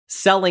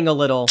Selling a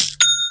little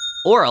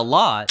or a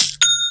lot,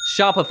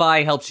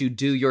 Shopify helps you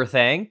do your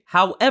thing,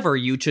 however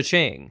you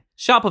cha-ching.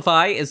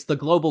 Shopify is the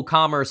global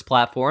commerce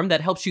platform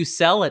that helps you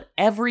sell at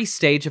every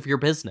stage of your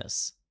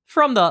business.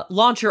 From the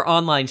launch your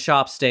online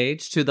shop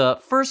stage to the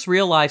first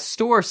real-life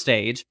store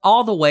stage,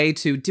 all the way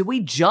to do we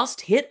just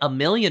hit 1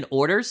 million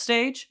orders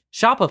stage,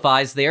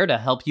 Shopify's there to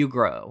help you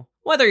grow.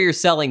 Whether you're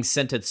selling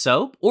scented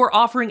soap or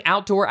offering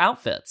outdoor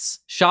outfits,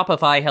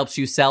 Shopify helps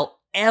you sell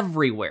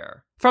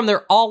everywhere. From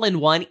their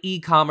all-in-one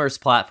e-commerce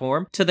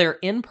platform to their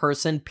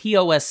in-person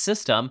POS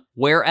system,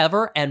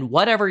 wherever and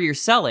whatever you're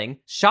selling,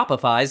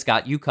 Shopify's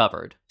got you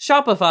covered.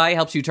 Shopify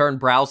helps you turn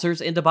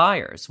browsers into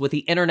buyers with the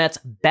internet's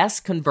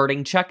best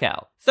converting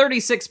checkout,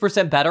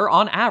 36% better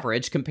on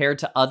average compared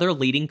to other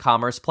leading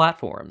commerce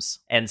platforms.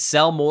 And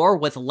sell more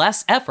with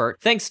less effort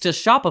thanks to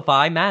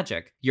Shopify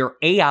Magic, your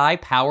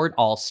AI-powered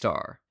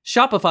all-star.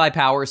 Shopify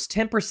powers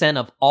 10%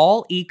 of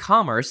all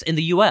e-commerce in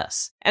the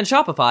US, and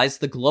Shopify's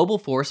the global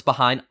force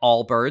behind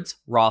Allbirds,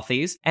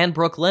 Rothy's, and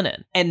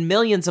Brooklinen, and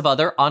millions of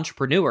other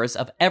entrepreneurs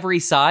of every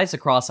size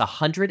across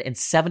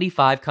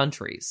 175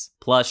 countries.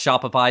 Plus,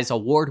 Shopify's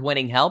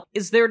award-winning help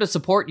is there to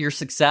support your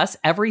success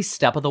every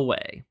step of the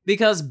way.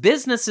 Because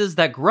businesses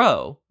that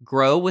grow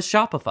with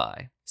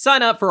Shopify.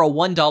 Sign up for a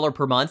 $1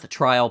 per month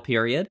trial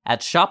period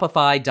at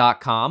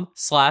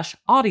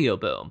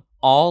shopify.com/audioboom,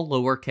 all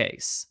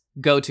lowercase.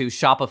 Go to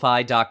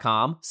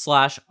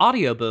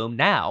shopify.com/audioboom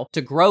now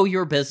to grow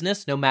your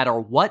business no matter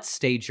what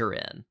stage you're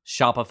in.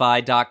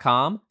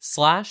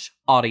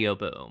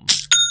 Shopify.com/audioboom.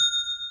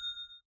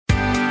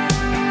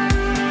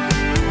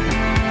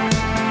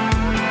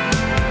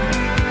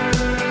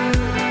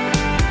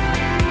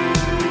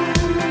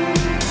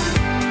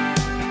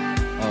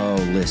 Oh,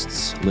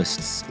 lists.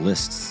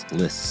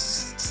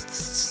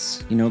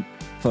 You know,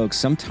 folks,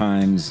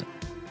 sometimes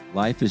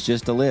life is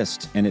just a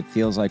list, and it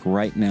feels like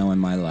right now in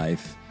my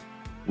life,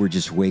 we're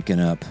just waking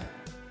up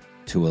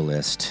to a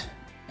list,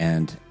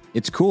 and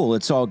it's cool.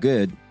 It's all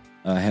good.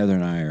 Heather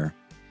and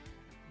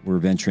we're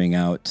venturing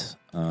out.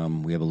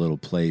 We have a little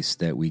place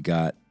that we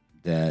got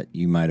that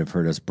you might have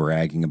heard us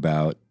bragging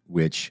about,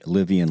 which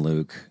Livy and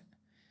Luke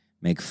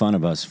make fun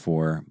of us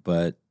for.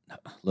 But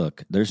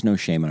look, there's no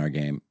shame in our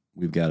game.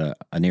 We've got an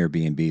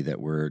Airbnb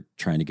that we're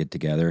trying to get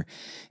together,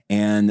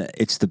 and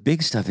it's the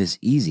big stuff is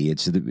easy.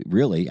 It's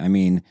really, I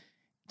mean,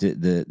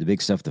 the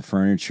big stuff, the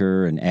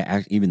furniture and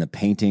even the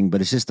painting,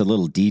 but it's just the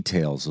little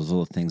details, those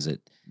little things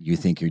that you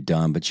think you're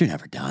done, but you're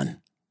never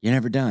done. You're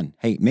never done.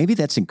 Hey, maybe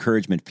that's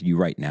encouragement for you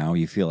right now.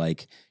 You feel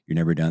like you're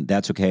never done.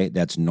 That's okay.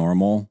 That's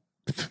normal.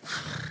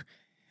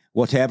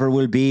 Whatever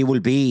will be, will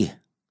be.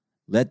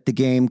 Let the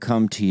game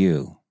come to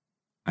you.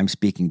 I'm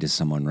speaking to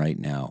someone right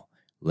now.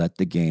 Let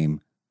the game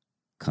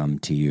come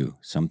to you.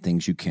 Some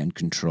things you can't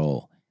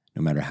control,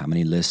 no matter how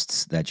many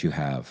lists that you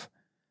have.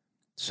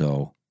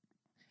 So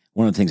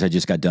one of the things I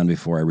just got done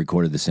before I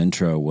recorded this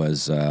intro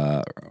was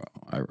I'm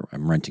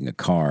renting a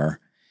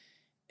car,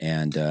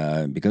 and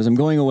because I'm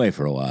going away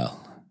for a while,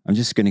 I'm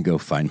just going to go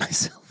find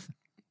myself.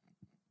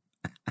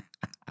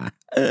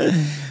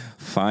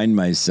 Find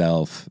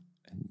myself.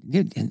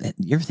 You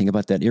ever think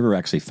about that? You ever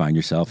actually find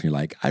yourself and you're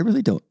like, I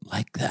really don't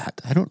like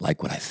that. I don't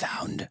like what I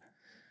found.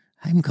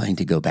 I'm going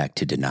to go back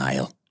to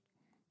denial.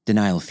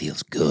 Denial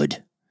feels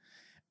good.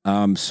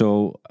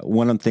 So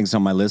one of the things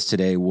on my list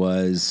today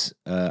was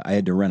I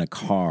had to rent a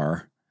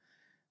car.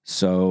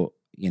 So,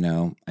 you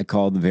know, I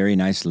called a very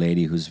nice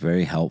lady who's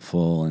very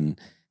helpful. And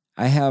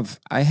I have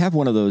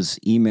one of those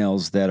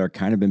emails that are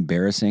kind of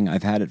embarrassing.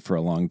 I've had it for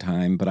a long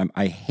time, but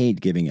I hate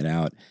giving it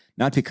out.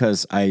 Not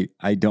because I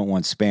don't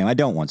want spam. I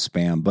don't want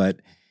spam, but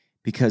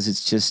because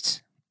it's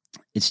just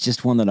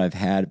one that I've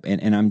had.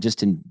 And I'm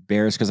just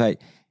embarrassed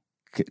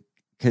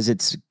because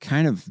it's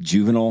kind of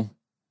juvenile.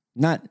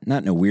 Not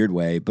in a weird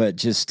way, but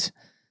just,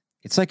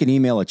 it's like an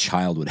email a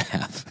child would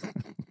have,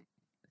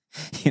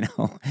 you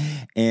know?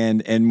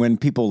 And when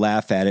people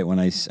laugh at it, when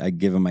I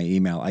give them my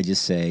email, I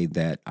just say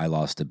that I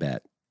lost a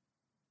bet.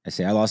 I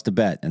say, I lost a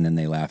bet, and then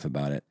they laugh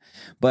about it.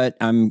 But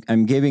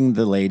I'm giving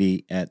the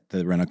lady at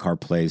the rent-a-car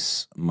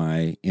place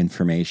my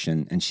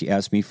information, and she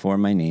asked me for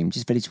my name.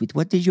 Just very sweet.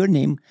 What is your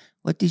name?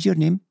 What is your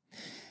name?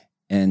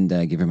 And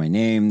I give her my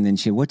name. Then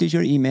she, what is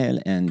your email?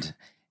 And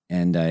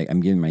I'm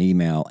giving my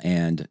email,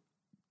 and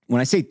when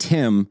I say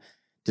Tim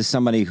to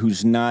somebody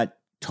who's not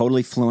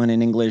totally fluent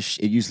in English,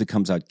 it usually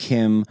comes out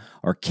Kim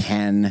or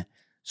Ken.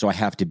 So I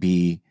have to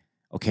be,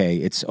 okay,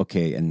 it's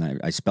okay.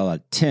 And I spell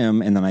out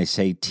Tim, and then I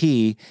say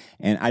T,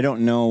 and I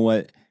don't know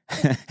what,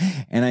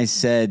 and I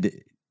said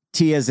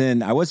T as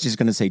in, I was just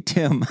going to say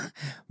Tim,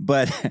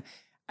 but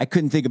I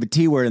couldn't think of a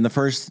T word. And the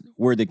first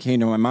word that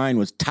came to my mind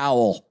was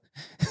towel.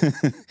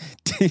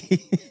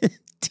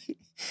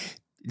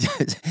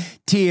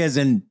 T as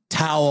in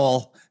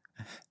towel.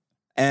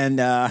 And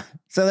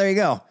so there you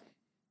go.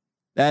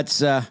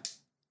 That's, I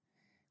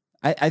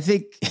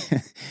think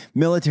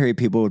military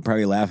people would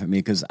probably laugh at me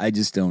because I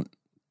don't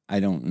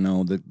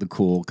know the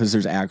cool, because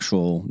there's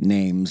actual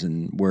names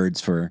and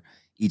words for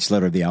each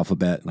letter of the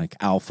alphabet, like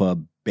alpha,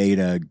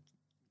 beta,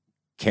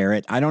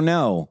 caret. I don't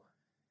know.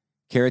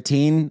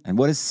 Carotene? And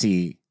what is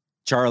C?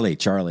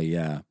 Charlie,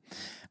 yeah.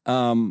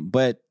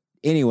 But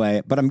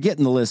anyway, I'm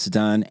getting the list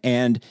done,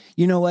 and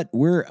you know what?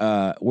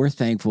 We're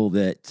thankful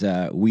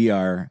that we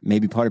are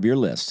maybe part of your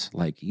list.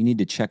 Like, you need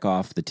to check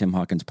off the Tim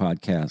Hawkins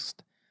podcast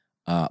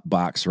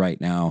box right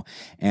now,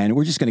 and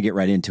we're just going to get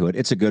right into it.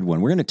 It's a good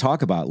one. We're going to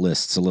talk about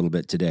lists a little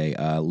bit today.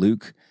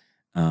 Luke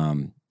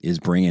is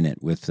bringing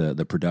it with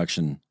the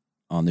production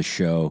on the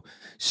show.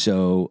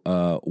 So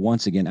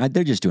once again,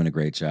 they're just doing a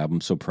great job.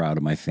 I'm so proud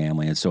of my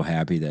family and so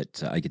happy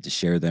that I get to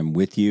share them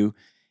with you.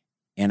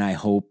 And I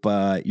hope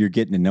you're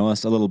getting to know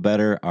us a little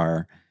better,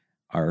 our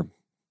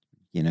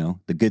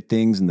the good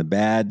things and the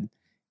bad.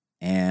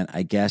 And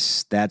I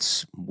guess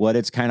that's what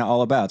it's kind of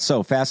all about.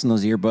 So fasten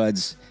those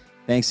earbuds.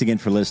 Thanks again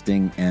for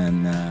listening,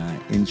 and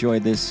enjoy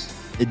this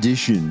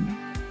edition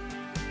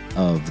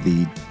of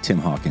the Tim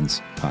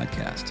Hawkins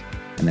podcast.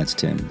 And that's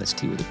Tim. That's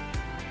T with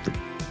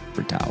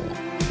for towel.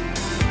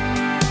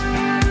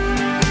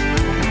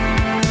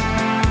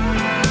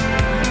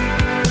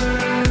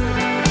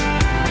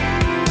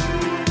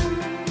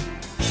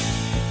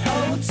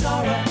 Oh,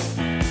 Tara,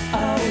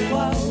 oh,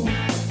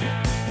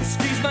 whoa.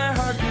 Squeeze my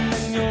heart and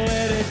then you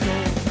let it go.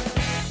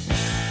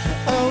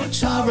 Oh,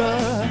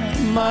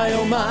 Tara, my,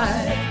 oh,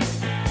 my.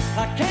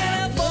 I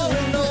can't afford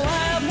it, no,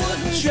 I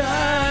wouldn't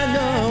try,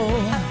 no.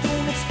 I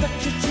don't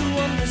expect you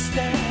to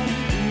understand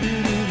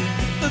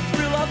the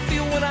thrill I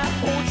feel when I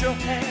hold your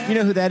hand. You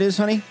know who that is,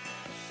 honey?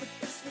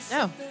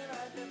 No.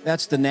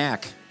 That's the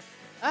Knack,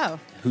 Oh.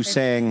 who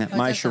sang My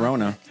that's all.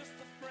 Sharona.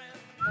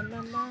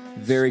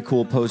 Very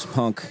cool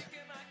post-punk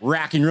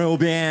rock and roll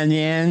band,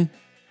 man.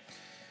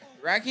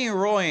 Rocky and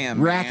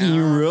Royam. Rock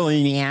and roll,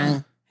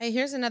 man. Hey,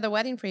 here's another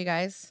wedding for you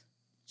guys.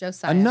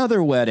 Josiah.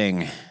 Another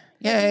wedding.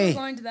 We're Yay.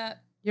 going to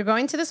that. You're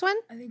going to this one?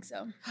 I think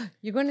so.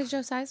 You're going to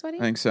Josiah's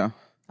wedding? I think so.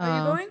 Are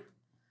you going?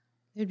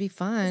 It would be 'Cause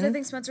fun. I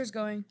think Spencer's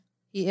going.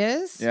 He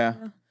is? Yeah.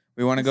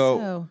 We want to go.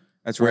 So,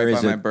 That's Where right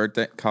is by my it?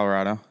 birthday,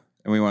 Colorado.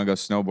 And we want to go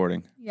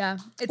snowboarding. Yeah.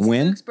 It's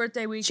When? Luke's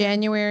birthday week.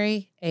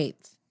 January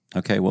 8th.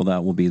 Okay, well,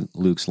 that will be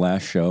Luke's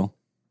last show.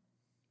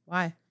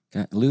 Why?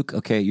 Luke,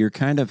 okay, you're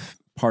kind of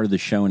part of the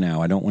show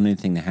now. I don't want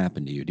anything to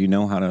happen to you. Do you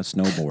know how to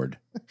snowboard?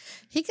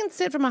 He can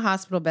sit from a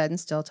hospital bed and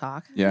still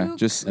talk. Yeah. Luke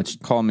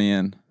Just call me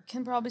in.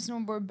 can probably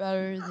snowboard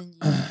better than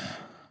you.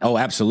 Oh,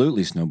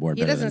 absolutely snowboard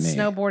He better doesn't than me.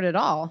 snowboard at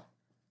all.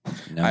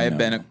 No, I have no,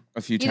 been no.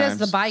 a few He times.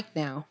 does the bike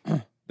now.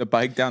 The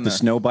bike down The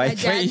snow My bike?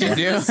 dad you does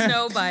do? the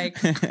snow bike.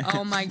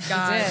 Oh my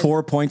god. did.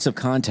 4 points of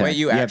contact. Wait,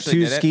 you have actually two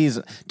did it? skis,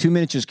 2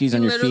 miniature skis He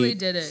on your literally feet,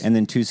 did it. and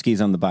then 2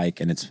 skis on the bike,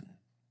 and it's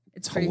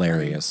pretty funny.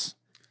 hilarious.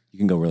 You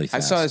can go really I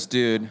fast. saw this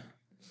dude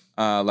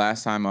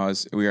last time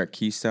we were at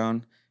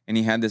Keystone, and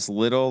he had this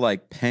little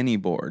like penny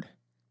board.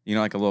 You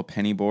know, like a little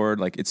penny board.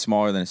 Like it's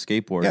smaller than a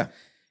skateboard. Yeah.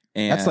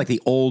 And That's like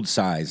the old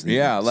size. The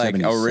yeah, like 70s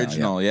style,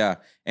 original. Yeah.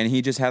 And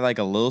he just had like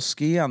a little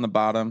ski on the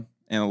bottom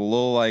and a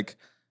little like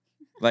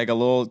a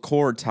little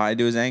cord tied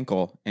to his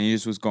ankle, and he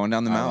just was going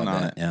down the mountain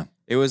on it. Yeah.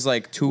 It was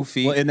like 2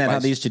 feet. Well, isn't that by how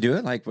they used to do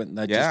it? Like, when,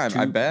 Yeah, just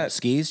I two bet.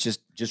 skis,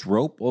 just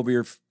rope over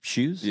your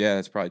shoes. Yeah,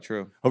 that's probably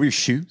true. Over your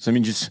shoes. I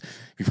mean, just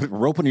you put a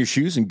rope on your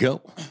shoes and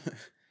go.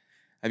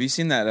 Have you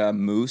seen that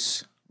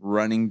moose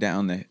running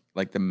down the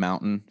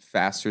mountain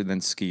faster than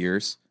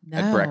skiers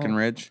at No.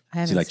 Breckenridge? I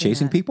Is haven't he like seen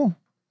chasing that. people,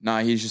 Nah,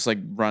 he's just like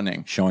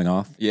running. showing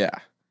off? Yeah,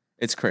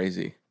 it's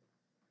crazy.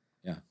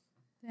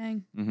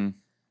 Dang. Mm-hmm.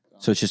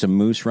 So it's just a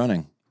moose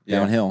running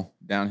downhill.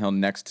 Downhill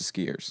next to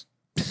skiers.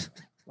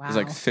 Wow. He's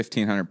like a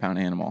 1,500-pound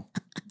animal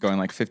going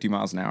like 50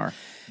 miles an hour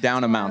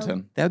down a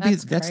mountain.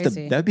 That's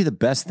crazy. That'd be the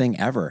best thing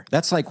ever.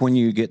 That's like when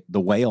you get the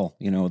whale,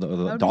 you know, the That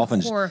would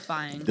dolphins, be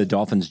horrifying. the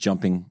dolphins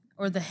jumping.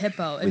 Or the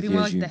hippo. It'd With be you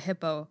more as like you- the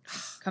hippo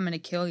coming to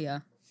kill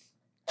you.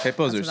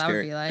 Hippos That's are what that would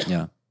scary. be like.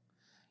 Yeah.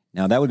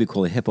 Now that would be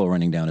cool. A hippo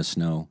running down a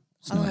snow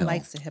Oh, hill.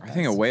 likes the hippos. I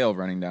think a whale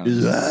running down.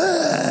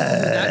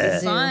 That'd be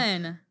Zoo.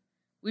 fun.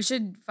 We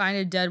should find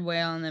a dead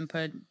whale and then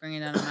bring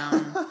it down a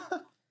mountain.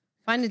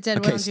 Find a dead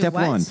whale Okay, and do step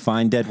what? 1,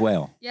 find dead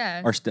whale.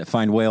 Yeah. Or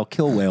find whale,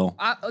 kill whale.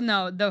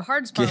 No, the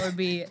hardest part would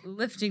be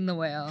lifting the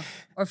whale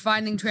or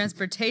finding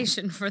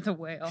transportation for the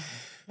whale.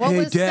 What Hey,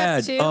 was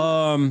Dad, step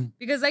 2?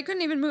 Because they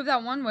couldn't even move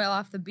that one whale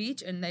off the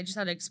beach and they just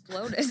had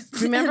exploded.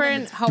 Remember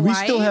And in then Hawaii? Do we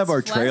still have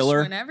our flesh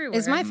trailer? went everywhere.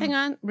 Is my thing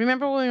on?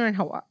 Remember when we were in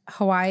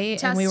Hawaii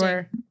and we Testing.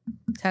 were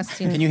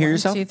testing? Can you hear 1,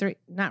 yourself? 2, 3.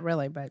 Not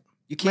really, but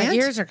You my can't?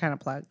 ears are kind of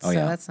plugged, Oh, so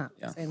yeah. that's not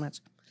Yeah. saying much.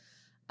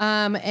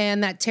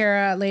 And that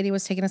Tara lady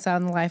was taking us out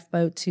on the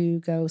lifeboat to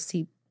go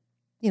see,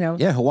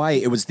 Yeah,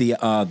 Hawaii. It was the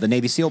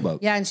Navy SEAL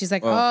boat. and she's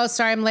like, Well- "Oh,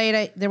 sorry, I'm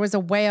late. There was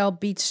a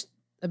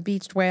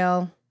beached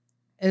whale.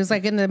 It was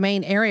like in the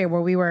main area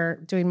where we were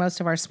doing most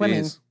of our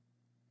swimming. Jeez.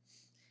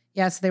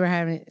 Yeah, so they were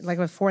having like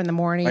at 4 a.m.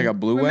 Like a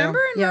blue whale? Remember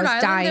in Yeah, it Rhode was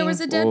Island there dying.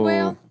 was a dead Whoa.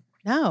 whale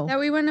No, that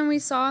we went and we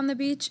saw on the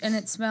beach and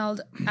it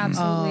smelled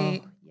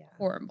absolutely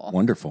horrible.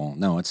 Wonderful.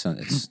 No, it's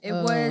it's It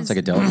Oh. was it's like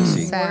a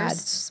delicacy. the Sad.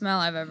 worst smell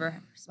I've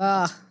ever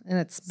ugh, and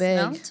it's big.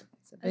 smelled.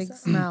 It's a big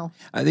smell.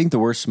 I think the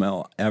worst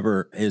smell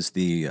ever is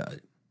the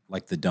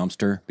like the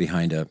dumpster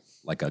behind a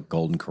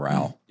Golden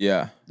Corral.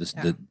 Yeah. This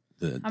Yeah.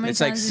 How many It's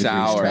like times did you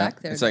sour.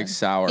 track there, It's like Dan?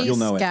 sour. You'll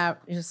know it.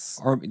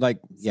 Or like,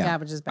 yeah.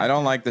 Scavenge I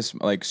don't like this.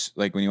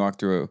 Like when you walk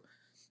through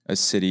a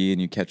city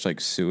and you catch like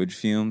sewage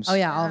fumes. Oh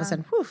yeah, all of a Yeah.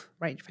 sudden, whew,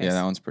 right in your face. Yeah,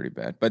 that one's pretty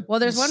bad. But Well,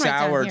 there's one right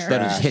down sour here.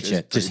 That'll trash just hit you.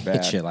 is Just pretty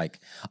hit bad. you like,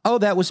 oh,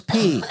 that was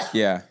pee.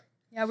 Yeah,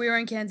 Yeah, we were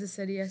in Kansas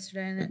City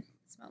yesterday and it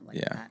smelled like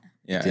Yeah. that.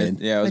 yeah, It did?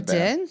 yeah. It was It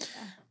bad. did?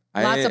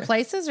 Lots of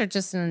places or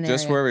just in an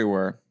Just area? where we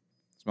were,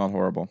 smelled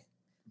horrible.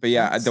 But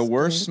yeah, That the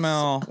worst stinks.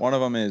 smell. One of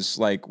them is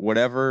like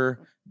whatever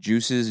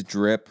juices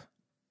drip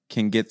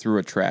can get through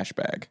a trash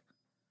bag.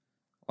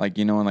 Like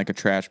when like a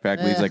trash bag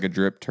leaves Ugh. like a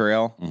drip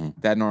trail, Mhm.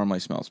 that normally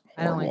smells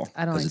I don't horrible. like.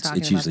 I don't like Because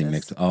talking it's usually about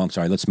mixed. this. Oh, I'm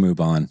sorry. Let's move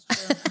on.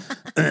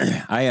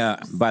 I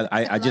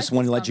I just like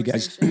want to this let you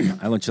guys. conversation.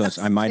 I want you.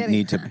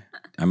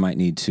 I might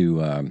need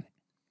to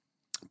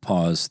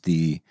pause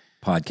the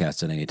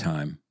podcast at any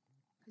time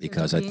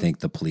because I pee? think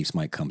the police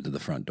might come to the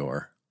front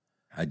door.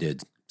 I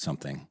did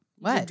something.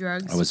 You did What?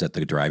 drugs? I was at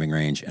the driving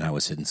range and I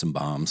was hitting some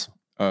bombs,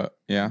 Yeah.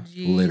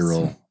 Jeez.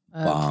 literal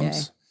Okay.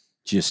 bombs,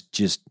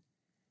 just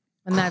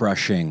And that,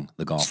 crushing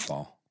the golf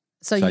ball.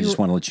 so So I you just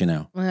want to let you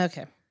know.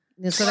 okay?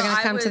 So they're Well, gonna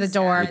I come to the was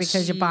door at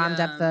because you the, bombed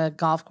up the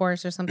golf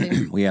course or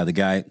something. Well, yeah,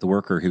 the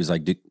worker, he was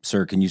like,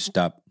 "Sir, can you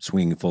stop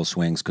swinging full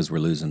swings because we're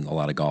losing a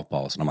lot of golf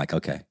balls?" And I'm like,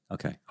 "Okay,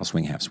 I'll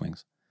swing half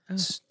swings." Oh.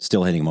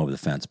 Still hitting them over the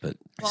fence, but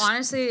Well,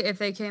 honestly, if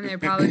they came,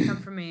 they'd probably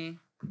come for me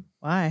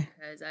Why?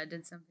 because I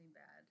did something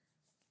bad.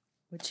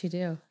 What'd she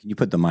do? can you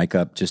put the mic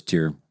up just to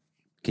your?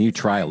 Can you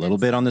try a I little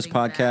did bit on this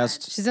something podcast?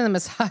 bad. She's in the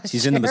massage.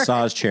 She's in the chair.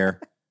 massage chair.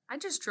 I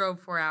just drove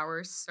 4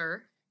 hours,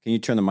 sir. Can you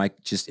turn the mic?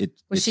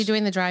 Was she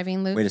doing the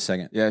driving, Luke? Wait a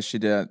second. Yeah, she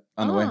did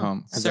on the way Oh,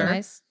 home. That's Sir?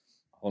 nice,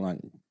 Hold on.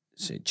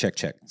 Say,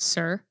 check.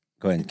 Sir?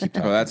 Go ahead and keep Oh,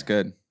 talking. that's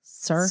good.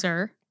 sir.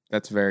 Sir?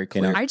 That's very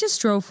Okay, clear. now- I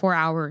just drove 4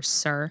 hours,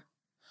 sir.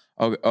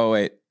 Oh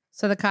wait.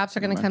 So the cops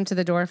are going to Never mind. come to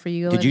the door for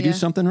you. Did you do Olivia?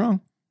 something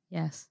wrong?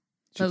 Yes.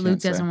 She But Luke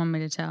can't say. doesn't want me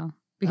to tell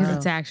because Oh.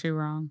 it's actually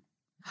wrong.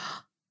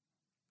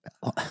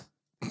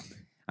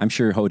 I'm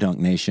sure Hodunk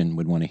Nation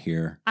would want to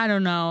hear. I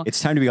don't know.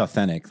 It's time to be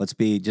authentic. Let's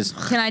be just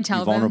Can I be tell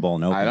them? vulnerable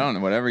and open. I don't know.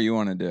 Whatever you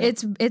want to do.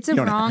 It's a You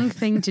don't wrong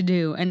thing to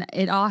do, and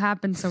it all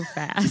happened so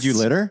fast. Did you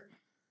litter?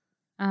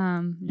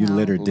 No. You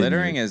littered. didn't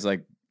Littering you? is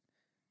like,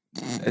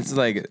 it's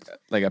like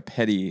a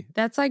petty.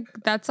 That's like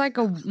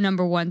a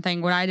number one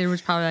thing. What I did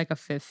was probably like a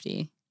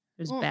 50.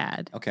 It was Mm.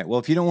 bad. Okay. Well,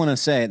 if you don't want to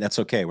say it, that's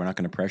okay. We're not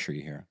going to pressure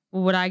you here.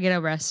 Well, would I get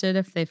arrested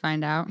if they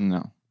find out?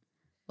 No.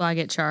 Will I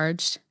get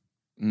charged?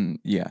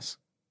 Yes.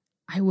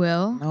 I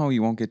will. No,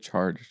 you won't get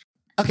charged.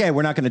 Okay,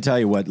 we're not going to tell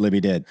you what Libby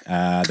did.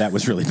 That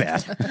was really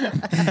bad.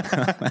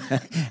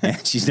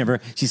 And she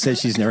says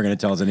she's never going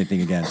to tell us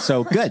anything again.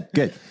 So good.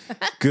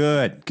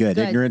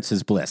 Ignorance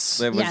is bliss.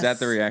 Liv, was that Yes.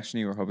 the reaction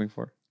you were hoping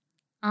for?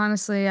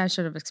 Honestly, I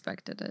should have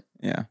expected it.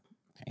 Yeah.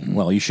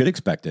 Well, you should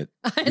expect it.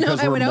 I know. Because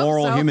I we're would hope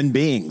moral so. human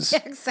beings.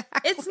 Yeah,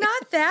 exactly. It's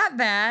not that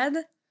bad.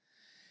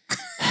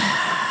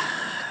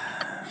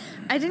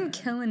 I didn't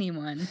kill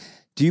anyone.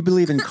 Do you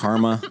believe in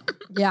karma?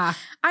 Yeah.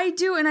 I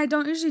do, and I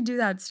don't usually do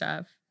that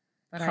stuff.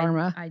 But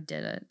Karma. I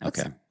did it.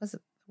 Okay. What's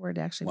the word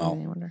actually? Well,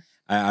 mean, I wonder.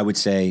 I would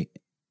say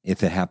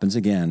if it happens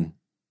again,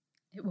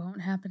 It won't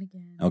happen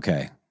again.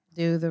 okay,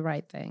 Do the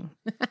right thing.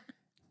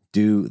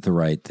 do the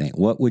right thing.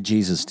 What would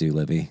Jesus do,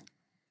 Libby?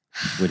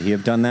 Would he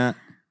have done that?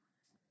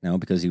 No,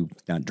 because he's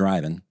not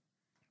driving.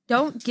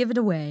 Don't give it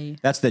away.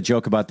 That's the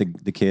joke about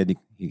the kid.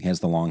 He has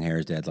the long hair.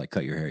 His dad's like,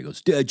 cut your hair. He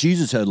goes, Dad,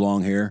 Jesus had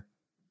long hair.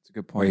 It's a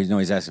good Or point.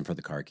 he's asking for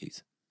the car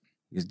keys.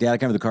 He goes, Dad, I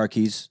come with the car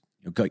keys.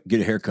 Get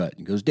a haircut.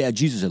 He goes, Dad,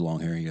 Jesus had long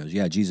hair. He goes,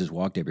 yeah, Jesus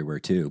walked everywhere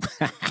too.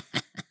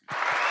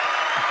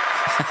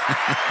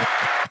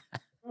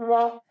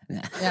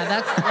 Yeah,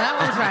 that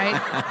was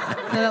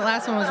right. No, that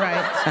last one was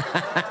right.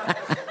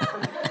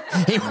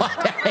 He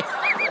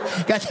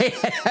walked got they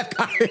have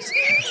cars.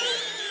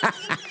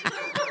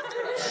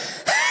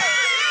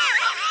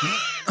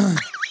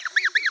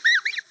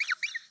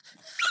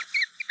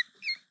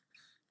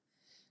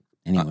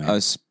 Anyway,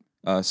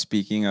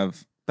 Speaking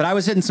of, but I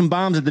was hitting some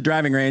bombs at the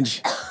driving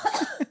range.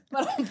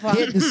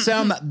 Hitting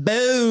some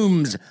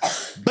booms.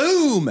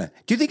 Boom.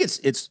 Do you think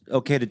it's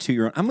okay to toot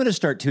your own? I'm going to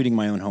start tooting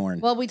my own horn.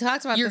 Well, we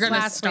talked about You're this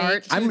gonna last start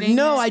week. tooting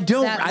I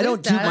don't. That I don't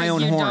Luke toot does. my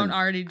own you horn. don't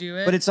already do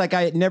it. But it's like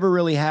I never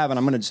really have, and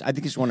I think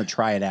I just want to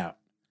try it out.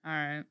 all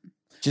right.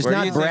 Just Where do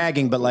not you think-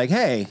 bragging, but like,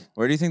 hey,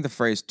 where do you think the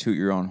phrase "toot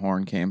your own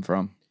horn" came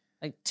from?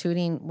 Like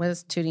tooting. What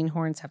does tooting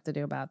horns have to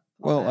do about?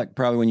 all well, that? like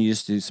probably when you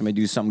used to somebody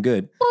do something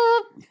good.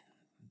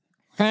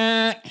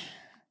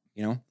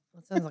 You know,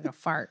 That sounds like a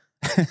fart.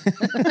 I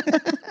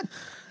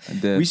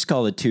did. we used to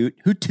call it toot.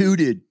 Who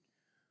tooted?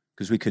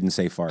 Because we couldn't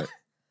say fart.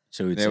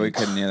 So we'd yeah, say, we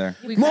couldn't either.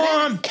 We couldn't-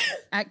 Mom,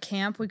 At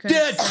camp, we couldn't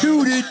Dad say,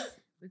 tooted.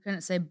 we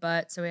couldn't say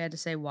butt, so we had to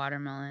say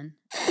watermelon.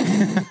 For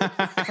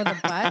the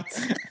butt.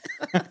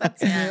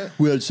 That's Yeah. cute.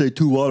 We had to say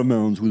 2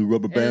 watermelons with a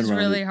rubber It band was around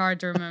really it. hard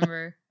to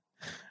remember.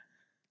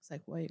 It's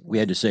like, wait. We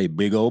had to say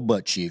big old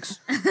butt cheeks.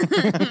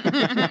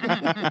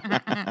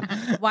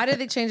 Why did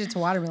they change it to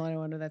watermelon? I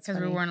wonder. That's Because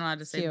we funny. weren't allowed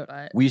to say Cute.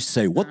 butt. We used to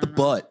say, what the don't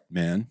know. butt,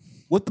 man?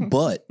 What the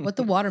butt? What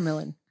the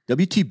watermelon?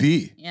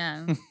 WTB.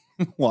 Yeah.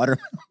 Water.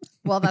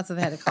 Well, that's what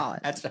they had to call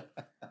it.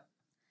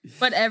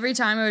 But every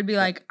time it would be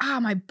like,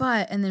 my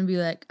butt. And then be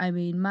like, I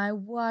mean, my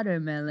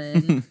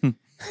watermelon.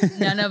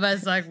 None of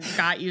us like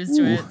got used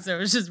to it. So it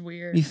was just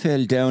weird. You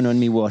fell down on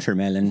me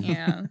watermelon.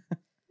 Yeah.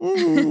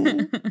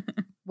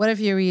 What if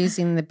you were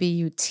using the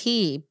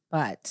BUT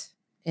but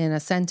in a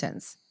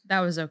sentence?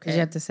 That was Did okay. you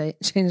have to say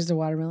change the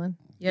watermelon?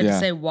 You had Yeah. to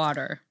say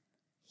water.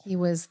 He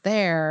was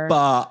there.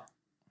 But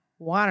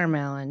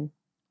Watermelon,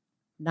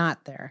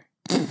 not there.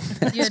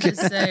 You had to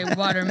say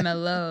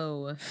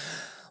watermelon.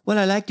 well,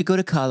 I like to go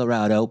to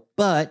Colorado,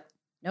 but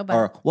No, but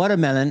or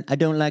watermelon. I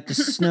don't like to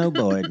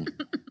snowboard.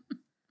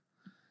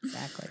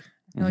 exactly.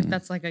 I feel like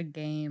that's like a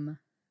game.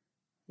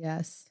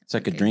 Yes. It's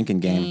like a drinking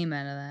game.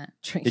 Out of that.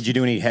 Drink. Did you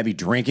do any heavy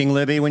drinking,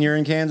 Libby, when you were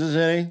in Kansas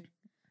City?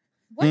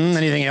 What?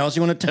 Anything else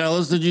you want to tell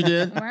us that you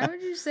did? Why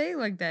would you say it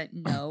like that?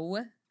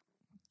 No.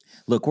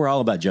 Look, we're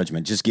all about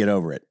judgment. Just get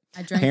over it.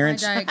 I drank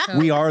Parents, my Diet Coke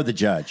we are the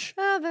judge.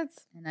 Oh,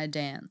 that's and I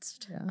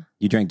danced. yeah.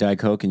 You drank Diet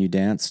Coke and you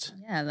danced.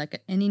 Yeah,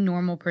 like any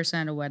normal person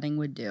at a wedding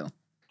would do.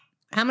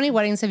 How many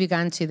weddings have you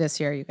gone to this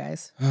year, you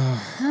guys?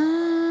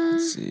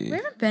 Let's see. We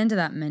haven't been to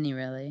that many,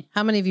 really.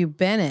 How many have you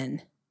been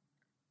in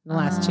the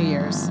last 2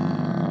 years?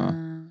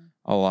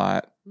 A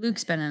lot.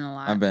 Luke's been in a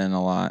lot. I've been in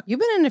a lot. You've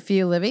been in a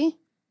few, Libby.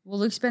 Well,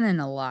 Luke's been in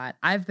a lot.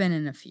 I've been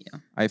in a few.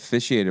 I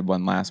officiated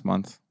one last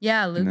month.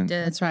 Yeah, Luke then-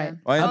 did. That's right. yeah.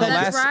 Well, Oh, the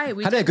that's last- right.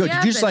 We How did it go? we Did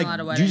have you just been like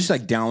to a lot of did you just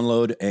weddings. like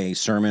download a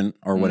sermon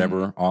or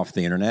whatever off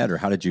the internet, or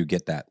how did you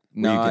get that?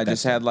 Where No, you get I that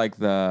just stuff? had like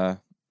the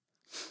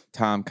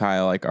Tom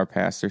Kyle, like our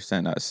pastor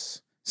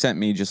sent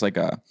me just like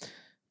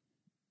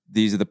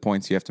these are the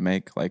points you have to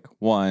make. Like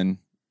 1,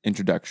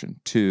 introduction,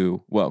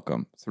 2,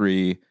 welcome,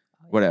 3,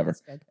 whatever.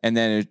 That's good. And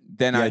then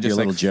You I had your just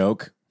little like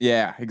joke.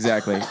 yeah,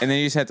 exactly. And then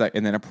you just had to,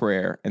 and then a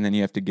prayer, and then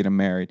you have to get them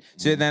married.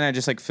 So then I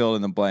just like filled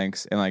in the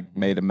blanks and like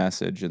made a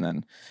message, and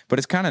then. But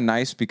it's kind of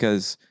nice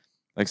because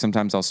like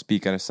sometimes I'll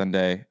speak at a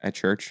Sunday at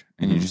church,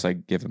 and you just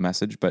like give a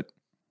message, but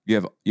you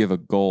have a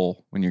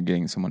goal when you're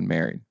getting someone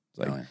married. It's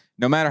like Oh, yeah.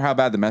 no matter how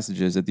bad the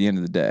message is, at the end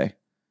of the day,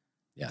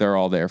 Yeah. they're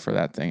all there for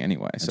that thing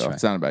anyway. That's So right.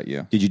 it's not about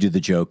you. Did you do the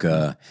joke?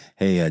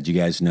 Hey, do you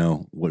guys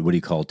know what do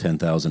you call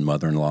 10,000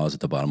 mother-in-laws at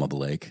the bottom of the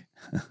lake?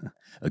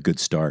 A good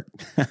start.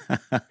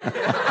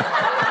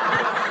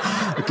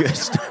 A good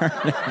start,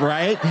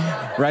 right?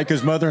 Right,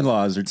 because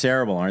mother-in-laws are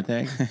terrible, aren't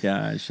they?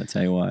 Gosh, I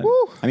tell you what.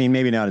 I mean,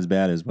 maybe not as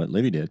bad as what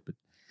Libby did,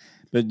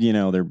 but you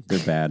know they're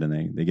bad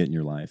and they get in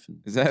your life. And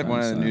Is that one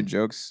of the new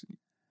jokes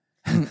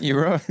you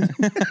wrote?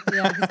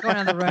 Yeah, he's going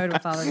on the road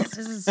with all this.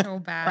 This is so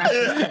bad.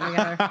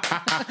 together.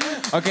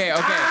 Okay.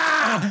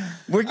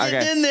 We're getting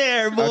Okay. in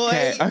there,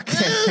 boy.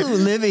 Okay. Ooh,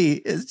 Libby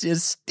is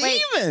just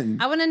Wait,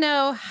 steaming. I want to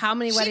know how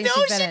many She weddings knows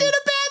you've she been did in.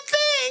 a bad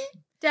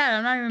thing. Dad,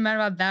 I'm not even mad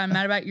about that. I'm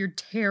mad about your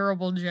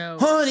terrible joke.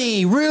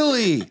 Honey,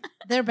 really?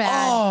 They're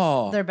bad.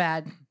 Oh, They're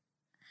bad.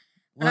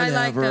 But I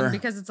like whatever. them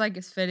because it's like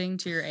it's fitting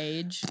to your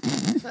age.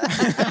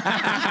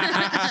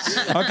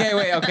 Okay,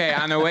 wait. Okay,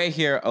 on the way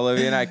here,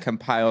 Olivia and I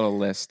compiled a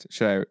list.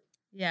 Should I?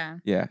 Yeah.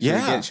 Yeah.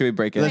 Yeah. Should we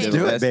break it Let's into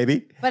do the it, list?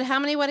 baby. But how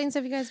many weddings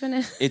have you guys been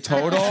in? It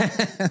total.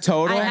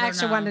 I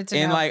actually know. wanted to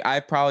In know. like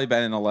I've probably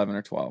been in 11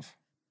 or 12.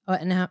 Oh,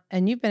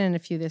 and you've been in a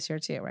few this year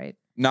too, right?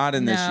 Not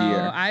in this no,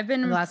 year. I've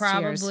been The in last 2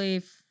 years.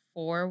 probably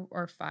 4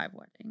 or 5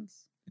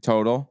 weddings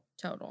Total.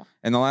 total.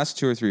 In the last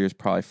 2 or 3 years,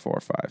 probably 4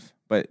 or 5.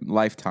 But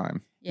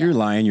lifetime. Yeah. You're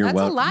lying your That's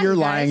a lot, you're you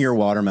lying guys. your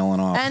watermelon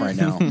off And- right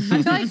now. I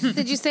feel like,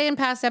 did you say in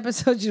past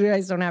episodes you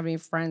guys don't have any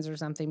friends or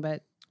something,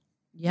 but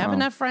you have No.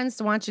 enough friends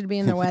to want you to be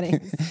in their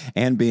weddings.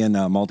 And being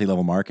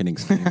multi-level marketing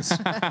schemes.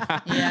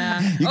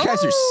 Yeah. You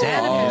guys are Oh,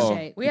 sad.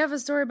 Beneficiate. We have a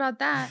story about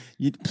that.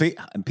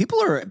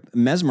 People are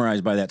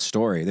mesmerized by that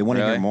story. They want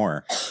to Really? hear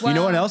more. You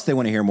know what Well, else they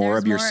want to hear more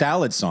there's of? Your more-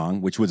 salad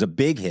song, which was a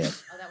big hit.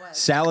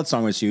 Salad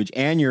song was huge,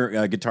 and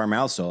your guitar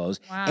mouth solos.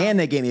 Wow. And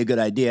they gave me a good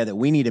idea that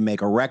we need to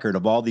make a record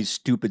of all these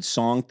stupid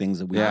song things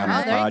that we Yeah. have Oh, on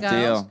the there you podcast.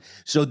 go. Deal.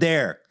 So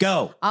there,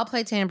 go. I'll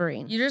play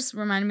tambourine. You just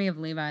reminded me of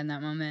Levi in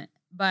that moment.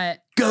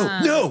 But Go.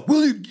 No,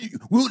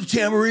 we'll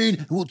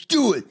tambourine. We'll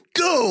do it.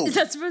 Go. Is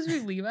that supposed to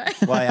be Levi?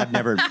 Well, I've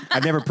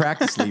never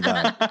practiced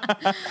Levi.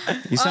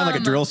 You sound like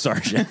a drill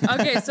sergeant.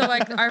 Okay, so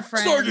like our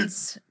Sergeant.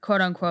 friends, quote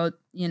unquote,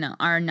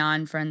 our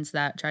non-friends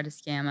that try to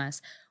scam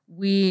us.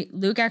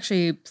 Luke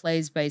actually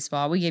plays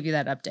baseball. We gave you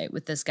that update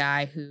with this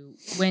guy who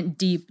went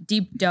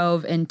deep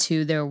dove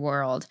into their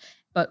world.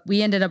 But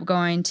we ended up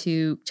going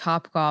to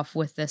Topgolf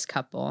with this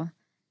couple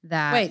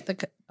that Wait,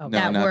 No,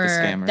 that not the were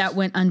scammers. that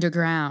went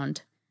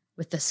underground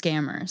with the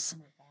scammers.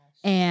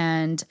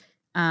 And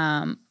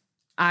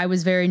I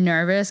was very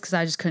nervous because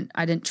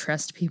I didn't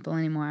trust people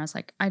anymore. I was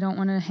like, I don't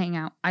want to hang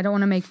out. I don't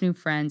want to make new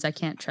friends. I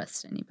can't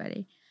trust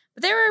anybody.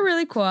 But they were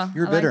really cool.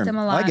 You're I bitter. liked them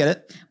a lot. I get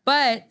it.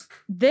 But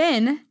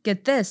then,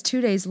 get this, 2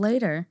 days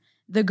later,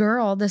 the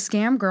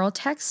scam girl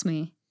texts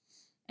me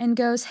and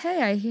goes,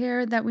 hey, I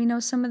hear that we know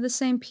some of the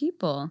same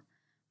people.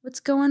 What's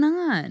going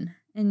on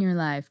in your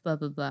life? Blah,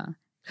 blah, blah.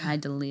 I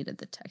deleted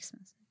the text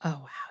message oh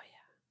wow,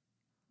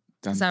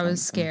 Dun, because I dun, was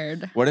dun.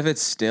 scared. What if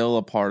it's still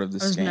a part of the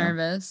I was scam?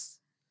 nervous.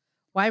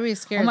 why were you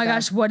scared? Oh my though?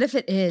 gosh, what if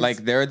it is? Like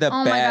they're the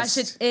oh best. my gosh,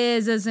 it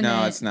is, isn't it?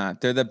 No, it's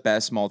not. They're the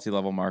best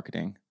multi-level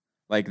marketing.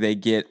 like they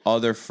get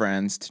other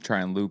friends to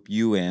try and loop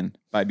you in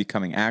by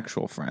becoming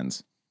actual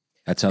friends.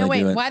 That's how No, they wait,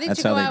 do it. why did That's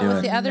you go how they out do with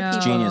it. the other No.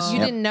 people? Genius, You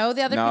yep. didn't know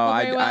the other No, people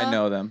very well? I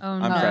know them. Oh, I'm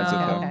no. friends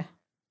with okay, them. okay.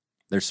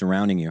 They're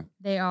surrounding you.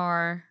 They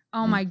are.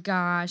 Oh Mm. my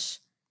gosh.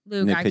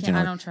 Luke, And they I can't. I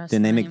pigeonhole. don't trust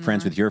Then they them make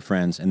friends anymore. with your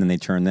friends, and then they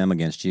turn them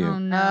against you. Oh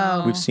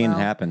no. We've seen well.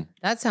 it happen.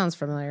 That sounds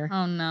familiar.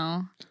 Oh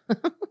no.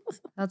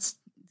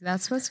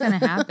 That's what's gonna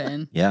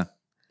happen. Yeah.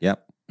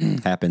 Yep.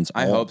 Happens.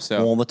 I hope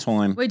so. All the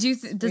time. Wait,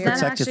 does Weird. that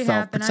Protect actually yourself.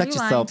 happen? Are Protect you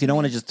lying yourself. to You don't me?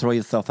 want to just throw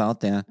yourself out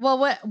there. Well,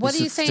 what This are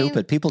you is saying?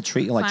 stupid. People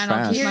treat you like Fine, I'll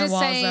trash. keep You're my just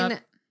walls saying, up.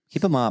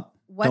 Keep them up.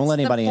 what's Don't let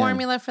anybody the in.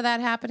 formula for that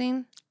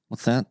happening?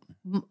 What's that?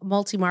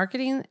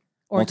 Multi-marketing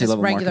or just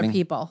Multi-level regular marketing?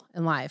 people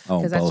in life? Oh,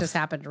 Because that's both. just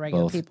happened to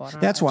regular Both. people. in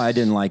our That's lives. why I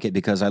didn't like it,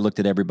 because I looked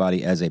at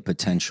everybody as a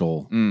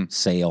potential Mm.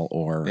 sale,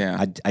 or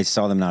Yeah. I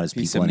saw them not as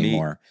Piece people of meat.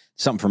 anymore.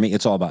 Something for me.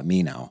 It's all about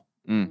me now.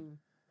 Mm.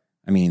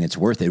 I mean, it's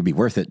worth it. It would be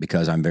worth it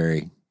because I'm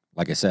very,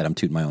 like I said, I'm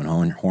tooting my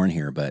own horn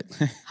here, but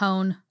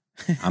Hone.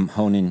 I'm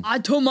honing. I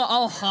told my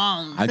own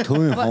home. I told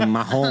you hone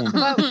my home.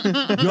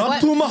 But You're up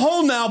to my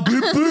hole now.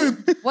 Boop,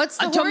 boop. what's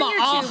the I told horn my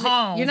you're tooting?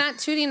 home. You're not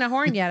tooting a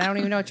horn yet. I don't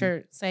even know what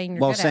you're saying.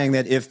 You're Well, good saying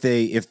at. that if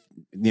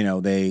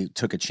they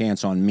took a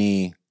chance on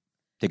me,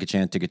 take a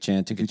chance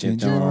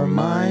on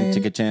mine,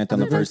 take a chance on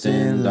the first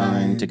in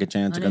line, take a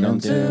chance, take a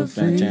chance,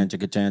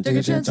 take a chance, take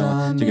a chance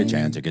on me, take a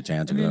chance, take a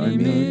chance, take a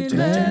me, take a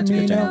chance,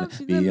 take a chance,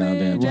 be out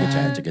there, take a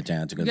chance, take a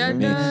chance, take a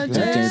me, take a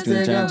chance, take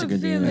a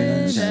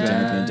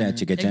chance,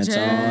 take a take a chance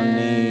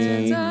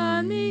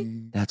on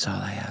me. That's all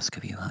I ask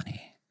of you,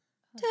 honey.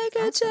 Take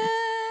a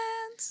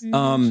chance.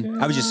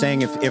 I was just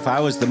saying, if I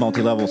was the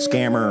multi-level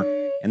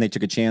scammer and they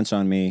took a chance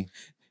on me,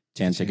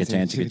 take a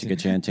chance, take a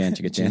chance,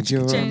 take a chance.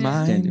 You're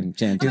mine.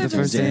 You're the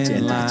first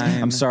in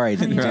line. I'm sorry.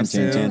 You're Chance,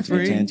 still chance,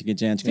 free. chance,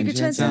 chance, Take a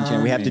chance chance.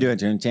 on We have to do it.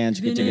 Chance, chance,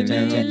 chance, chance,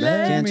 chance, chance, me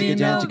chance,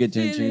 know,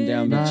 chance, down,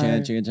 feeling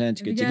chance, chance,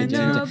 chance, Begin to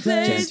chance,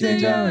 replace the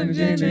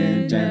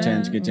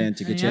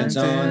take a chance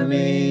on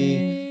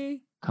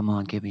me. Come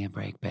on, give me a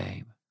break,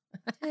 babe.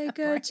 Take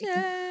a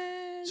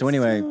chance. So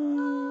anyway,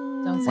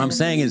 Don't what say I'm that.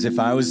 saying is, if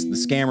I was the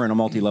scammer in a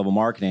multi-level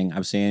marketing,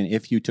 I'm saying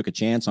if you took a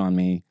chance on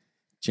me,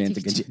 chance,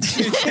 take a chance.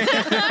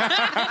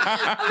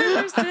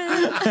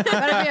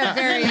 That'd be a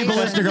very People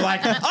listening are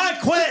like, I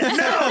quit.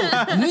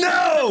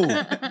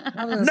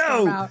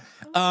 No.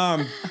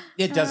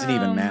 It doesn't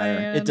even matter.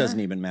 man. It doesn't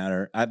even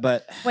matter.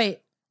 But Wait.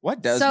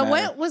 What does So matter?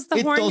 what was the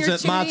it horn you're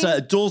doesn't tooting? matter.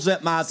 It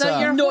doesn't matter. So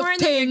your Nothing horn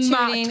that you're tooting is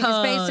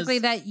matters. basically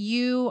that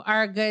you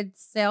are a good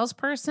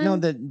salesperson. no,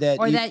 that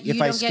Or you, that you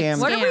if I don't get scam,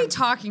 What are we Scam.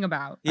 talking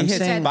about? He I'm hits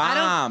saying-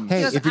 bomb. Hey,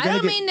 He goes, if you're I gonna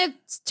don't get- mean to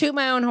toot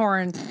my own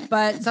horn,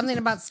 but something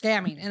about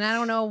scamming, and I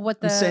don't know what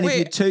the I'm saying if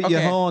you toot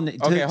your horn,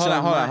 Okay, hold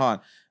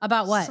on.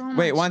 about what. So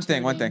Wait, much one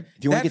thing. tooting.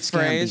 If you want That to get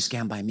scammed, phrase- be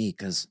scammed by me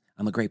because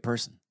I'm a great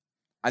person.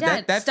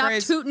 Dad, that stop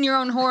phrase, tooting your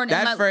own horn. and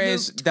that let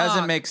phrase Luke doesn't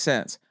talk. make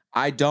sense.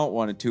 I don't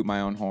want to toot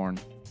my own horn,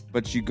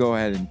 but you go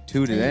ahead and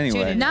toot it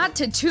anyway. Not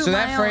to toot So my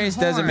that own phrase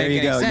doesn't horn. make There you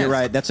any go. sense. You're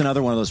right. That's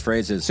another one of those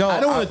phrases. So, I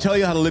don't want to tell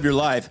you how to live your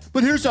life,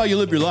 but here's how you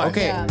live your life.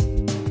 Okay. Yeah.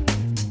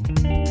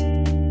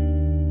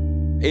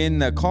 In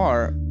the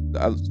car,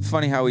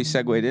 funny how we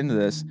segued into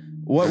this.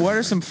 What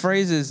are some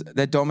phrases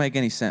that don't make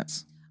any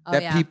sense Oh,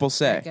 that yeah. people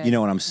Very say? good. You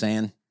know what I'm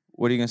saying?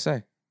 What are you gonna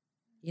say?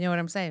 You know what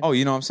I'm saying? Oh,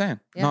 you know what I'm saying?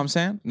 Yeah. Know what I'm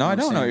saying? No, I I'm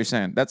don't know what saying. you're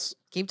saying. That's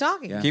Keep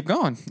talking. Yeah. keep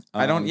going.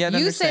 I don't yet You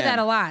understand. say that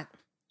a lot.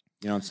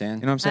 You know what I'm saying?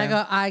 You know what I'm I saying?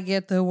 go, I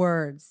get the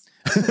words.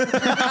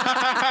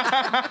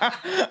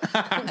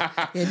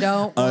 You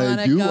don't want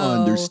to go.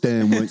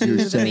 understand what to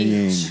the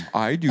beach.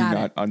 I do Got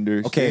not it.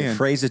 understand. Okay,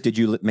 phrases. Did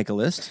you make a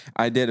list?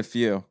 I did a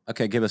few.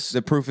 Okay, give us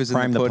The proof is in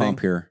prime the the pudding. pump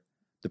here.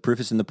 The proof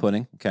is in the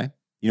pudding. Okay,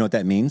 you know what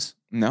that means?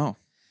 No.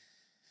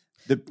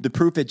 The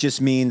proof, it just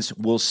means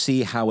we'll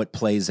see how it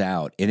plays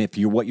out, and if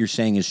what you're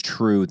saying is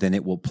true, then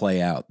it will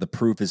play out. The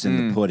proof is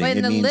in the pudding. But in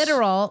It the means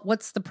literal,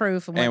 what's the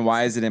proof? And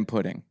why is it in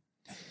pudding?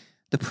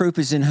 the proof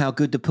is in how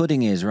good the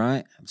pudding is,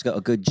 right? It's got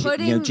a good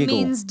Pudding jiggle.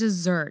 means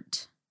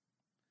dessert.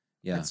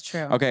 Yeah. That's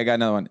true. Okay, I got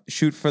another one.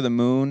 Shoot for the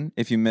moon.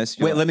 If you miss,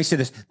 Wait, let me say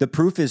this. The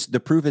proof is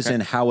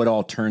in how it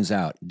all turns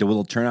out.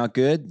 Will it turn out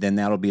good? Then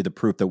that'll be the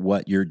proof that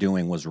what you're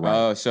doing was right.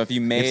 Oh, so if you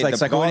made It's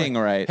the pudding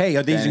right, Hey,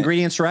 are these then-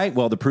 ingredients right?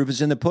 Well, the proof is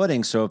in the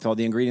pudding. So if all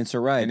the ingredients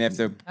are right, and if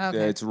the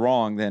Okay. it's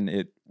wrong, then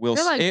it will. I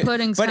feel like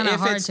pudding's but kinda if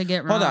hard it's- to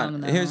get Hold wrong,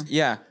 on. though. Here's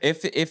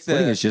if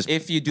Pudding is just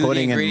if you do the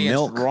pudding and ingredients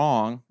milk.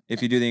 wrong,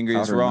 if you do the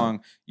ingredients Powdered wrong,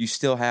 you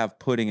still have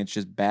pudding. It's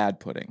just bad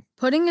pudding.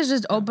 Pudding is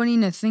just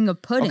opening a thing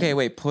of pudding. Okay,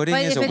 wait. Pudding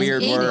But is if a it's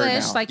weird English, word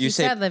now. like you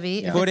say said,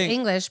 Livy, if pudding. it's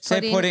English, say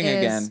pudding pudding is,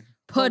 again.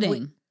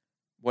 Pudding.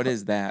 What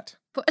is that?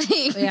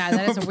 Pudding. Yeah,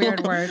 that is a weird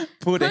word.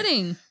 Pudding.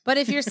 Pudding. But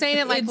if you're saying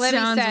it like It Livy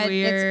sounds said,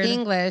 weird. it's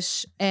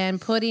English, and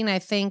pudding, I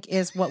think,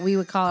 is what we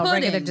would call a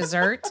regular Pudding.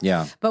 dessert.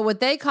 yeah. But what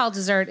they call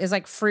dessert is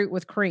like fruit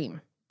with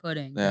cream.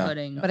 Pudding. Yeah.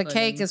 Pudding. But a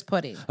cake is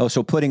pudding. Oh,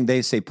 so pudding.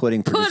 They say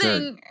pudding for dessert.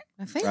 pudding.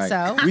 I think Right.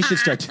 so. We should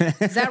start.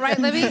 Is that right,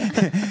 Livy?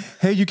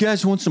 Hey, you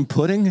guys want some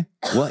pudding?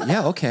 What?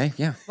 Yeah. Okay.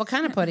 Yeah. What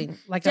kind of pudding?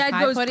 Like a Dad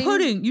pie goes pudding?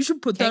 pudding. You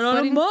should put Cake that on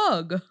pudding? a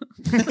mug.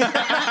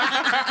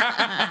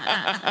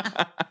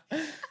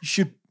 You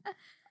should.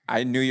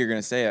 I knew you were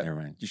gonna say it. Never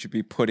mind. You should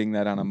be putting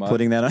that on a mug.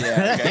 Putting that on.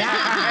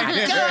 Yeah.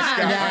 Okay.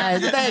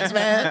 Guys, thanks,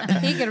 man.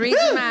 He could read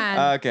your mind.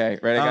 Okay,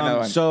 ready? I got another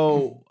one.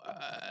 So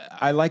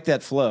I like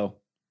that flow,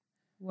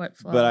 What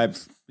flow? but I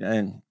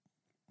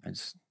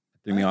just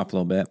threw me off a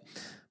little bit.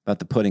 But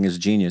the pudding is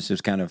genius. It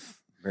was kind of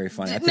very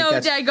funny. I think No,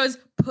 that's, Dad goes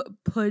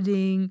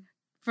pudding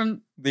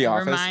from The Never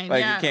Office. mind.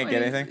 Like Yeah, you can't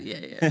get what anything.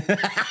 is-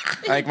 Yeah.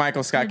 Like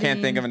Michael Scott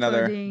can't think of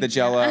another. Pudding. The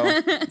Jello.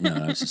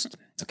 no, it's just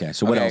okay.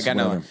 So what Okay, else? I got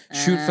What another other- one.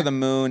 Shoot for the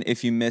moon.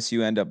 If you miss,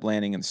 you end up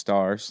landing in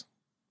stars.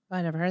 Oh,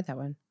 I never heard that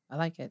one. I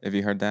like it. Have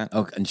you heard that?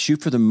 Oh, and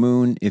shoot for the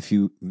moon if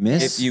you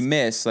miss. If you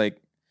miss,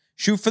 like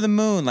shoot for the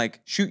moon,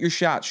 like shoot your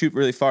shot, shoot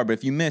really far. But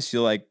if you miss,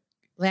 you'll like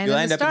Land you'll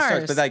in end the up in stars.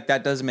 stars. But like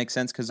that doesn't make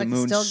sense because the Like,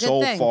 moon's still a good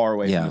so thing. far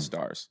away Yeah. from the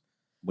stars.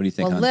 What do you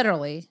think? well, hon?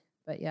 literally,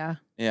 but yeah.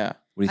 Yeah.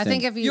 What do you I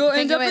think think? if you You'll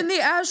think end up of it, in the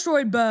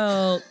asteroid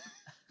belt.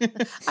 I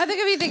think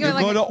if you think of it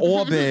You'll like go to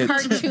orbit.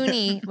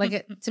 cartoony,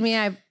 like to me,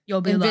 I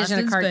You'll be lost envision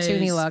a in cartoony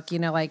space. look. You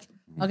know, like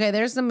okay,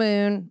 there's the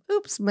moon.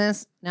 Oops,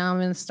 miss. Now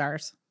I'm in the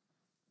stars.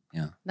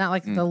 Yeah. Not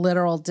like the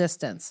literal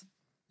distance.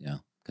 Yeah,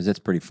 because it's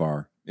pretty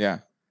far. Yeah.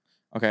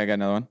 Okay, I got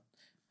another one.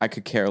 I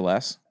could care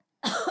less.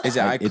 Is it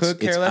I It's- could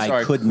care it's less I or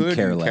I couldn't couldn't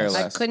care care less.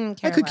 less? I couldn't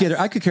care. I could care. less.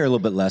 I could care a little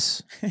bit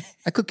less.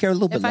 I could care a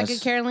little bit If less. I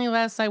could care any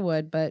less, I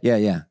would. But Yeah,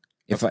 yeah.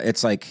 If I,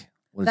 it's like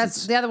what is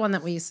that's it? the other one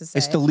that we used to say.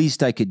 It's the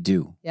least I could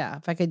do. yeah.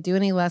 If I could do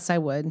any less, I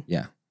would.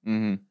 Yeah,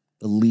 Mm-hmm.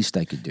 the least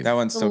I could do. That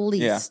one's The still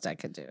yeah. least I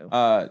could do.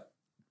 The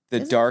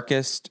Is it?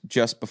 darkest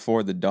just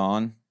before the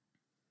dawn.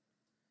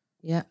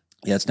 yeah.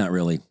 Yeah, it's not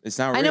really. It's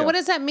not real. I know. What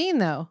does that mean,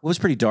 though? It was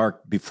pretty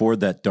dark before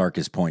that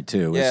darkest point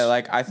too. It Yeah, was-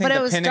 like I think But it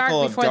the was dark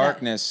pinnacle of before that.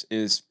 darkness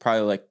is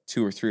probably like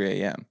 2 or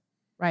 3 a.m.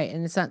 Right,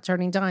 and it's not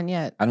turning dawn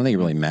yet. I don't think it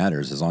really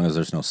matters as long as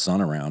there's no sun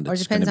around. Or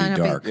It's going depends to on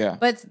be how dark. big. Yeah.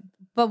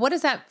 But what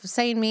does that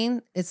saying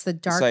mean? It's the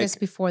darkest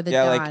before the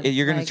yeah, dawn. like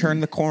you're gonna turn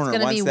the corner. It's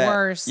gonna once be that,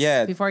 worse.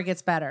 Yeah, before it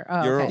gets better.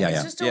 Oh, You're- okay. Yeah, It's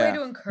yeah. just a Yeah. way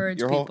to encourage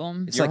Your whole-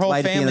 people. It's your like whole light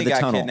at the end family of the got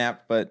tunnel.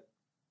 kidnapped, but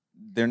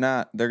they're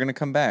not. They're gonna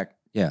come back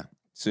Yeah,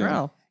 soon.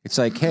 Bro, it's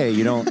like, hey,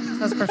 you don't.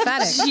 that's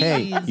prophetic.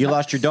 Hey, you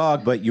lost your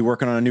dog, but you're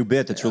working on a new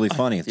bit that's really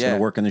funny. It's going Yeah.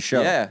 to work in the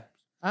show. Yeah,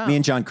 Oh. Me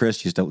and John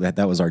Chris used to.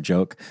 That was our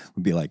joke.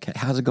 We'd be like,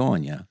 "How's it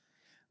going?" Yeah.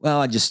 Well,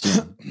 I just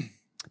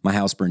my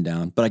house burned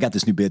down, but I got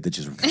this new bit that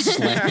just.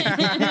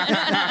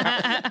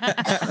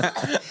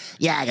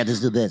 Yeah, I got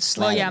this new bit.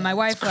 Well, yeah, my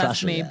wife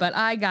left me, but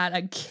I got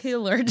a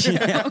killer joke.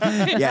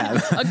 Yeah.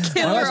 A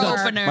killer wife's not-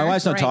 opener. My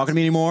wife's not Great. talking to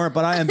me anymore,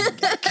 but I am a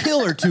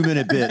killer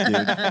 2-minute bit,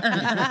 dude.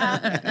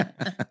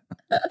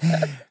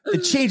 It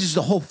changes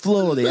the whole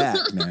flow of the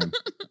act, man.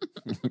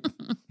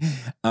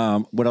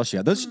 What else you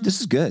got? This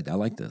is good. I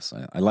like this.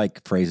 I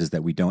like phrases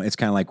that we don't. It's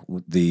kind of like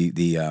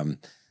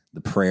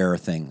the prayer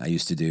thing I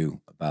used to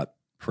do about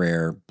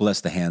prayer.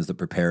 Bless the hands that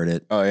prepared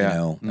it. Oh, yeah. You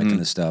know, that kind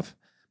of stuff.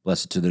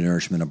 Bless it to the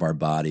nourishment of our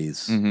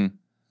bodies. hmm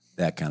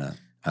That kind of.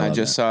 I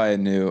just saw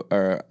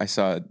I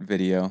saw a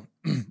video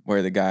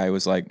where the guy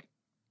was like,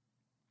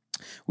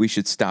 "We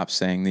should stop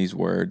saying these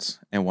words,"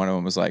 and one of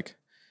them was like,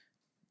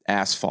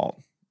 "asphalt."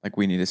 Like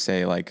we need to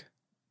say like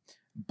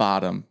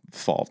bottom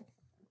fault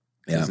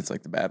because Yeah. it's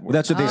like the bad word. Well,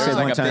 that's what they There's said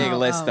like one a time. big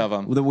list of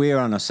them. We were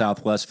on a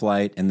Southwest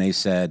flight, and they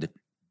said,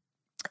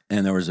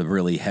 and there was a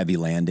really heavy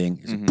landing.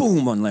 It's like, Mhm.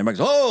 boom on the landing.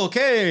 Oh,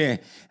 okay.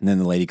 And then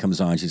the lady comes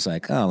on. She's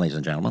like, "Oh, ladies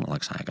and gentlemen, it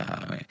looks like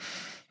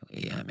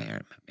we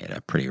made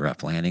a pretty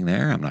rough landing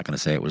there. I'm not going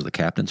to say it was the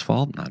captain's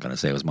fault. I'm not going to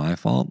say it was my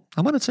fault.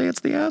 I'm going to say it's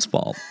the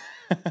asphalt."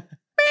 Bing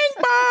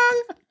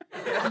bong.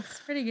 That's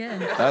pretty good.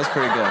 That was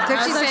pretty good, Did she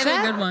That's say actually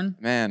that? a good one.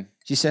 man.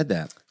 She said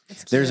that.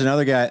 It's There's cute.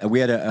 another guy. We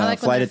had a like when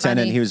flight they're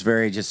attendant. funny. He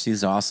was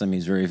he's awesome.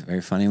 He's very, very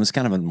funny. It was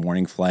kind of a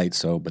morning flight,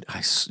 but I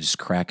was just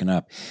cracking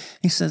up.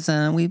 He says,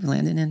 "We've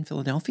landed in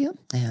Philadelphia,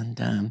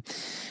 and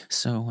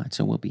so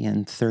we'll be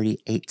in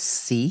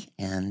 38C,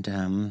 and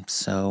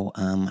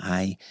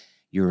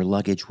your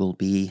luggage will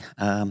be,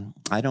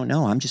 I don't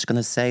know. I'm just going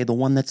to say the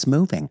one that's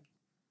moving.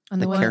 On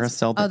the one-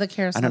 carousel. Oh, the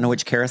carousel. I don't know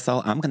which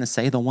carousel. I'm going to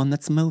say the one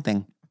that's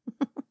moving."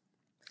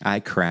 I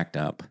cracked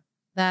up.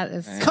 That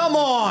is. Come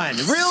on,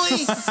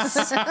 really?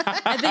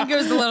 I think it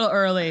was a little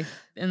early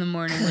in the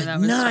morning when that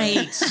was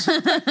Nice. I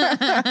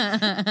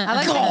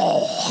like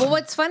that. Well,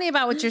 what's funny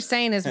about what you're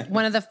saying is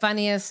one of the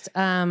funniest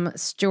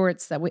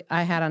stewards that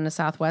I had on the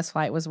Southwest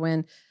flight was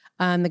when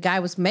the guy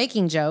was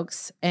making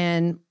jokes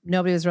and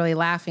nobody was really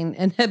laughing.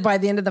 And by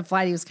the end of the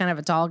flight, he was kind of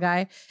a tall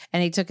guy,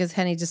 and he took his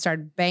head and he just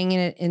started banging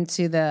it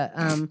into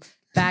the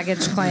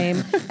baggage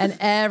claim, and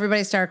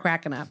everybody started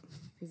cracking up.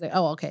 He's like,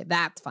 "Oh, okay,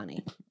 that's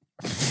funny."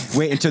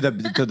 Wait until the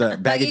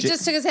Like baggage. he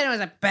just took his head and was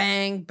like,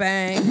 "Bang,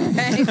 bang,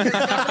 bang." Because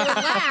nobody would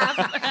laugh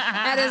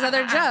at his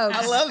other jokes.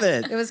 I love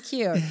it. It was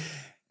cute.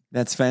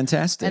 That's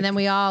fantastic. And then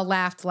we all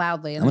laughed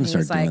loudly. And I'm then gonna he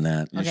was start doing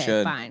like, that. You "Okay,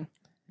 should. fine."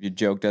 Your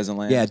joke doesn't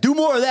land. Yeah, do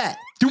more of that.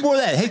 Do more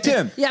of that. Hey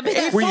Tim. Yeah, but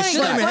Where you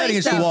slam your head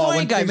against the wall when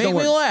Funny guy, things make don't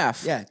me work.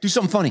 laugh. Yeah, do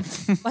something funny.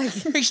 like,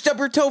 Hey, stub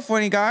your toe,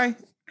 funny guy.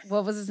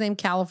 what was his name?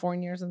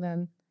 California or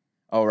something.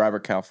 Oh,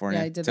 Robert California.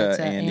 Yeah, he did that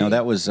to Andy. No,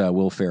 that was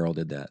Will Ferrell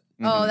did that.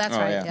 Oh, that's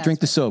right. yeah. Yeah, Drink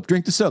the soap.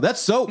 Drink the soap. That's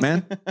soap,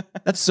 man.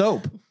 That's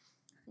soap.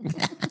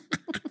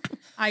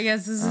 I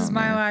guess this is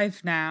my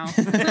life now.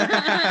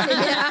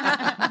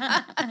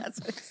 Yeah. That's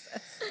what he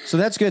says. So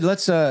that's good.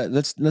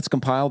 Let's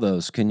compile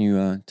those. Can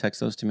you text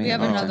those to me? We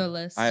have Oh. another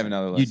list. I have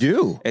another list. You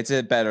do. It's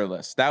a better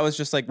list. That was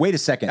just like Wait a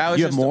second. That was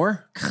You have just a-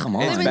 more? Come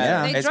on. It's They-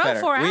 better. they It's drove better.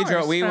 4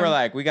 hours We were from-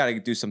 like, we got to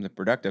do something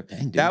productive. Dang,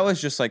 dude. That was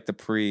just like the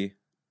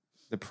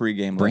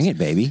pregame Bring list. it,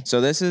 baby.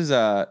 So this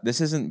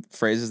isn't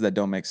phrases that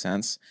don't make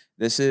sense.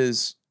 This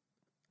is,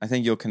 I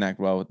think you'll connect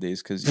well with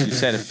these because you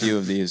said a few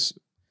of these.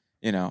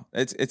 You know,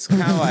 it's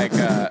kind of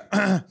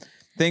like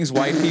things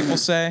white people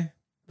say.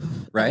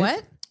 Right?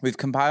 What? We've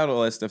compiled a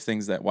list of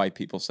things that white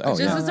people say. Oh,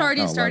 This yeah. is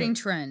already Oh, a love starting it.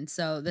 trend.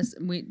 So this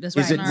Is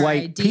was it our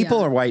white idea. people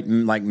or white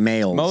like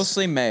males?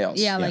 Mostly males.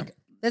 Yeah, Yeah. like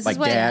This Like is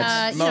what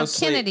dads?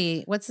 Mostly-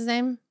 Kennedy. What's his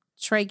name?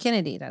 Trey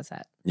Kennedy does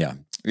that. Yeah.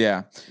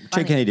 Yeah. Trey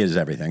Funny. Kennedy does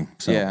everything.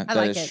 So. Yeah, I that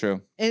like is it.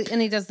 true.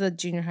 And he does the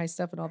junior high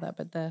stuff and all that.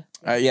 But the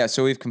Yeah,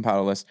 so we've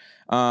compiled a list.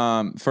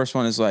 First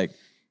one is like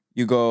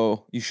you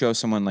show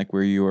someone like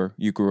where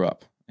you grew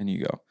up, and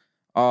you go,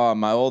 "Oh,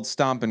 my old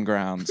stomping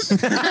grounds."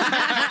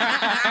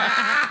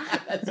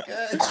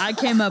 I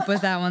came up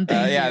with that one.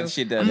 Thank yeah, you.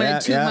 she did. I'm gonna Yeah,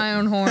 toot yeah. my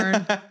own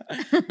horn.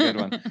 Good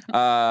one.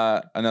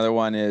 Another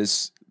one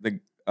is the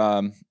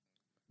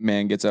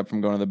man gets up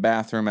from going to the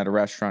bathroom at a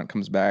restaurant,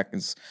 comes back,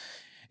 and is,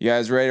 "You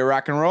guys ready to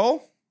rock and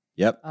roll?"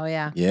 Yep. oh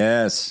yeah.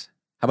 Yes.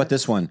 How about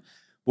this one?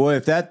 Boy,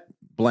 if that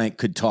blank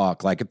could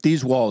talk, like if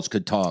these walls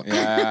could talk.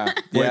 Yeah.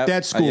 Boy, Yep. if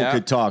that school Yeah.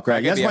 could talk, I'll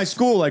right? give That's you my a-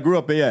 school. I grew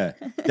up. Yeah.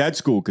 That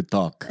school could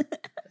talk.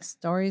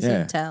 Stories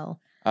Yeah. to tell.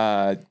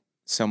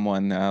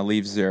 Someone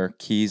leaves their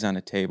keys on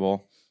a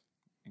table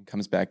and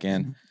comes back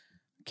in.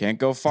 Can't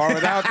go far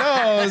without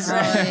those.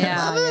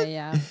 Oh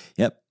yeah.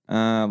 Yep.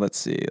 Let's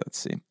see.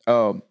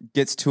 Oh,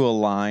 gets to a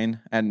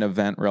line at an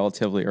event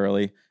relatively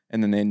early,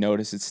 and then they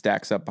notice it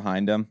stacks up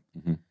behind them.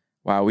 Mhm.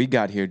 Wow, we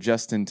got here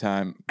just in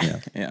time. Yeah.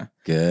 Yeah.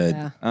 Good.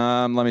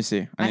 Yeah. Let me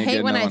see. I need to hate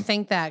get when another I one.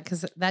 think that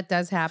because that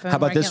does happen. How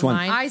about where I this get one?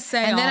 lined, I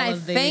say and then all I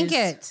of think these.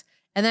 it,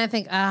 and then I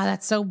think,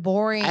 that's so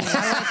boring. Why do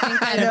I think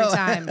that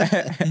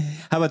every time?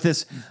 How about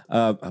this?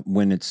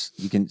 When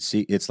you can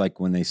see, it's like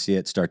when they see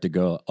it start to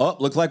go, oh,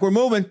 looks like we're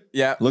moving.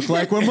 Yeah. Look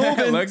like we're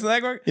moving. Looks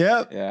like we're.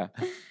 Yep. Yeah.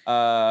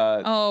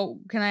 Oh,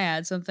 can I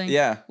add something?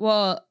 Yeah.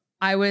 Well,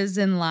 I was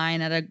in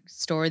line at a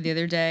store the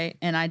other day,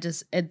 and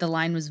the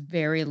line was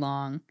very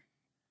long.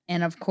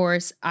 And of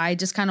course, I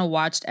just kind of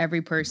watched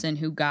every person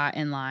who got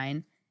in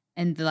line,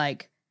 and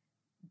like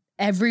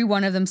every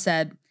one of them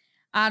said,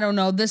 "I don't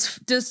know, this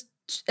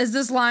is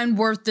this line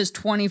worth this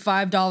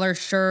 $25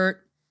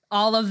 shirt?"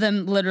 All of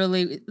them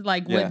literally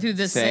like Yeah, went through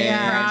the same same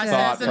thought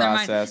process in their mind.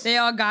 process. They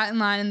all got in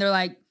line, and they're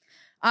like,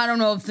 "I don't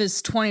know if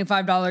this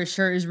 $25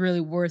 shirt is really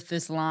worth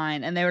this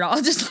line," and they would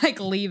all just like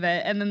leave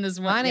it. And then this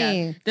one,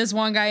 Funny. this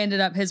one guy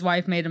ended up, his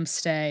wife made him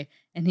stay,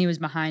 and he was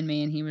behind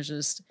me, and he was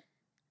just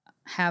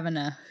having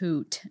a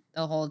hoot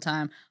the whole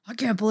time. I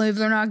can't believe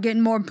they're not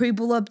getting more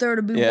people up there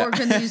to be Yeah.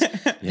 working these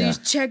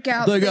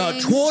checkout. They got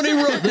things.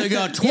 20 they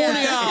got 20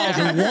 Yeah. hours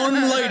and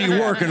one lady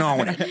working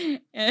on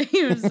it. Yeah,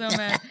 he was so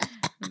mad.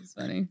 It was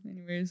funny.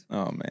 Anyways,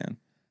 Oh man,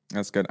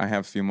 that's good. I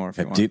have a few more if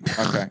you want. Dude,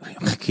 Okay.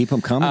 keep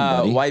them coming,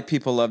 buddy. White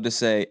people love to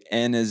say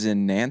 "N is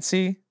in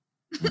Nancy."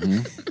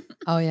 Mhm.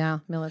 Oh yeah,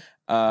 Miller.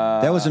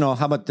 That wasn't all.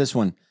 How about this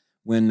one?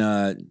 When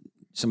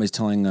somebody's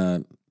telling,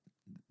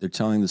 they're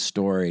telling the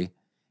story,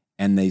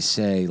 and they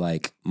say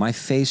like, "My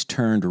face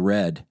turned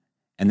red,"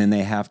 and then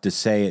they have to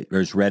say it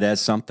as red as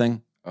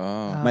something.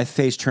 Oh. My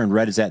face turned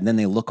red as that, and then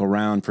they look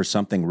around for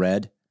something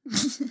red.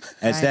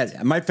 As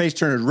that, my face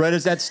turned as red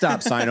as that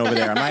stop sign over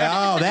there. I'm like,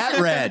 oh, that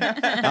red.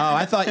 Oh,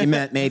 I thought you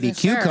meant maybe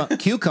Sure.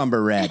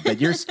 cucumber red, but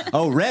you're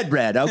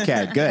red.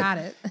 Okay, good. Got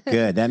it.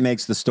 Good. That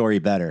makes the story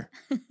better.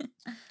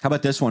 How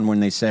about this one when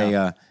they say,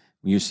 when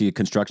you see a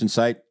construction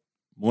site,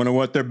 wonder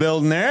what they're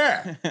building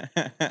there?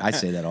 I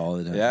say that all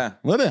the time. Yeah.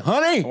 What,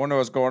 honey? I wonder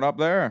what's going up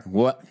there.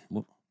 What?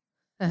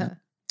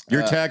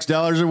 Your tax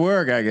dollars at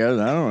work, I guess.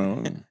 I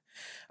don't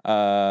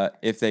know.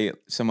 If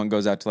someone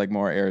goes out to like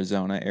more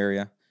Arizona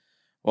area,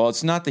 well,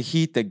 it's not the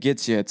heat that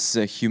gets you; it's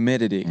the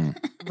humidity.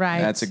 Right.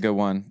 That's a good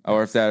one.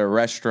 Or if they're at a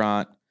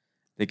restaurant,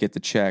 they get the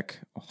check.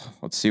 Oh,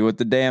 let's see what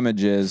the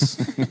damage is.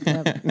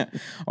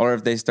 Or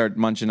if they start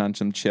munching on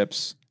some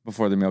chips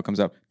before the meal comes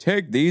up,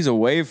 take these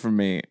away from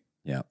me.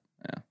 Yeah.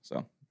 Yeah.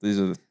 So these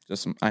are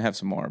just some. I have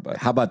some more, but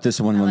How about this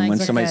one when, like when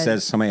that. somebody Good.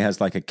 says somebody has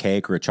like a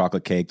cake or a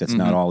chocolate cake that's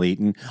not all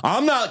eaten?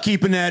 I'm not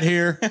keeping that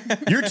here.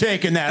 You're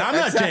taking that. I'm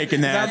not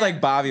taking that. sounds like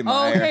Bobby oh,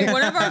 Meyer. okay.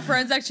 One of our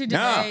friends actually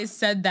Yeah. today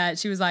said that.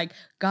 She was like,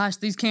 "Gosh,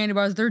 these candy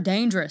bars, they're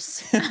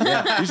dangerous."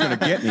 Yeah, he's gonna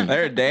get me.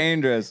 They're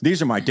dangerous.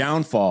 These are my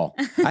downfall.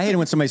 I hate it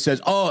when somebody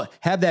says, "Oh,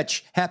 have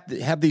that,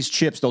 have these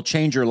chips. They'll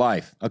change your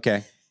life."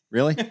 Okay,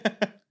 really?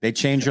 They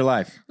change your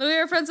life. Louis,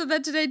 our friend said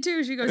that today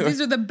too. She goes,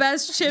 "These are the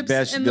best chips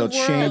Best, in the they'll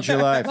world." change your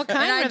life. What And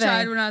kind I were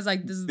tried they? when I was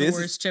like, "This is the This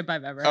is- worst chip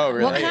I've ever." Oh, had.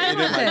 really? What kind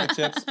You didn't was like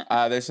the it? chips?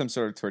 There's some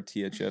sort of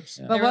tortilla chips.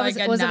 But They were what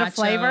like was it? a A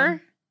flavor?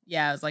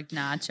 Yeah, it was like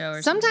nacho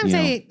or Sometimes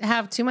Yeah. they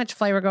have too much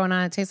flavor going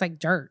on. It tastes like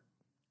dirt.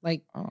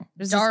 Like Oh.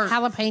 there's Dirt. this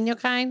jalapeno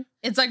kind.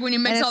 It's like when you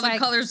mix And all it's the like-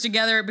 colors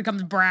together, it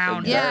becomes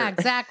brown. Dirt. Yeah,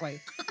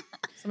 exactly.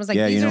 Someone's like,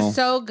 Yeah, these you are know.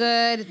 so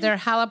good. They're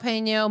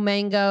jalapeno,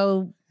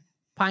 mango,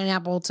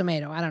 pineapple,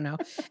 tomato. I don't know.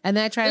 And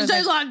then I tried. It it,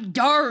 tastes like, like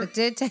dirt. it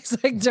did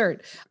taste like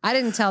dirt. I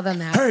didn't tell them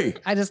that. Hey,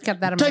 I just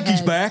kept that in my take head.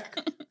 these back.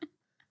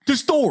 The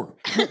store.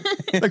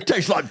 It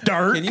tastes like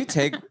dirt. Can you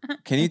take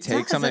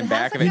does. something It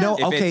back has if to it, have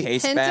if okay, it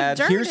tastes hints of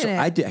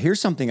bad? dirt.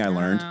 Here's something I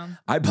learned. Wow.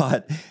 I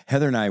bought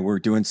Heather and I were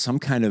doing some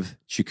kind of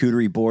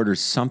charcuterie board or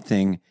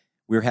something.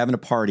 We were having a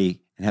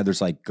party and Heather's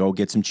like, go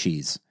get some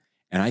cheese.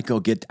 And I go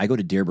to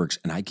Deerberg's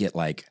and I get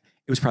like,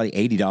 it was probably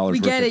 $80. We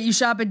get it. You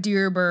shop at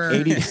Deerberg.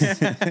 80.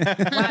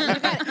 Wow, you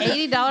got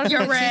 $80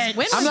 You're for cheese. rich.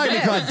 When I'm was not even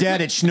this? called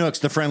Dad at Schnucks,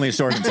 the friendliest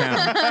store in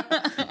town.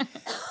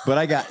 But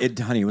I got it,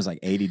 honey. It was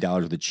like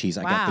 $80 with the cheese.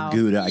 I got Wow. the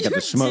Gouda. I got You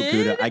the smoked did?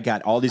 Gouda. I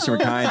got all these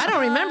different kinds. I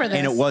don't remember this.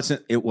 And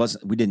it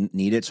wasn't. We didn't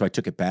need it, so I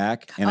took it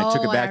back. And I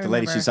took it Oh, back I to the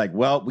lady. remember. She's like,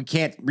 "Well, we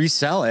can't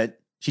resell it."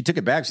 She took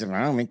it back. She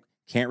said, "We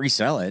can't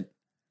resell it."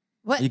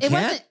 What? You It can't?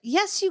 wasn't.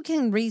 Yes, you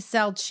can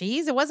resell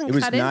cheese. It wasn't It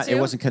was cut not. into. It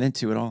wasn't cut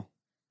into at all.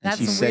 And That's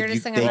she the said,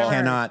 weirdest thing they I've ever heard.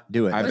 cannot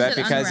do it. I Was bet it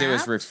because it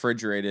was unwrapped?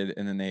 refrigerated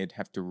and then they'd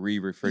have to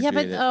re-refrigerate Yeah,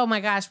 but it. oh my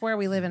gosh, where are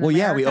we living? Well,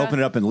 yeah, we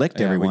opened it up and licked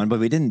Yeah, we- everyone, but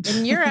we didn't.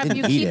 In Europe, didn't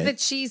you eat keep it. the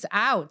cheese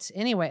out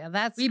anyway.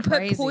 That's We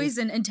crazy. put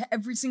poison into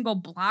every single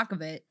block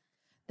of it.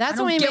 That's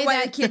I when don't we get made why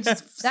that. they can't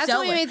just That's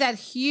sell when we it. made that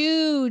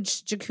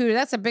huge jacuda.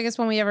 That's the biggest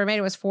one we ever made.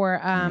 It was for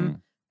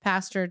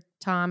Pastor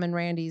Tom and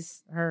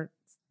Randy's her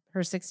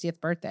 60th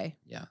birthday.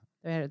 Yeah.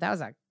 That was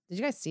like. Did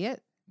you guys see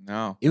it?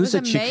 No. It was It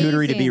a was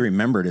charcuterie to be amazing.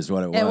 remembered, is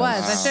what it was. It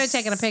was. I Wow. should have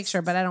taken a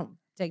picture, but I don't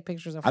take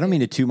pictures of. I don't food. mean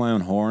to toot my own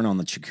horn on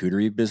the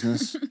charcuterie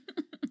business.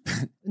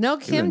 No,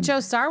 Kim wouldn't- Joe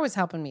Star was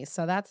helping me,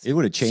 so that's. It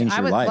would have changed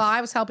your life. Well,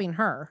 I was helping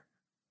her.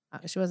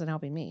 She wasn't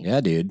helping me.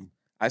 Yeah, dude.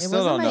 I It still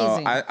was don't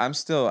amazing. know. I'm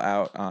still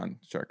out on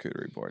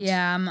charcuterie boards.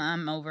 Yeah,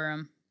 I'm over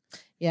them.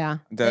 Yeah.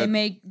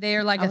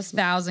 They're like I a was-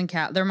 1,000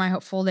 they're my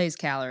full day's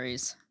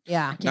calories.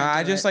 Yeah. No,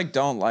 I do just it. like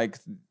don't like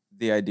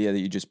the idea that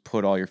you just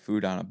put all your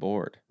food on a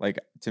board. Like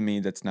to me,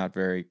 that's not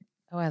very.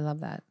 Oh, I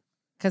love that.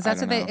 Because I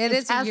that's the don't thing. know. It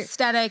is. It's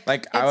aesthetic.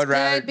 Like It's I would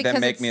rather good because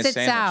than make it me a sits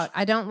sandwich. out.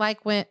 I don't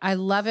like when. I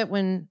love it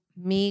when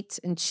meat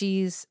and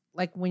cheese,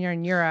 like when you're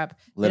in Europe,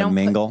 they Let don't them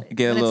put- mingle.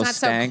 Get a when little it's not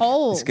stank. so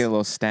cold. Just get a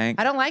little stank.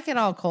 I don't like it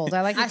all cold.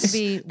 I like it to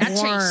be That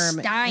tastes warm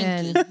stanky.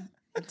 and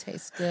it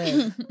tastes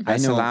good. I know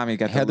salami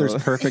got the Heather's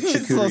little- perfect It's a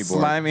little charcuterie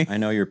board. slimy. I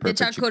know your perfect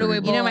charcuterie charcuterie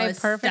board. You know my Oh,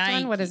 perfect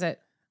one. What stanky. is it?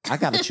 I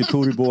got a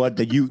charcuterie board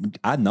that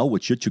I know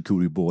what your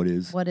charcuterie board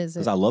is. What is it?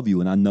 Because I love you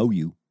and I know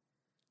you.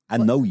 I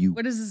know you.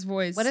 What is his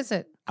voice? What is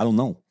it? I don't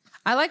know.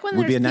 I like when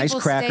Would be a there's nice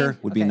people cracker. stay-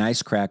 Would be a Okay.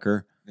 nice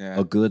cracker. Yeah.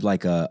 A good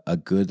like a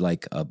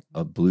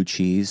blue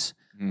cheese.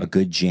 Mm. A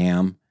good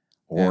jam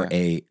or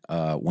Yeah.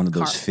 a one of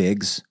those Carb.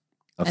 figs.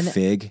 A And-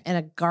 fig. and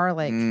a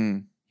garlic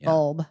Mm. Yeah.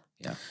 bulb.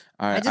 All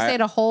I right, just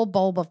ate a whole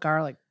bulb of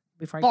garlic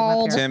before I came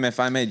Bulb. up here. Tim, if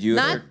I made you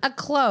Not a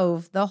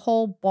clove, the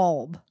whole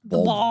bulb.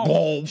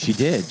 Bulb. She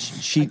did.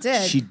 She I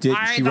did. She did.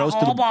 I She ate the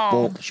roasted the whole bulb.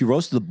 bulb. She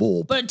roasted the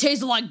bulb. But it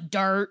tasted like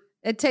dirt.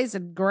 It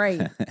tasted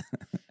great.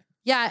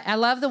 Yeah, I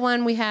love the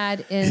one we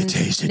had in It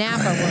tasted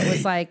Napa where it great.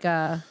 was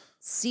like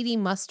seedy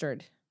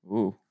mustard.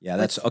 Ooh. Yeah,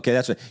 that's okay.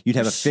 That's what you'd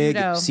have a fig,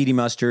 Prosciutto. seedy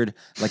mustard,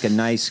 like a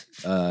nice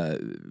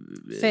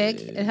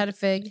Fig. It had a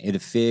fig. It a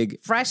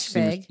fig, Fresh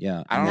seedy mus- fig.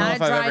 Yeah, I don't know Not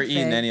if a I've dried ever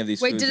eaten fig. any of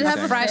these Wait, foods did it the have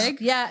a same fresh- way.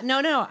 fig? Yeah,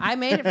 no, I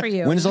made it for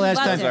you. When's the last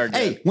Loved time? it. Are good.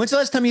 Hey, when's the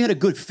last time you had a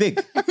good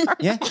fig?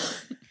 Yeah,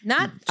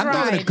 Not I'm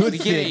talking dried. a good You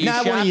get it. fig, You not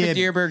shop one of at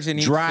your Deerberg's and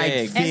eat dried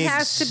fig. figs. It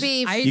has to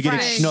be I You get it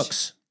fresh.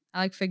 schnooks. I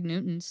like Fig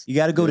Newtons. You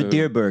got to go to Ooh.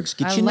 Deerberg's.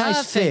 Get I you a love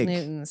nice fig fig.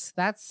 Newtons.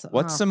 That's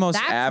What's the most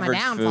that's average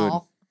my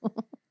downfall.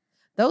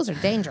 Those are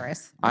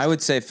dangerous. I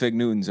would say fig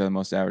Newtons are the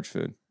most average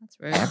food. That's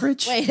rude.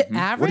 Average? Wait,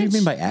 average? What do you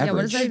mean by Yeah, what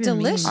average? does that They're even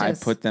mean? delicious. I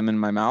put them in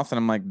my mouth and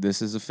I'm like,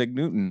 this is a fig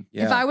Newton.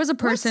 Yeah. If I was a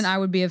person, I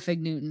would be a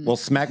Fig Newton. Well,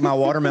 smack my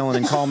watermelon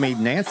and call me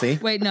Nancy.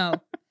 Wait, no.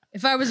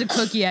 If I was a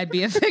cookie, I'd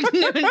be a Fig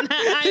Newton.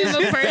 I am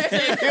a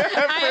person.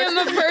 I am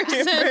a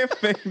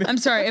person. I'm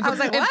sorry. If, I was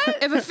like,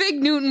 what? if a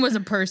Fig Newton was a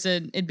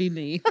person, it'd be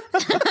me.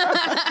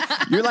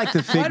 You're like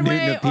the fig One Newton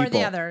way of people. or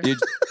the other. You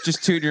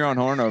just toot your own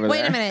horn over Wait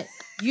there. a minute.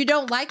 You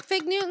don't like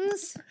fig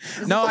Newtons?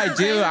 No, I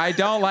do. I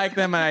don't like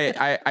them. And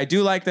I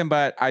do like them,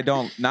 but I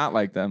don't not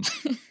like them.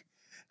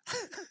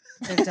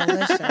 They're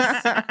delicious.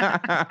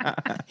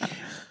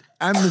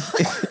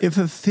 If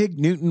a fig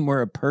Newton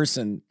were a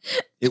person,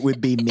 it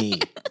would be me.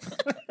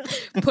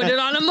 Put it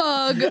on a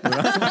mug.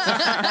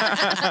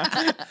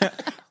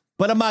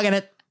 Put a mug in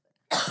it.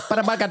 Put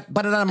it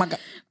on a mug.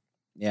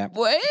 Yeah.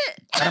 What?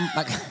 Put a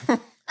mug.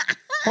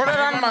 Put it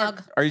on a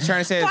mug. Are you trying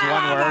to say it's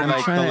one word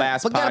like the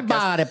last Forget podcast?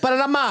 about it. Put it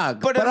on a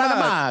mug. Put it on a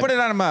mug. Put it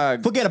on a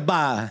mug. Forget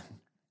about it.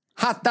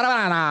 Hot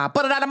da-da-da-da.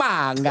 Put it on a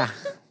mug.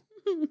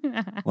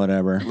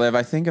 Whatever. Liv,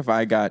 I think if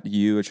I got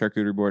you a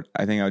charcuterie board,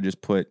 I think I would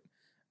just put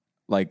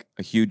like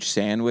a huge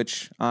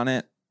sandwich on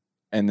it,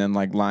 and then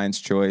like Lion's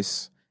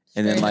Choice,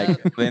 and then Straight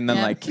like and then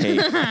Yep. like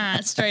cake.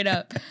 Straight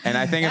up. And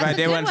I think if That's I a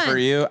did good one for one.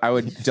 you, I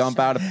would dump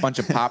out a bunch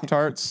of Pop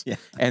Tarts, Yeah.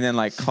 and then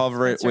like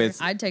cover it That's right.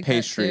 with I'd take that,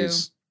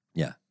 pastries.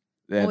 Yeah.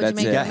 Yeah, What would you that's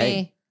make it. Yeah, for hey.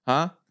 me?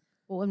 Huh?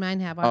 What would mine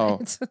have on Oh,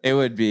 it? it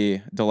would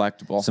be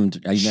delectable. Some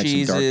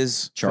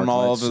Cheeses dark from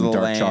all chocolate, over some the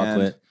dark land.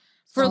 chocolate.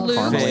 For All Luke,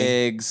 caramely.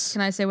 figs,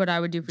 can I say what I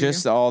would do for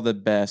just you? all the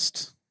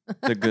best,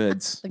 the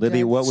goods. The Libby,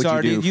 goods. what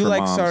would you do You for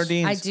like moms?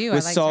 sardines? I do. I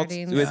With like salt,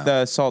 sardines. with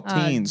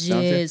saltines,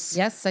 don't you? jizz.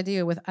 Yes, I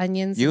do with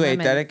onions. You and ate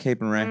lemon. that at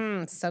Cape and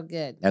Ray. So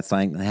good. That's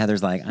like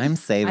Heather's like, I'm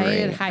savory. I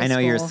ate in high know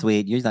you're school.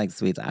 sweet. You like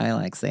sweets. I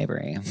like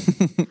savory.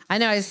 I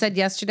know. I said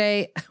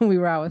yesterday we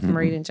were out with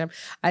Marita and Jim.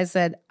 I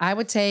said I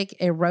would take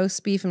a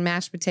roast beef and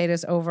mashed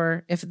potatoes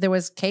over if there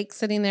was cake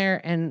sitting there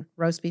and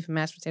roast beef and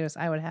mashed potatoes.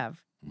 I would have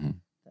Mhm.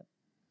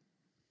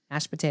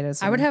 mashed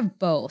potatoes. I would have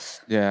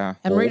both. Yeah.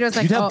 And Marita was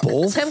like, You'd have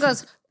both? Tim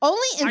goes,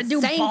 only I do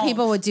insane both.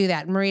 people would do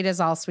that. And Marita's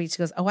all sweet. She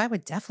goes, oh, I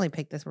would definitely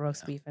pick this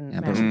roast beef and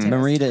Yeah, but mashed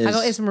potatoes. Marita I go,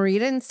 is is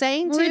Marita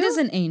insane too? Marita's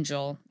an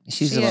angel.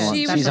 she's she a is. little,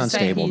 She was she's just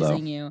unstable though.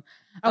 teasing you.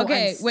 Oh,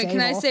 Okay, wait. Can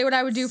I unstable. say what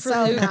I would do for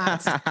So Luke?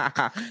 not.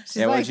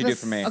 Yeah, like what'd you do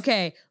this- for me?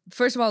 Okay,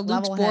 first of all,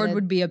 Luke's board Level-headed.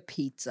 would be a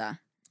pizza.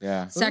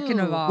 Yeah. Second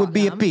of Ooh. all, Would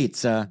be a Yum.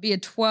 pizza. be a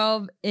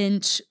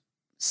 12-inch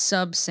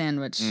sub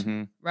sandwich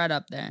Mm-hmm. right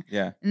up there.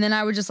 Yeah. And then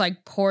I would just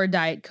like pour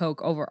Diet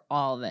Coke over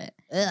all of it.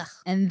 Ugh.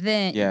 And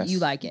then Yes. you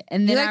like it.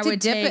 And You then like I to would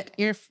dip take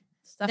your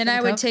stuff then in I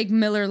the would Coke? take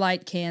Miller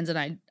Lite cans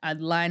and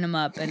I'd line them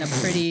up in a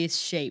pretty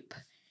shape.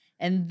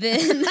 And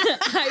then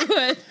I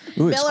would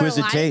Ooh, Miller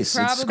exquisite Lite, taste.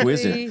 probably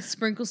Exquisite.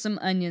 sprinkle some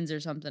onions or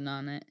something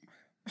on it.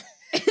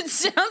 It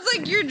sounds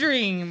like your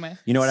dream.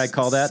 You know what I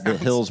call that? The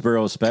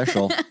Hillsborough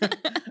special.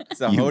 It's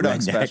a You hot dog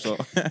redneck. special.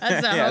 That's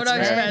a Yeah, hot dog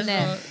it's right.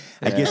 special.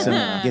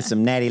 I get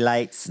some natty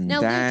lights and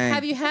Now, Luke, Dang.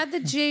 have you had the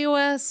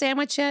Gioa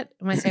sandwich yet?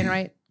 Am I saying it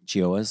right?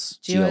 Gioa's.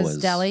 Gioa's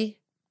Deli.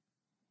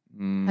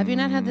 Have you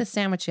not had Mm, this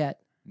sandwich yet?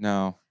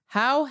 No.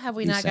 How have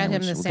we not got him the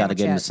We sandwich got to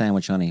get him yet? the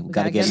sandwich, honey. We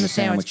got to get him the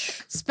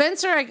sandwich.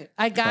 Spencer,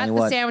 I got Tell you the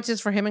what.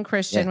 sandwiches for him and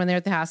Christian Yeah. when they're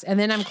at the house. And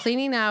then I'm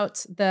cleaning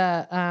out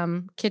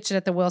the kitchen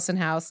at the Wilson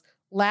house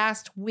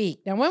last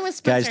week. Now, when was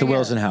Spencer Guys, the here?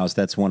 Wilson house,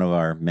 that's one of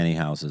our many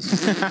houses.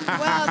 Well,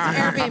 it's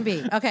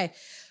Airbnb. Okay.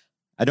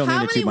 I don't How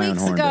mean to many toot my own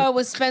weeks horn. ago but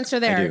was Spencer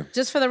there? do.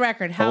 Just for the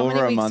record, how Over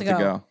many a weeks month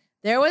ago.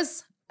 There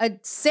was a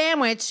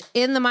sandwich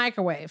in the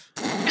microwave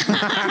from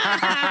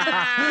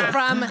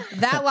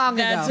that long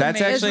ago. That's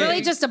That's It was actually-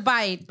 really just a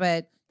bite,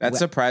 but That's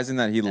surprising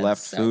that he That's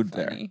left so food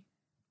there. funny.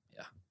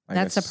 I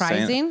that's guess saying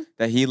surprising.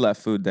 that he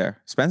left food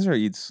there. Spencer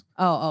eats.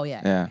 Oh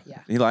yeah. Yeah.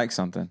 He likes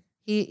something.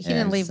 He Yeah,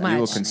 didn't leave he much. He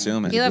will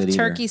consume it. He left Good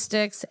eater. turkey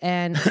sticks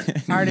and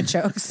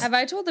artichokes. Have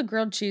I told the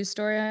grilled cheese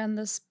story on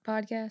this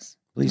podcast?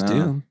 Please No.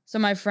 do. So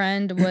my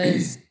friend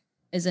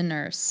is a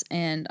nurse,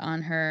 and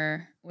on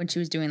her when she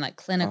was doing like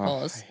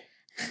clinicals,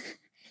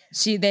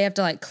 they have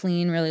to like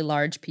clean really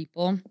large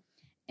people,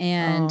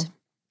 and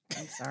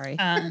I'm sorry.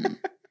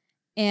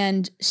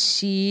 and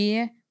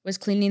she was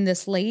cleaning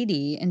this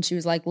lady, and she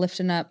was like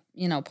lifting up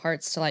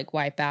parts to like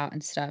wipe out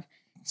and stuff.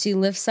 She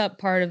lifts up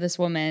part of this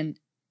woman,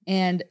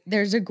 and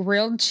there's a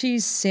grilled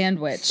cheese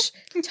sandwich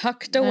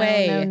tucked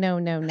away No.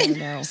 in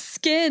her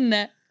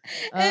skin.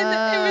 And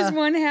it was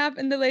one half,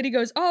 and the lady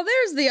goes, "Oh,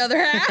 there's the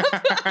other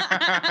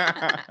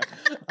half."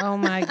 Oh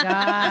my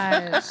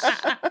gosh.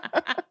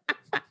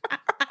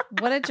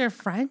 What did your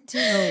friend do?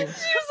 She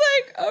was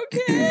like,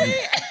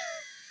 "Okay."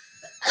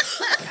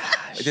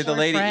 Did the Poor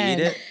lady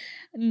friend. eat it?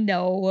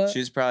 No.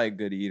 She's probably a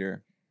good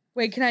eater.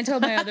 Wait, can I tell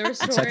my other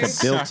story? It's like a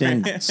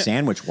built-in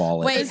sandwich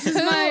wallet. Wait, This is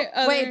my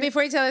other- wait,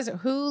 before you tell us,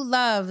 who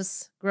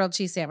loves grilled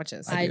cheese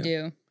sandwiches? I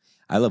do.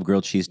 I love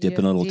grilled cheese dip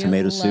in a little Do you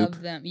tomato Love soup.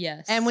 them.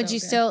 Yes. And would so you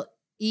good. still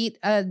eat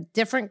a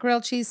different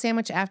grilled cheese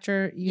sandwich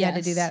after you had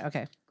to do Yes. that?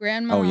 Okay.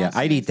 Grandma? Oh yeah, also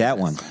I'd makes eat that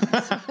the one.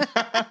 best.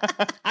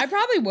 I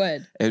probably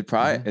would.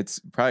 It's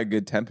probably a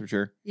good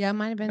temperature. Yeah, it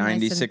might have been nice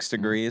and 96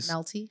 degrees.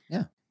 melty.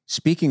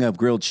 Speaking of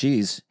grilled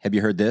cheese, have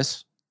you heard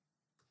this?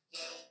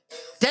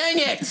 Dang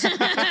it!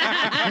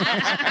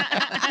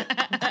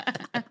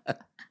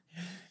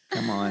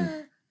 Come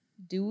on.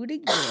 Do it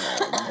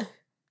again.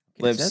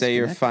 Liv, That's say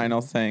your connected.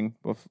 final thing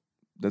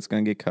that's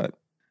going to get cut.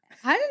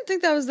 I didn't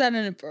think that was that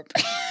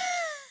inappropriate.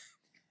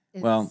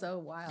 It's Well, so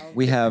wild.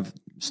 We have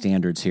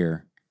standards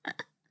here.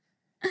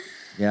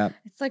 Yeah.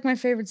 It's like my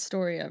favorite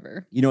story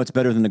ever. You know what's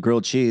better than the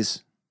grilled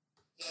cheese?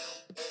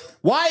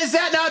 Why is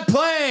that not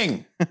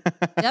playing?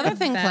 The other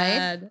thing played.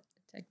 Bad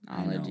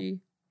technology.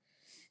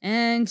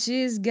 And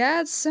she's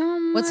got so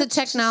much. What's a to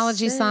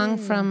technology song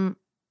say. from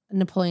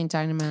Napoleon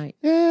Dynamite?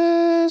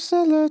 Yes,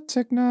 I love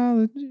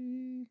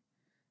technology.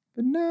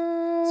 But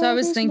no. So I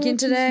was thinking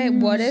today,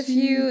 what if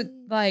you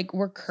like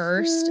were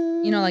cursed?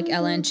 Like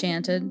Ella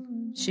Enchanted,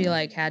 she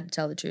like had to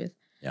tell the truth.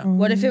 Yeah.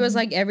 What if it was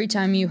like every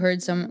time you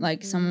heard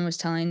someone was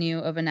telling you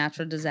of a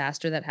natural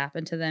disaster that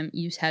happened to them,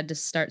 you had to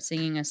start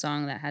singing a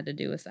song that had to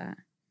do with that?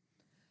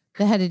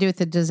 That had to do with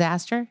the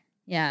disaster?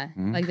 Yeah,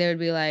 Mhm. like they would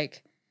be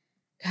like,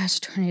 "Gosh,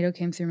 a tornado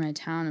came through my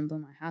town and blew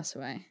my house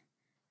away,"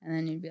 and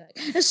then you'd be like,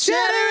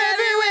 "Shatter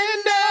every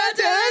window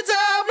till it's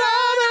all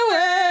blown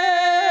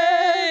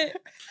away."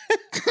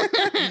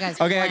 You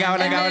guys Okay, I got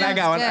one, I got one, I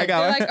got one, I got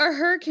They're one. like, "A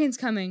hurricane's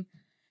coming."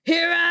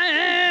 Here I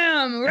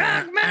am,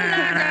 rock me like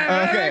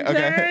a Okay,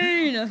 okay.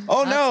 hurricane.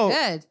 Oh no.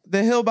 Good.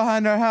 The hill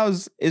behind our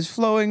house is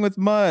flowing with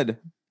mud.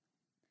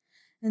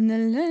 And the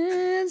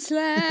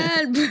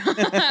landslide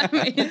brought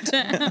me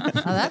down.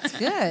 Oh, that's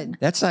good.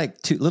 That's like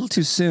a little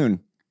too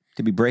soon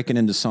Could be breaking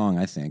into song,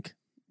 I think.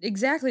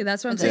 Exactly.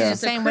 That's what I'm It's saying. the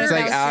It's a same curse. It's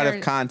like It's out your-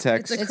 of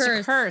context. It's a It's a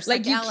curse. curse, Like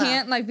like you Ella.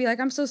 can't like be like,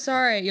 I'm so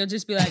sorry. You'll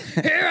just be like,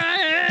 here I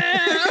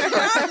am,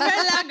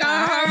 like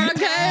a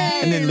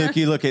hurricane. And then Luke,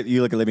 you look at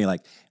Libby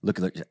like, look,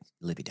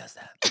 Libby does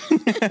that.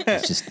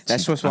 It's just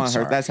That's what's I'm one of her.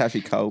 sorry. That's how she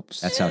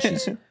copes. That's how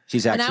she's When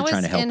I actually was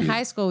trying to help in you.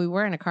 high school, we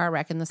were in a car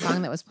wreck, and the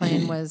song that was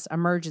playing was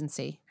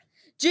 "Emergency."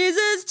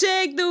 Jesus,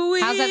 take the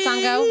wheel. How's that song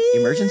go?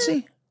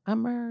 Emergency?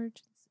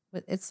 Emergency.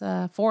 It's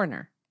a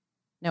Foreigner.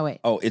 No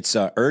wait, Oh, it's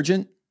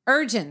urgent.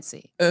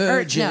 Urgency.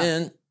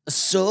 No,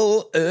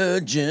 So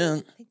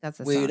urgent. I think that's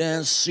the song.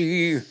 and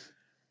see.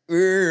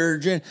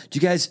 Urgent. Do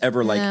you guys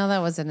ever like no, that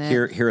wasn't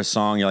it. hear a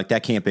song? You're like,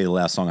 that can't be the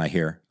last song I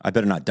hear. I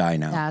better not die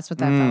now. Yeah, that's what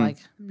that felt like.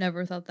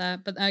 Never thought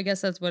that, but I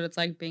guess that's what it's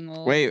like being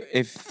old. Wait,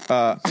 if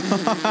Or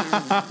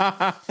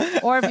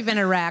if you've been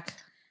in Iraq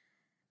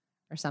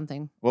or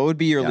something. what would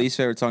be your Yeah. least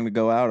favorite song to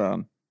go out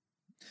on?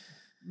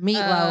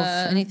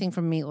 Meatloaf. Anything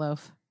from Meatloaf.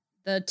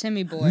 The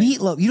Timmy boy.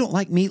 Meatloaf. You don't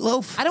like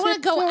Meatloaf? I don't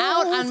want to go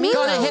out on Meatloaf.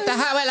 Gonna hit the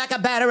highway like a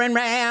battering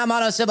ram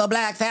on a silver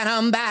black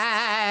phantom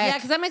bag. Yeah,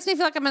 because that makes me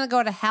feel like I'm going to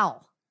go to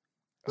hell.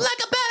 Like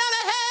a bat out of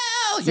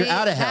hell. See, You're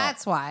out of hell.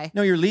 That's why.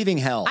 No, you're leaving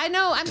hell. I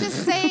know. I'm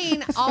just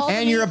saying all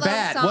and the you're a Meatloaf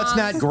bat. What's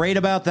songs, not great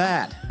about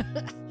that?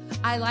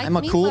 I like I'm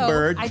a cool Meatloaf.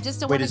 bird. I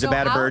just don't Wait, want is to a go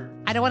bat a out. bird?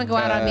 I don't want to go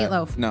out on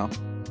Meatloaf. No.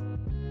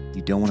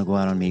 You don't want to go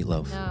out on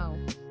Meatloaf. No.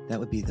 That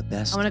would be the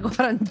best. I want to go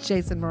out on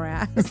Jason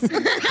Mraz.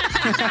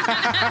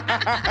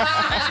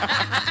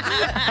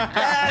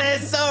 That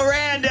is so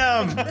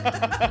random.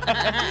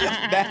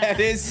 That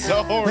is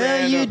so Well,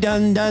 random. you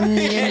done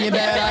me and you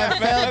bet I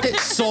felt it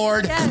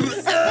sword.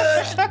 Yes.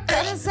 That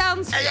just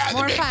sounds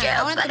more fun.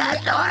 I want a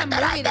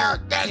movie to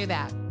do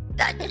that.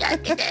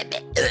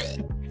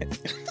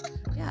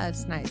 Yeah,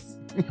 it's nice.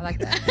 I like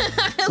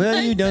that. Well,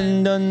 you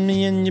done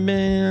me and you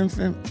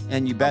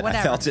bet I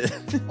whatever. felt it.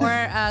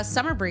 Or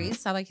Summer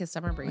Breeze. I like his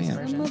Summer Breeze Yeah.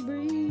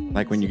 version.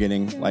 Like when you're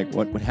getting like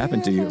what would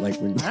happen to you? Like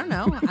when I don't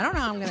know. I don't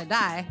know how I'm going to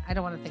die. I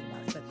don't want to think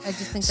about it, but I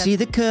just think that's... see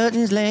the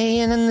curtains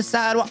laying in the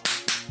sidewalk.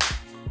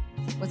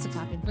 What's the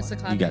clapping for? What's the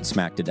clap? You got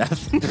smacked to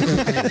death.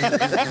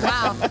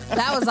 Wow,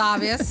 that was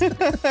obvious.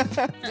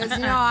 Because you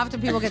know how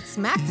often people get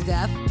smacked to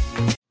death.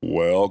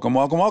 Welcome,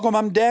 welcome, welcome.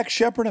 I'm Dak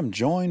Shepard. I'm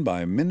joined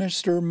by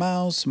Minister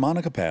Mouse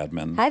Monica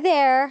Padman. Hi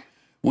there.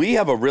 We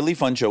have a really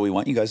fun show we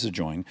want you guys to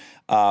join.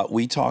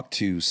 We talk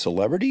to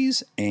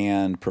celebrities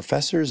and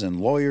professors and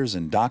lawyers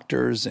and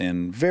doctors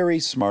and very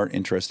smart,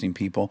 interesting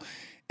people.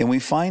 And we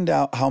find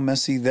out how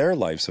messy their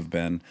lives have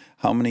been,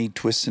 how many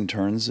twists and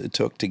turns it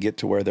took to get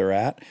to where they're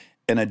at,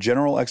 and a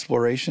general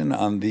exploration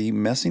on the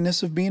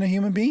messiness of being a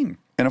human being.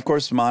 And of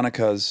course,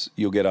 Monica's,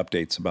 you'll get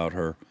updates about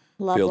her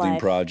Love building life.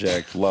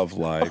 project, love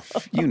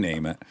life, you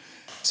name it.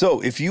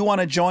 So if you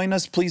want to join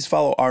us, please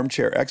follow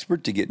Armchair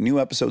Expert to get new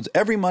episodes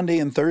every Monday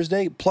and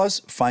Thursday. Plus,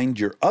 find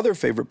your other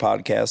favorite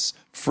podcasts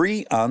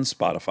free on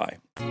Spotify.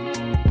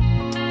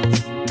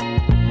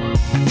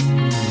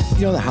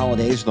 You know, the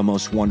holidays are the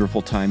most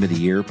wonderful time of the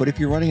year, but if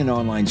you're running an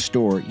online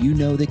store, you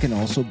know they can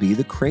also be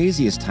the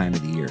craziest time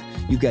of the year.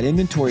 You've got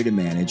inventory to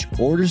manage,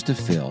 orders to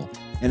fill,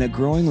 and a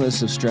growing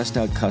list of stressed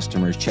out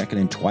customers checking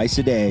in twice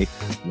a day,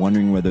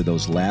 wondering whether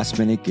those last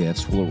minute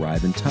gifts will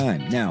arrive in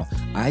time. Now,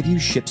 I've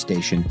used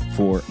ShipStation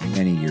for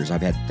many years.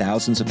 I've had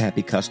thousands of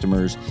happy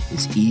customers.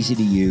 It's easy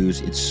to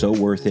use. It's so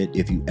worth it.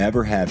 If you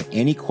ever have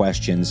any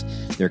questions,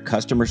 their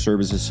customer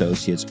service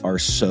associates are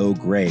so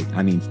great.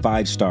 I mean,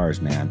 5 stars,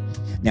 man.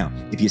 Now,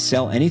 if you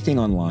sell anything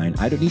online,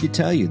 I don't need to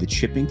tell you that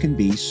shipping can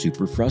be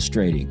super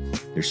frustrating.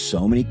 There's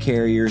so many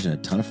carriers and a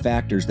ton of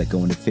factors that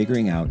go into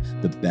figuring out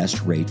the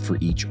best rate for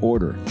each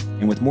order.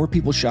 And with more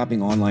people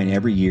shopping online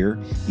every year,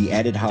 the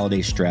added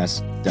holiday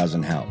stress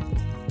doesn't help.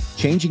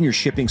 Changing your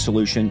shipping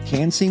solution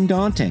can seem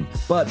daunting,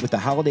 but with the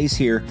holidays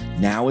here,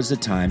 now is the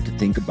time to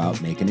think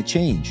about making a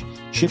change.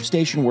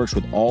 ShipStation works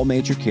with all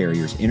major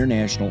carriers,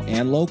 international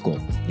and local,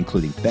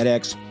 including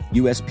FedEx,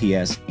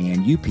 USPS,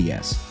 and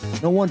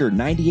UPS. No wonder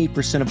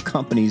 98% of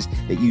companies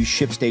that use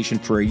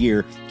ShipStation for a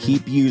year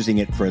keep using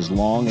it for as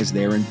long as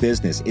they're in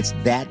business. It's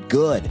that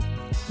good.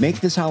 Make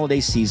this holiday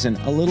season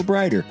a little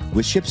brighter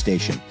with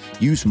ShipStation.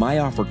 Use my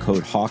offer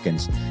code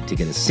Hawkins to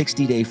get a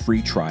 60-day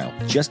free trial,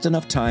 just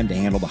enough time to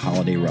handle the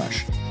holiday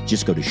rush.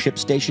 Just go to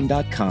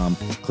ShipStation.com,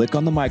 click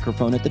on the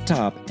microphone at the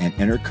top, and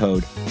enter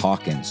code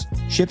Hawkins.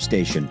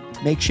 ShipStation.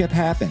 Make ship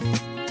happen.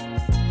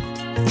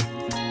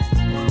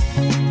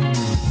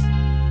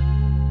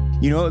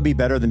 You know what would be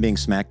better than being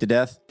smacked to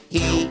death?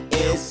 He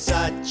is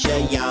such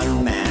a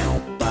young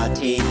man, but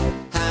he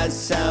has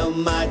so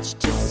much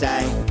to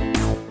say.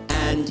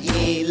 And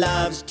he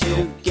loves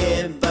to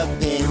give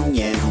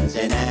opinions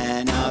in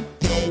an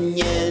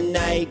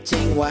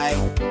opinionating way.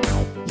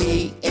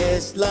 He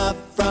is loved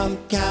from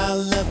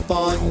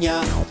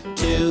California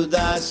to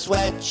the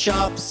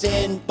sweatshops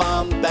in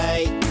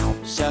Bombay.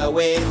 So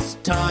it's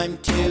time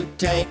to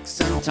take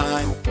some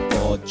time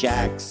for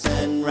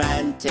Jackson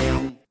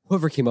ranting.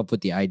 Whoever came up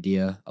with the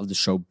idea of the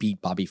show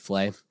Beat Bobby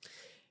Flay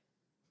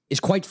is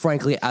quite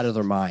frankly out of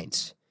their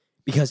minds.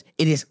 because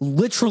it is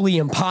literally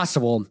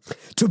impossible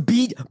to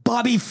beat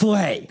Bobby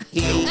Flay.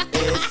 He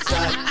is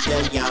such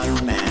a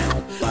young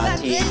man, but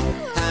he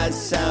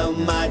has so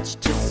much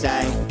to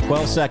say.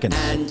 12 seconds.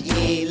 And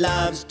he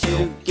loves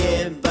to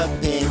give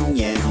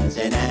opinions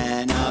in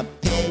an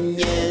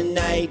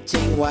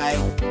opinionating way.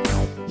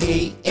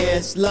 He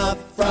is love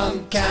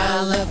from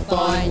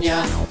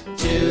California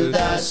to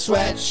the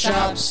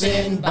sweatshops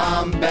in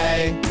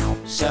Bombay.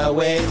 So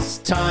it's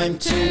time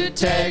to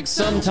take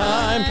some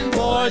time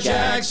for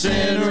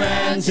Jackson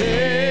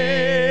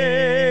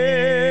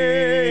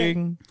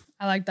ranting.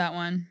 I like that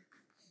one.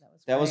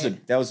 That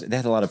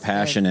had a lot of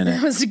passion in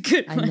That it. was a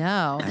good I one.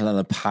 know. Had a lot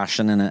of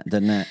passion in it,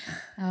 didn't it?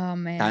 Oh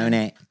man. Don't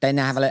it? Didn't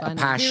it have a little funny.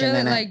 You passion really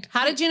in it? like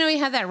How did you know he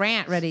had that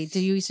rant ready?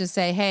 Did you just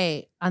say,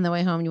 "Hey, on the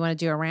way home, you want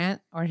to do a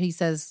rant?" Or did he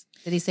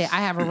say,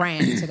 "I have a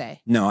rant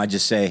today"? No, I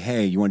just say,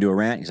 hey, you want to do a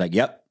rant? He's like,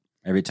 yep.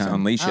 Every time.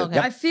 Unleash it. Okay.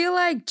 I feel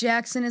like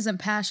Jackson isn't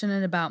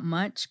passionate about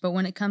much, but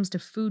when it comes to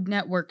Food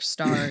Network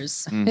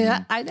stars,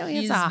 Yeah, I know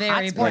He's he's a hot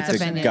very sports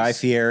passionate. opinion. Guy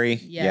Fieri.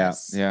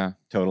 yes. Yeah.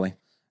 Totally.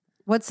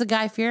 What's the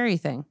Guy Fieri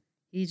thing?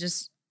 He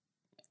just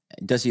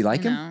Does he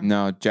like him?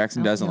 no. No,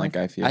 Jackson Oh, doesn't no. like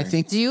Guy Fieri. I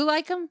think Do you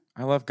like him?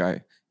 I love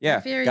Guy. Yeah.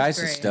 Fieri's Guy's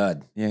a great.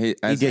 stud. Yeah. He's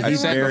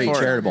very before,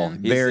 charitable.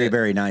 he's Very, the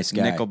very nice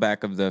guy.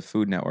 Nickelback of the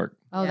Food Network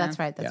Oh, Yeah. that's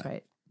right. That's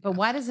right. But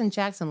why doesn't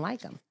Jackson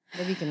like him?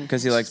 Maybe he can.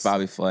 because he likes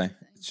Bobby Flay.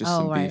 It's just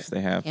some right. beef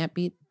they have. Can't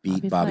beat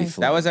Bobby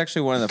Flay. That was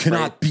actually one of the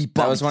Cannot beat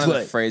that Bobby was one of the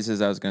Flay.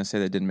 phrases I was going to say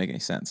that didn't make any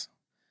sense.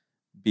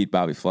 Beat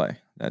Bobby Flay.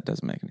 That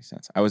doesn't make any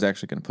sense. I was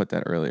actually going to put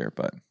that earlier,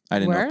 but I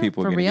didn't know Where? if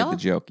people were For going to get real? the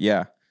joke.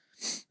 Yeah.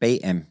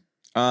 Bait him.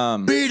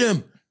 Beat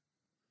him.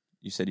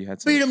 You said you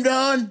had some. Beat him,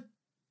 Don.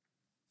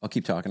 I'll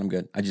keep talking. I'm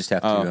good. I just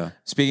have to. Oh,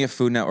 speaking of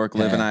Food Network,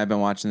 Liv and Yeah. I have been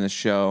watching this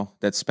show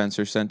that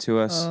Spencer sent to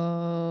us.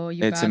 Oh,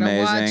 you It's gotta watch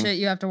amazing. it.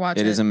 You have to watch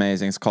it. It is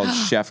amazing. It's called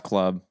Chef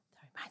Club.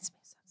 That reminds me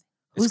of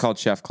something. It's called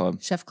Chef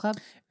Club. Chef Club.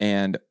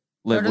 And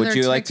Liv, to would their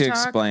you like to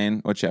TikTok. explain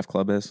what Chef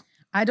Club is?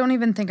 I don't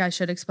even think I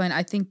should explain.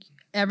 I think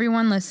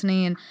everyone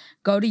listening,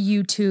 go to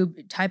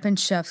YouTube, type in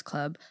Chef's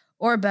Club,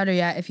 or better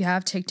yet, if you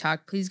have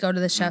TikTok, please go to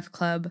the Chef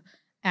Club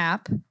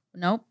app.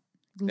 Nope.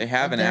 They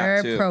have an their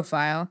app, too.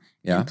 profile.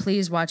 Yeah. And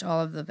please watch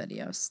all of the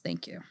videos.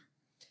 Thank you.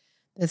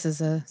 This is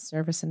a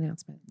service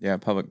announcement. Yeah,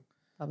 public.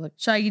 Public.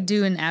 Shall I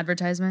do an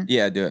advertisement?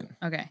 Yeah, do it.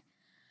 Okay.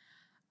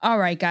 All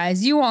right,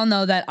 guys. You all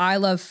know that I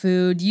love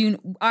food.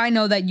 I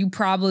know that you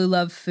probably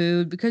love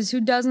food because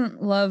who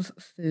doesn't love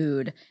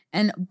food?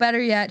 And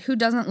better yet, who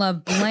doesn't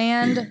love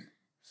bland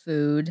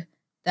food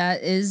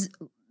that is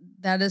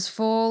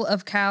full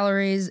of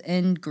calories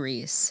and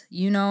grease?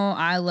 You know,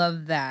 I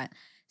love that.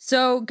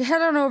 So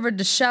head on over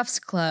to Chef's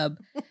Club,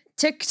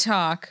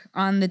 TikTok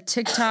on the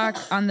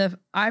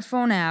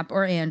iPhone app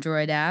or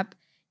Android app.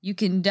 You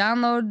can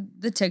download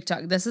the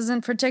TikTok. This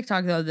isn't for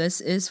TikTok though.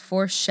 This is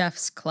for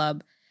Chef's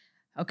Club.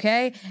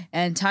 Okay?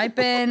 And type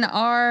in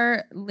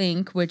our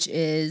link, which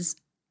is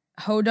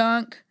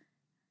Hodunk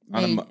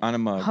On a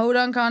mug.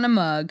 Hodunk on a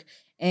mug.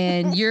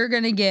 And you're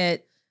gonna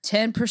get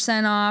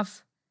 10%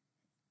 off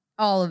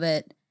all of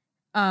it.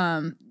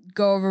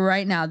 Go over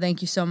right now.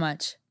 Thank you so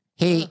much.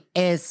 He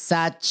is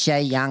such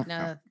a young.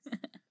 No.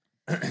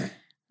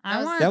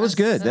 That was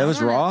good. That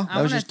was raw. I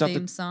That was want just a up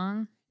theme to.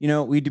 song. You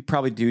know, we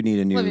probably do need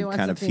a Olivia new wants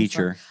kind a of theme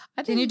feature. song.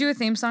 I Can you didn't- do a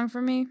theme song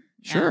for me?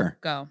 Sure.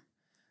 Yeah, go.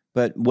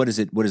 But what does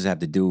it have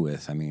to do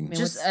with? I mean,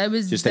 Just what's- it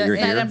was Just that you're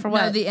end- here? For no,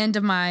 what? the end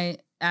of my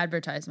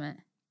advertisement.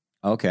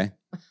 okay.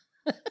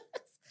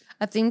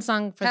 a theme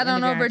song for Head the on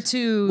end of your over ad-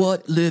 to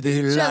What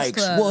Livy Chef's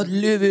likes, Club. what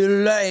Livy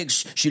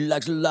likes. She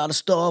likes a lot of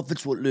stuff.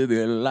 It's what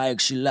Livy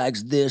likes. She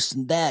likes this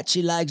and that.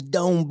 She likes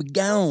don't be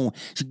gone.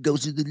 She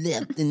goes to the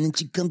left and then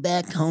she come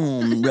back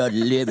home. What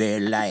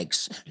Livy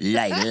likes,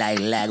 like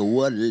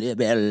what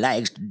Livy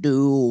likes to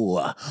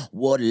do.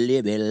 What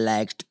Livy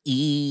likes to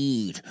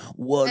eat.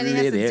 What And he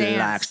has to Livy dance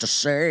likes to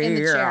in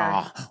the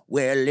chair. say.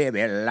 Where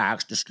Livy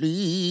likes to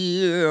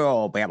sleep.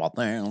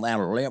 Everything that Livy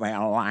likes.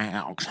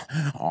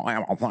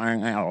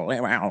 Everything that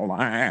Livy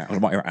likes.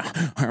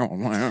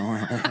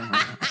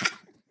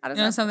 How does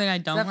you know that- something I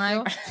don't that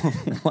like?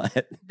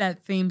 What?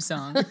 That theme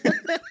song.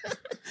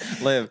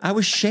 Liv, I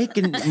was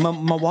shaking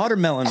my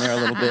watermelon there a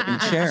little bit in the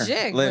chair.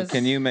 Jig Liv, was-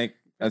 can you make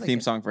a was theme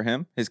like- song for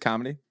him? His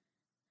comedy?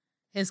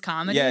 His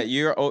comedy. Yeah,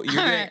 you're doing,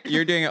 right.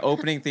 you're doing an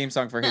opening theme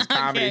song for his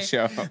comedy Okay.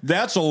 show.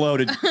 That's a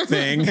loaded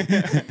thing.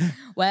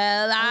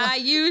 Well, I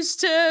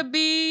used to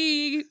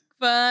be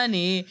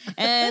funny,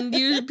 and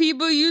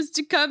people used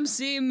to come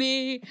see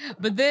me,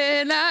 but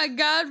then I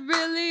got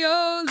really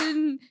old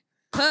and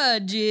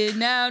pudgy.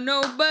 Now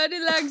nobody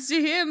likes to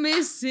hear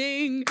me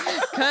sing,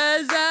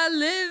 'cause I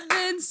live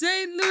in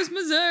St. Louis,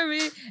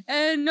 Missouri,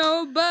 and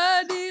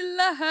nobody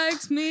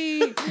likes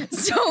me.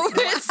 So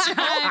it's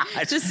time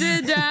to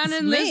sit down and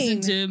It's listen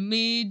mean. to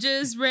me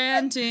just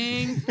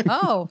ranting.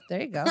 Oh,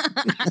 there you go.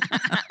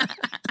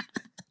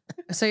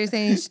 So you're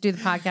saying you should do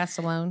the podcast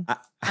alone?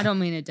 I don't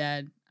mean it,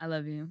 Dad. I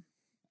love you.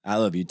 I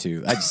love you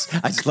too. I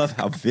just love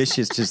how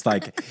vicious, just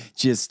like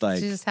She's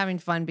just having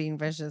fun being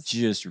vicious.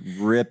 just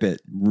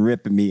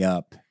ripping me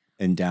up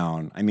and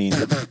down. I mean,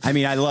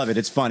 I love it.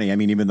 It's funny. I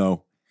mean, even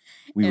though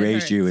we It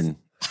raised you hurts. and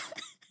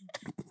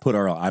put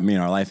our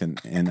life in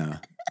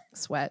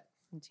Sweat.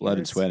 blood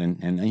and tears. sweat,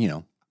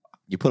 and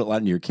you put a lot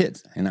into your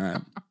kids,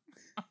 and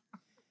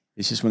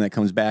it's just when that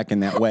comes back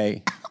in that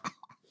way,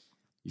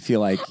 you feel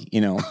like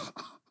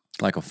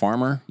like a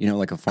farmer,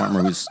 like a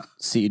farmer who's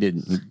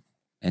seeded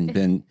and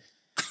then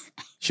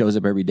shows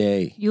up every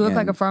day. You look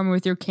like a and, farmer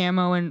with your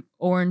camo and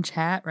orange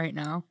hat right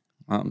now.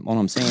 all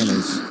I'm saying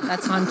is,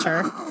 That's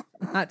hunter,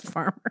 not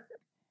farmer.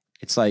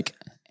 it's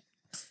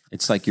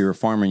like you're a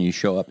farmer and you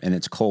show up and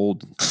it's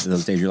cold.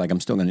 Those days you're like, I'm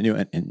still going to do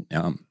it, and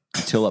you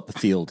till up the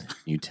field.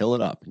 You till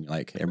it up, and you're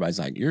like, everybody's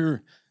like,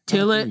 you're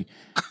Till it.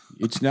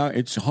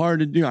 It's hard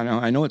to do.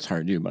 I know it's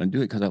hard to do, but I do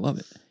it because I love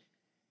it.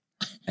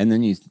 And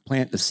then you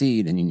plant the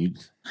seed and you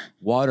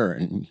water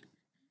and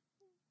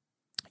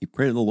you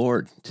pray to the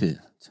Lord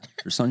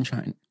for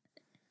sunshine.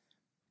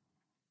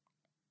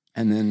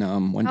 And then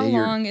one How day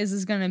long is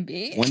this gonna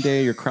be? one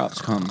day your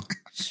crops come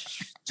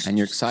and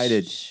you're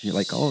excited. You're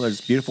like, oh,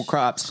 there's beautiful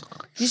crops.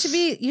 You should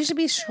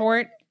be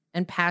short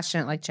and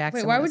passionate like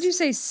Jackson. Wait, why was. would you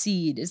say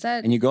seed? Is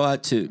that And you go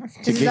out to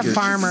He's get a your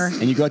farmer.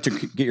 and you go out to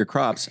get your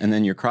crops, and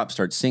then your crops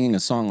start singing a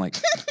song like,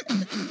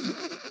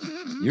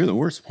 "You're the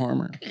worst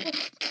farmer.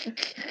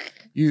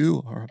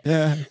 You are a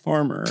bad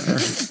farmer.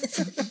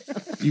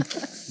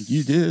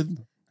 You did.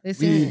 They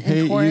sing We it in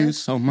hate you chorus?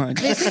 so much."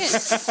 They sing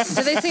it,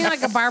 do they sing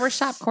like a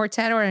barbershop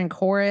quartet or in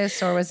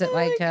chorus, or was it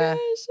like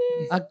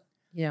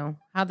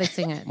how they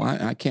sing it? Well,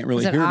 I can't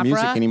really Is it hear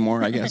music opera?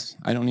 anymore. I guess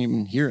I don't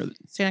even hear it.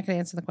 So you're not going to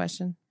answer the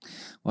question?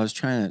 Well, I was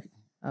trying to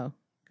Oh,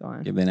 go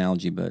on. give an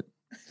analogy, but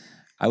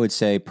I would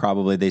say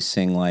probably they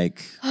sing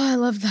like Oh, I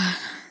love that.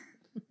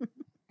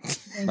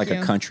 Thank like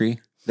you. a country.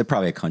 They're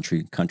probably a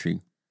country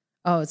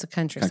Oh, it's a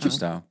country song.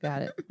 style.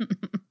 Got it.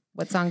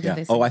 What song did Yeah.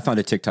 they sing? Oh, I found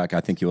a TikTok.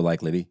 I think you will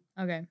like, Libby.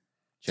 Okay.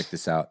 Check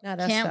this out. Not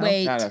us, Can't though.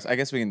 wait. Not us. I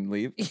guess we can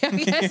leave. Yeah, I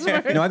guess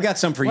we're- No, I've got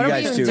some for what you are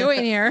we guys even too.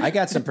 doing here? I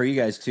got some for you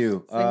guys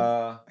too.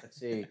 Let's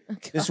see.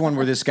 This one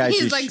where this guy's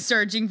He's just, like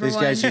searching for this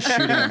one. guy's just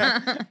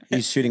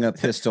he's shooting a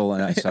pistol,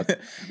 and I saw this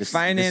said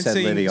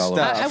Financing Libby all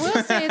over. stuff. I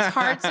will say it's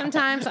hard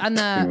sometimes on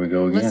the. Here we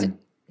go again.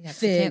 Yeah,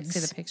 'cause you can't see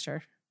Figs. the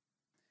picture.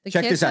 The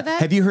Check kids this out. said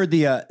that? Have you heard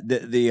the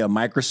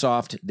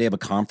Microsoft? They have a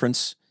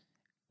conference,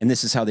 and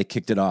this is how they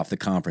kicked it off. The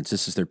conference.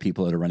 This is their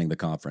people that are running the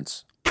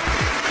conference.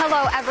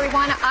 Hello,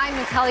 everyone. I'm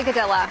Natalie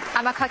Gadilla.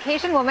 I'm a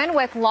Caucasian woman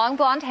with long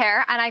blonde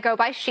hair, and I go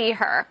by she,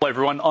 her. Hello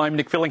everyone, I'm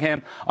Nick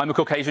Fillingham. I'm a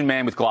Caucasian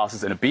man with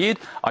glasses and a beard.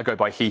 I go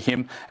by he,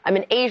 him. I'm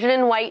an Asian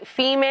and white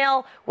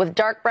female with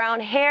dark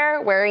brown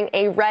hair wearing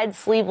a red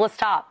sleeveless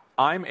top.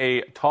 I'm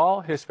a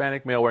tall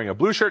Hispanic male wearing a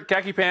blue shirt,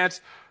 khaki pants.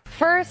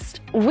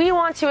 First, we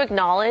want to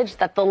acknowledge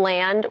that the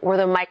land where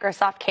the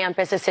Microsoft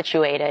campus is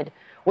situated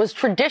was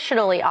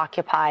traditionally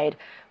occupied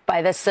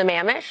by the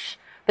Sammamish,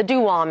 the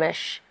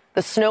Duwamish,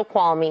 the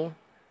Snoqualmie,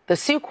 the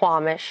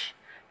Suquamish,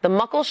 the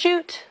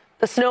Muckleshoot,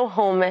 the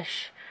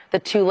Snohomish, the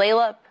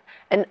Tulalip,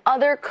 and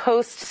other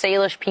Coast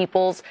Salish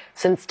peoples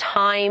since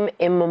time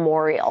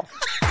immemorial.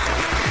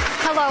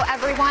 Hello,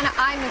 everyone.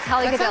 I'm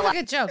Natalie That sounds Gadilla. like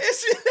a joke.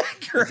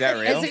 Is that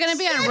real? Is it going to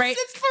be on rate?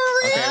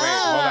 Okay,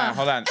 wait,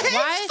 hold on.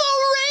 Why?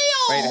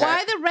 Wait,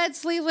 Why the red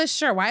sleeveless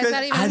shirt? Why is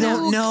that even? I don't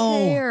Who know.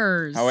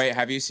 cares? Oh wait,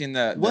 have you seen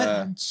That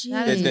the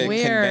is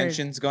weird.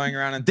 conventions going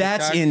around on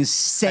That's TikTok?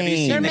 insane. Have you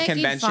seen They're the making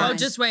convention? fun. Oh,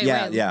 just wait,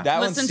 Yeah, wait. yeah. That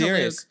Listen one's to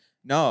serious. Luke.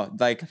 No,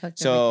 like I feel like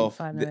they're so making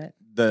fun of it.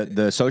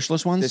 The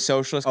socialist ones. the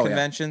socialist Oh, yeah.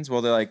 conventions,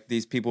 well, they're like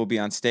these people will be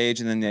on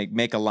stage and then they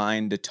make a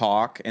line to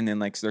talk, and then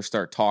like they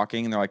start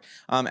talking and they're like,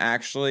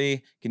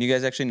 actually, can you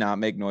guys actually not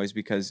make noise,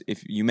 because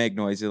if you make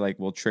noise, it like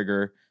will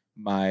trigger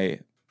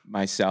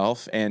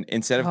myself. And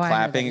instead of Oh, I know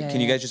clapping, that. Yeah,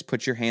 can you yeah. guys just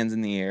put your hands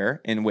in the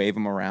air and wave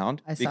them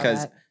around? I saw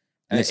Because that.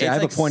 And they say, it's I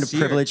have like a point of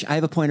serious. privilege. I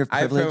have a point of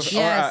privilege.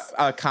 Yes.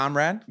 Or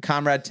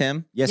comrade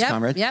Tim. Yes, Yep,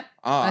 comrade. Yep.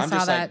 Oh, I I'm saw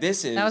just that. like,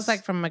 this is That was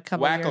like from a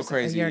couple wacko years,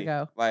 crazy. a year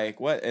ago. Like,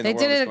 what in They the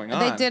world is did going it. on?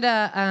 They did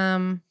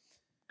a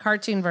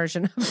cartoon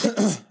version of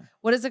it.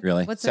 What is it?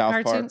 Really? What's South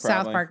the cartoon? Park, South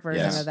probably. Park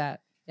version Yes. of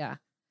that. Yeah.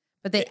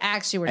 But they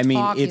actually were I mean,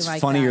 talking it's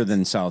like funnier that.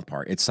 than South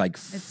Park. It's like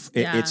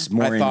yeah. it's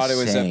more I thought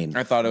insane. it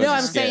was a No,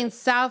 I'm skit. saying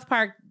South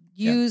Park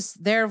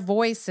used their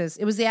voices.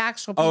 It was the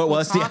actual people Oh, it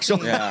was the talking.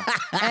 actual- Yeah.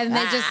 And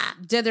they just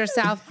did their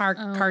South Park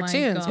Oh my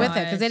cartoons with it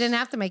because they gosh. didn't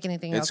have to make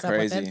anything It's else up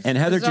with crazy. it. And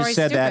Heather It was just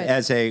said already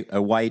that stupid.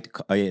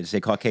 as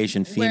a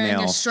Caucasian Wearing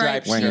female a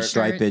striped wearing a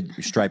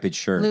t-shirt. striped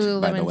shirt, by the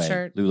Lululemon way,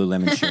 shirt.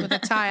 Lululemon with shirt. a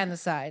tie on the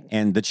side.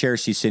 And the chair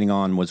she's sitting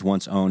on was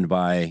once owned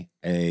by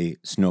a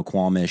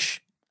Snoqualmish,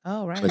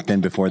 Oh, right. but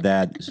then before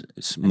that,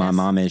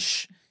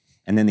 Mamish,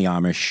 and then the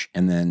Amish,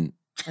 and then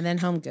And then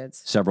Home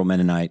Goods. several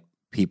Mennonite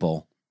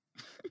people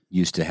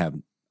used to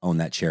own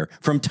that chair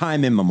from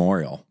time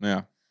immemorial.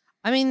 Yeah.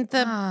 I mean,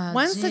 the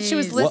ones that she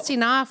was jeez.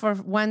 listing off are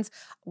ones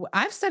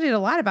I've studied a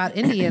lot about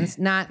Indians,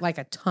 not like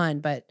a ton,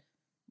 but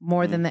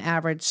more than the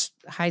average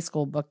high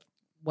school book,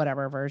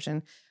 whatever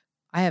version.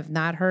 I have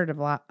not heard of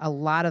a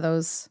lot of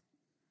those.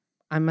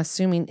 I'm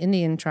assuming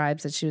Indian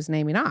tribes that she was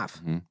naming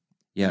off.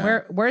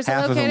 Yeah, Where's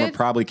half it of them located? were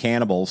probably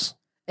cannibals.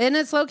 And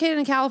it's located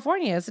in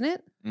California, isn't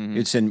it? Mhm.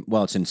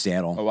 It's in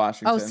Seattle. Oh,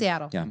 Washington. Oh,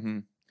 Seattle. Yeah.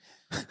 Mhm.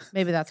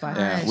 Maybe that's why.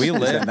 Yeah, we Is that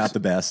lived. not the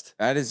best?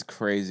 That is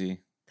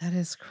crazy. That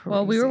is crazy.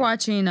 Well, we were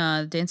watching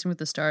Dancing with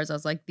the Stars. I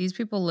was like, these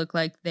people look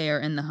like they are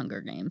in the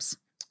Hunger Games.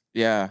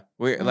 Yeah,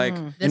 we like.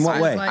 This what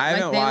is way? Like, I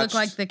haven't they watched- look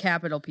like the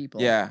Capitol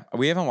people. Yeah,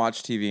 we haven't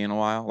watched TV in a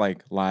while,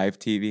 like live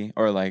TV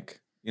or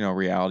like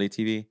reality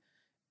TV,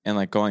 and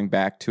like going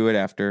back to it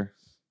after.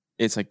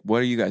 It's like, what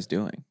are you guys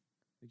doing?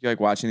 You're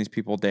like watching these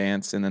people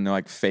dance, and then they're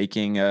like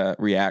faking a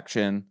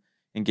reaction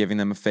and giving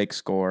them a fake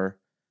score,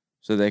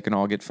 so they can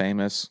all get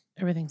famous.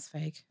 Everything's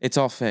fake. It's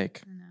all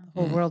fake. The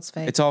whole world's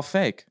fake. It's all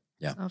fake.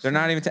 Yeah. They're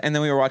not even. And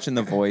then we were watching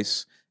The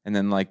Voice, and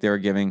then like they were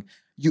giving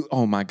you.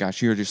 Oh my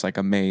gosh, you're just like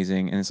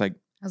amazing, and it's like.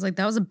 I was like,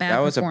 that was a bad That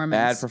was performance. a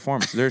bad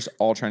performance. They're just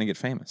all trying to get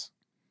famous.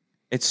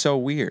 It's so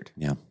weird.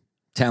 Yeah.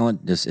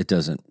 Talent just it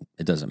doesn't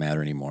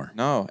matter anymore.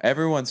 No,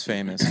 everyone's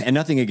famous. And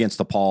nothing against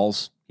the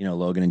Pauls,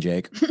 Logan and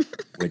Jake,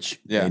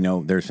 which Yeah. they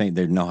know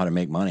they know how to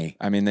make money.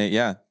 I mean, they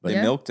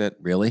milked it.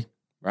 Really?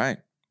 Right.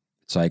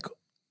 It's like,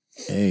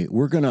 hey, I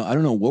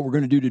don't know what we're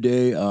gonna do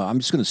today. I'm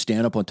just gonna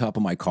stand up on top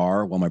of my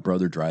car while my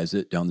brother drives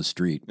it down the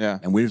street. Yeah.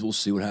 And we'll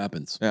see what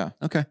happens. Yeah.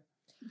 Okay.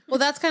 Well,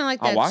 that's kind of like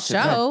I'll that watch it.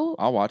 show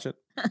I'll watch it.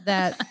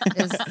 that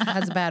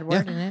has a bad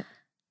word in it.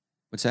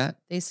 What's that?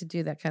 They used to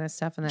do that kind of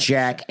stuff in that.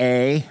 Jack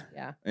A.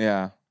 Yeah.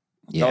 Yeah.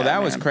 Yeah, Oh,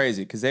 that was man.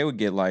 crazy because they would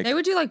get like. They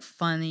would do like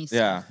funny stuff.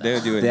 Yeah, they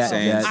would do That-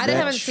 insane. that- I that-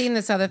 haven't seen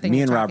this other thing. Me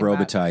you're and Rob talking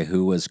about. Robitaille,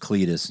 who was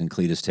Cletus, and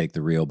Cletus Take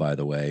the Reel, by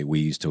the way,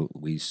 we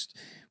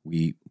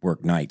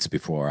worked nights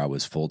before I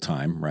was full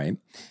time, right?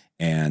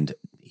 And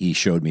he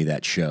showed me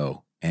that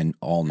show, and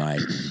all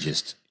night,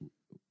 just,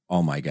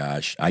 oh my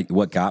gosh!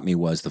 What got me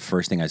was the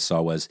first thing I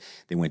saw was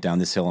they went down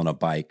this hill on a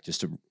bike,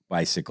 just a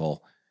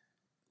bicycle,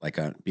 like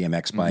a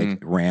BMX bike,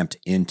 ramped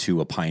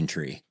into a pine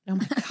tree, Oh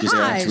my just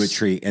gosh. into a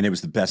tree, and it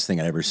was the best thing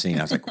I'd ever seen.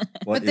 I was like, what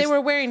But they is-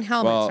 were wearing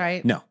helmets, Well,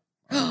 right? no,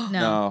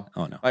 No.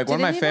 oh no, Like Did one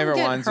of my any favorite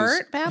them get ones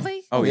hurt is.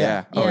 badly? Oh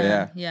yeah. Oh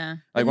yeah. Yeah.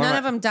 Like one None of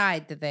of my, them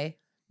died, did they?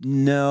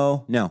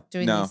 no.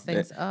 Doing No, these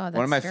things. Oh, that's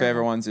one of my terrible.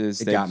 favorite ones is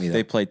It got me, though.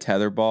 they play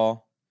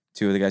tetherball.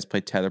 Two of the guys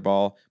play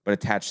tetherball, but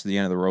attached to the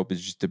end of the rope is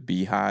just a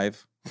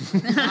beehive.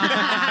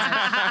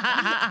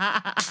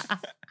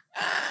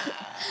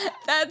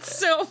 That's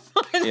so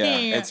funny.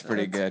 Yeah, it's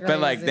pretty That's good. But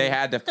like crazy. they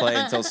had to play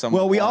until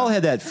someone. Well, we all won.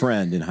 had that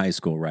friend in high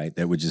school, right?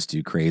 That would just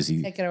do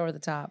crazy. Take it over the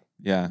top.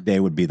 Yeah. They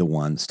would be the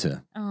ones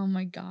to, Oh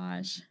my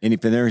gosh. and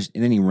if there's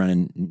any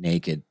running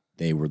naked,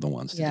 they were the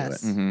ones to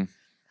Yes. do it. Mm-hmm.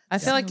 I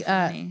feel So like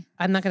funny.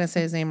 I'm not going to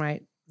say his name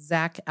right.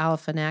 Zach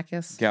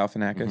Galifianakis.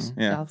 Galifianakis.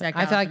 Yeah. Zach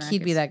I feel like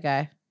he'd be Galifianakis. that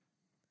guy.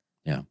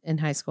 Yeah. In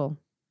high school,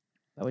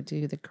 that would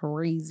do the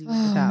crazy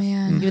Oh stuff.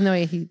 man. Even though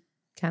he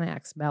kind of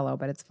acts mellow,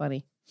 but it's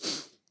funny.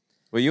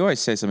 Well, you always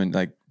say something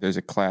like there's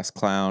a class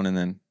clown, and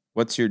then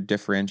what's your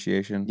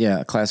differentiation?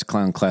 Yeah, class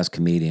clown, class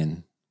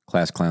comedian.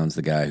 Class clown's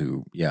the guy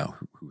who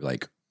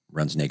like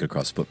runs naked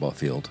across the football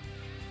field,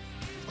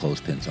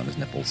 clothespins on his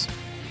nipples.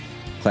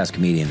 Class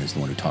comedian is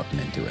the one who talked him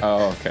into it.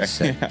 Oh, okay.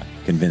 Said- Yeah.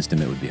 Convinced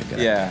him it would be a good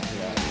idea.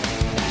 Yeah.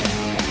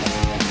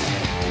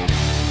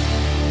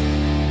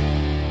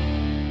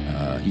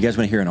 You guys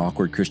want to hear an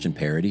awkward Christian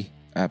parody?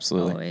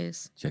 Absolutely.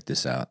 Always. Check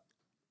this out.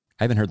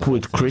 I haven't heard the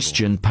Awkward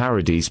Christian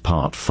Parodies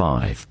Part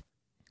 5.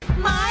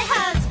 My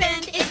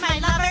husband is my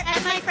lover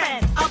and my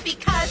friend, all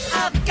because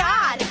of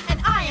God, and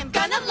I am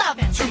gonna love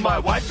him. To my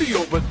wifey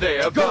over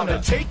there,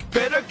 gonna take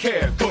better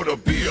care, gonna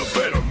be a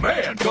better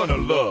man, gonna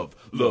love.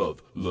 Whoa!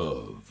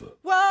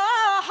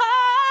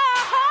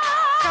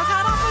 Girls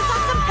had offers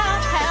us some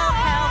help.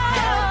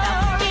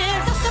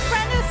 Gives us a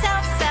brand new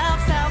self.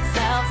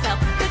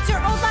 Put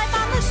your old life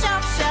on the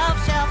shelf.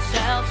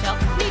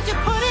 Need to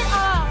put it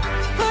off.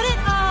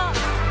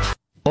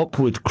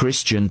 Awkward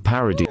Christian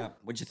Parody.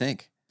 What'd you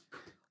think?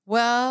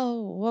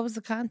 Well, what was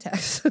the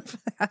context of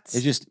that?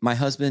 It's just my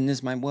husband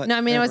is my what? No,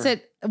 I mean,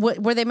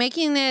 were they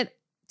making it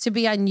to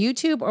be on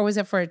YouTube, or was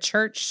it for a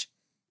church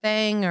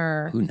thing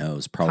or Who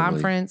knows? Probably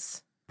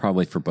conference?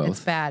 Probably for both. It's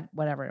bad,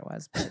 whatever it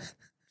was. But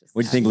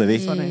What'd you think, Livy?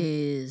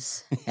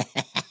 Jeez.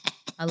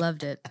 I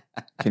loved it.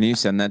 Can you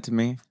send that to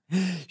me?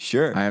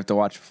 Sure. I have to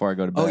watch before I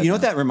go to bed. Oh, you know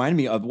what that reminded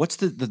me of? What's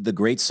the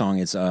great song?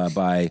 It's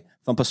by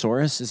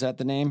Thumpasaurus. Is that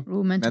the name?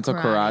 Ooh, mental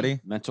karate.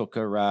 Mental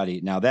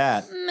Karate. Now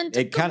that Mental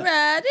it kinda-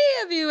 karate.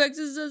 Have you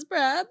exercised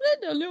problem?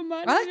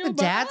 I like the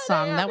dad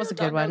song. That was a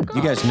good one.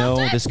 you guys know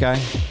this guy?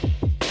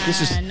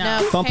 This is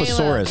no.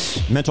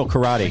 Thumpasaurus. Mental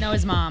Karate. I know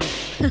his mom.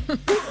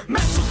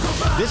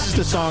 This is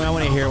the song I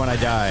want to hear when I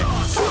die.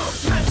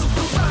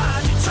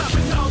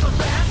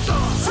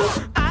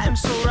 I am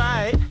so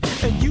right,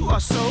 and you are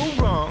so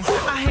wrong.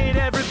 I hate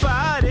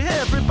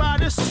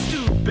everybody's so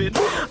stupid.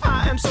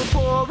 I am so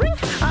boring,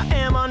 I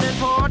am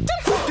unimportant.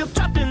 Feel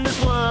trapped in this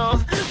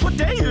world, what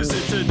day is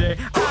it today?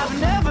 I've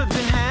never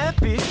been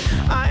happy,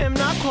 I am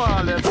not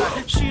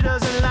qualified. She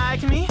doesn't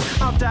like me,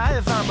 I'll die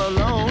if I'm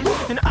alone.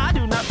 And I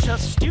do not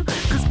trust you,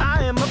 cause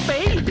I am a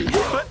baby.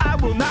 But I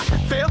will not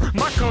fail,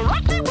 my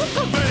karate will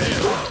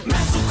prevail.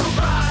 Mental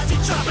karate,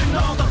 chopping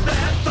all the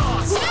bad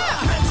thoughts.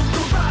 Mental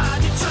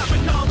karate,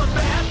 chopping all the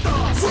bad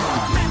thoughts.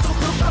 Mental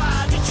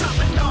karate,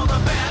 chopping all the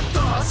bad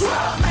thoughts.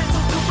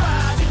 Mental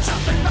karate,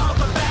 chopping all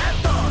the bad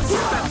thoughts.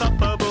 Bad thought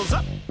bubbles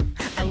up,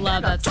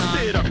 love that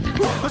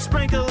song.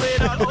 Sprinkle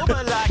it all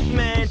over like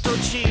mantle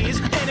cheese.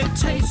 And it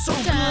tastes so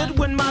good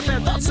when my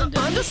bad thoughts are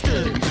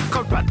understood.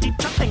 Karate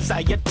chop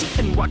anxiety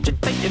and watch it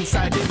fade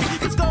inside of me.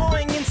 It's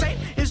going insane.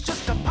 It's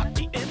just a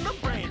party in the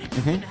brain.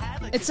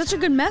 It's such a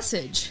good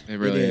message. It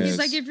really He's is.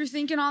 like, if you're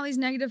thinking all these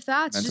negative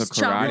thoughts, Mental just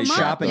chop karate them Chop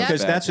up. it,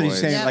 because that's what he's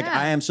saying. Like,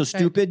 I am so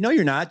stupid. No,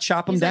 you're not.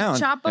 Chop them He's down. like,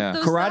 chop up Yeah.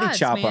 those Karate thoughts,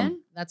 chop 'em. man.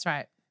 That's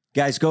right.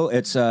 Guys, go.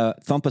 It's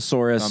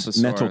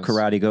Thumpasaurus Mental Thumpasaurus.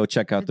 Karate. Go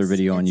check out their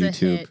video on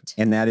it's a YouTube. hit.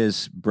 And that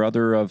is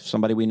brother of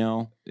somebody we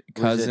know.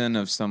 Cousin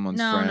of someone's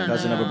No, friend. no,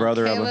 Cousin of a no.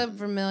 brother of a. Caleb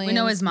Vermillion. We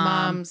know his mom.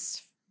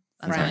 mom's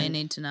That's all you friend.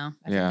 need to know.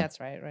 I think that's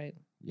right.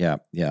 Yeah,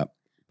 yeah.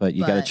 But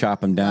you got to But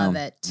chop them down. love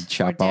it.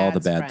 Chop Or all the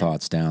Dad's bad friend.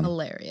 thoughts down.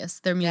 Hilarious.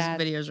 Their music Dad-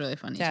 video is really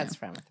funny Dad's too.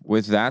 friend.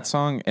 With that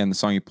song and the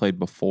song you played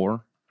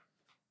before,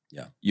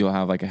 Yeah. you'll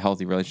have like a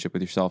healthy relationship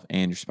with yourself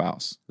and your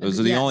spouse. Those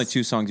are the Yes. only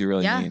two songs you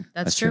really Yeah, need.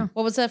 that's That's true. true.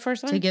 What was that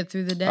first one? To get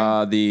through the day.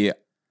 The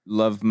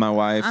Love My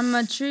Wife. I'm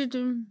a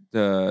traitor.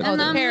 the Oh,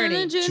 the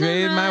parody.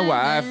 Trade my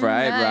wife,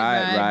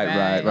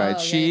 right.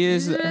 She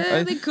is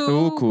really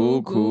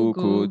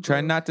cool.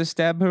 Try not to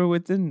stab her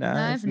with the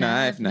knife.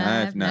 Knife.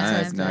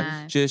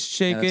 Just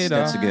shake That's- it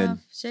that's off. a good-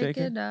 Shake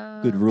it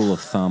off. Good rule of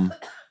thumb.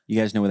 You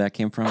guys know where that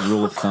came from?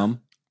 Rule of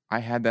thumb? I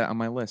had that on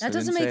my list. That I didn't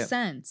doesn't say make it.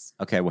 sense.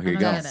 Okay, well, here you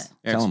I go. don't get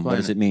it. Tell them, what Explain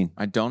does it. it mean?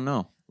 I don't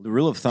know. The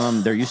rule of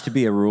thumb, there used to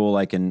be a rule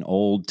like in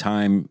old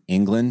time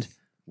England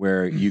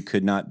where you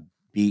could not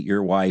beat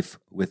your wife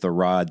with a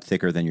rod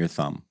thicker than your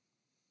thumb.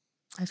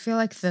 I feel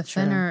like the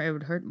thinner it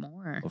would hurt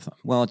more.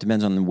 Well, it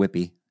depends on the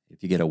whippy.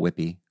 If you get a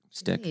whippy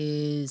stick.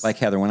 Jeez. Like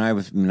Heather, when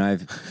I've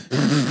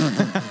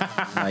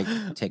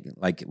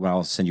well,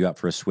 I'll send you out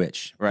for a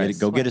switch. Right.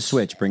 Go get a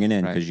switch, bring it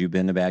in Right. because you've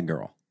been a bad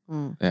girl.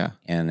 Yeah.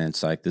 And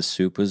it's like the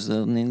soup was a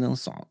little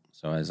salt.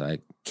 So I was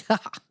like,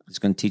 it's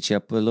going to teach you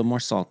up a little more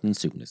salt in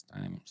soup this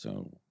time.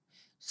 So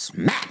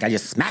smack, I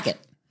just smack it.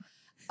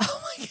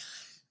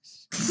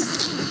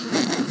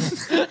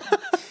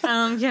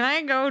 Can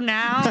I go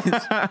now?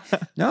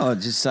 No,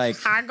 it's just like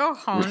I go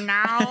home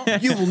now.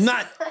 you will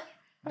not.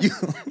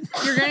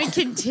 You're gonna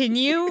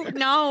continue?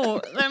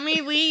 No, let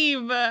me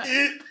leave.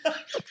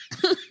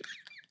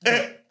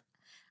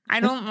 I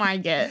don't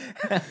like it.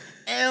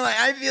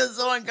 I feel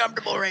so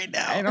uncomfortable right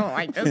now. I don't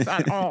like this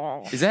at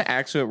all. Is that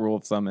actually what rule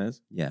of thumb is?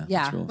 Yeah.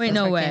 Yeah. that's real Wait, fun.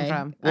 no That's where it way. came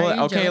from. Well, Are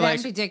you okay, joking? It like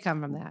actually did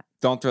come from that.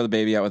 don't throw the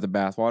baby out with the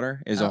bathwater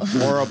is a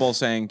horrible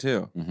saying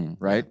too,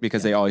 right?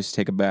 Because they always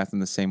take a bath in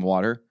the same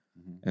water,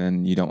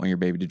 and you don't want your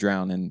baby to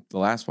drown in the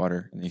last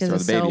water, and you Because throw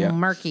it's the baby so out.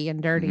 murky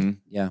and dirty. Mhm.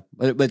 Yeah.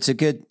 But it's a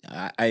good,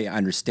 I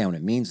understand what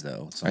it means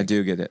though. It's I like,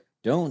 do get it.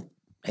 you don't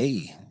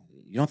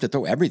have to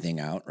throw everything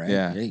out, right?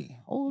 Yeah. Hey,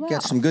 Hold you it got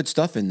out. some good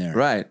stuff in there.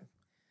 Right.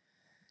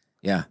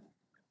 Yeah.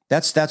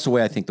 That's the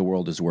way I think the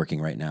world is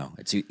working right now.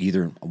 It's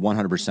either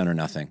 100% or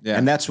nothing. Yeah.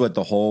 And that's what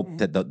the whole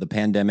the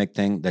pandemic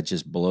thing that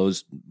just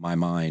blows my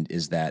mind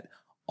is that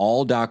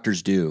all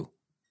doctors do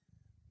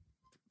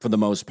for the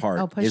most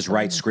part push is the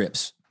write button.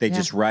 scripts. They Yeah.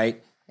 just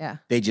write, Yeah.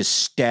 they just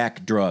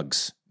stack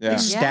drugs. Yeah. They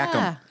stack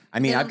Yeah. them. I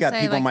mean, They I've don't got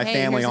say, people in my like, hey,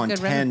 family here's a on good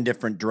 10 remedy.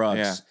 different drugs.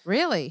 Yeah.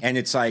 Really? And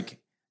it's like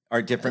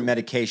are different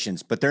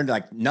medications, but they're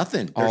like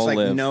nothing. There's All like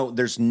live.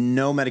 there's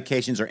no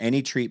medications or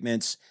any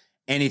treatments,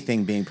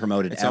 anything being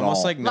promoted It's at almost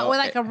all. like But no. with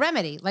like a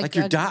remedy, like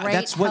your a doc- great,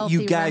 that's what you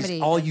healthy guys-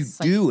 remedy all you that's,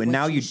 like, do, and what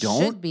now you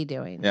don't? should be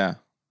doing. yeah.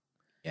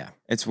 Yeah.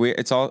 It's weird.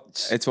 It's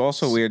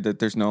also weird that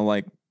there's no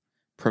like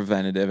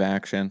preventative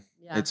action.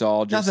 Yeah. It's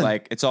all just Nothing.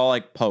 like it's all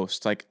like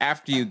post. Like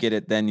after you get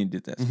it, then you do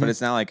this. But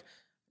it's not like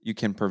you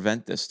can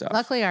prevent this stuff.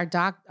 Luckily, our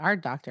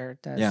doctor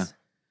does. Yeah.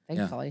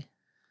 Thankfully.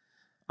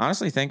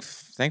 Honestly,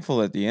 thankful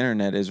that the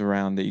internet is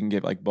around that you can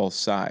get like both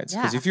sides.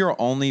 Because Yeah. if you're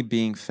only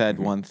being fed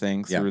one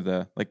thing Yeah. through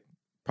the like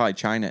probably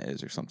China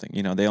is or something,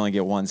 they only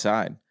get one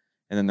side,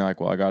 and then they're like,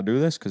 well, I gotta do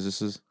this because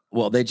this is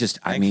Well, they just,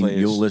 I mean, Thankfully,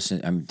 you'll it's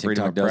listen. I mean,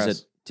 freedom TikTok of does press.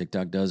 it.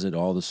 TikTok does it.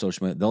 All the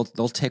social media,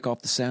 they'll take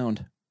off the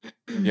sound.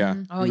 yeah.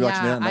 Oh You watch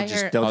yeah, them, they'll I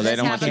just- hear. they'll Oh, they this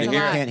don't want you to happens a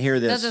hear it. lot. Can't hear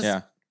They'll this. just-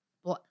 Yeah.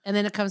 Well, and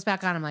then it comes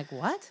back on. I'm like,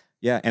 what?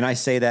 Yeah, and I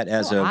say that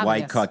as So a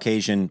white obvious.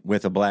 Caucasian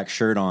with a black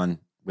shirt on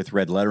with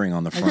red lettering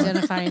on the front,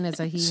 Identifying as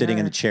a he. sitting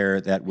in her. a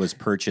chair that was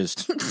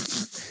purchased,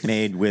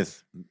 made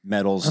with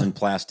metals and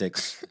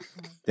plastics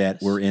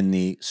that were in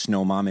the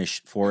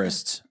Snohomish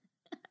forests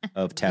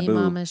of Me Taboo,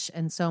 momish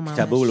and so momish.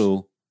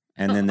 Tabulu,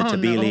 and then the Oh, no.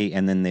 Tabili,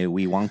 and then the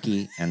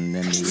Weewonki, and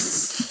then the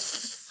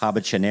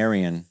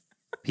Habichanarian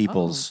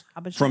peoples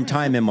Oh, Habichanarian. from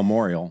time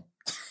immemorial.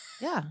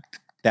 Yeah,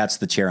 That's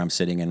the chair I'm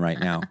sitting in right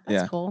now,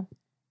 that's Yeah. cool.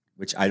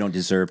 which I don't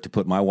deserve to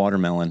put my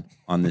watermelon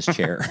on this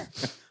chair.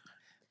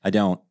 I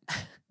don't.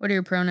 What are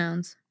your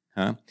pronouns?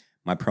 Huh?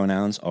 My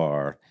pronouns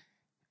are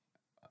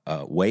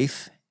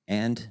waif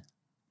and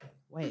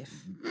Waif.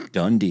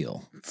 done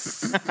deal.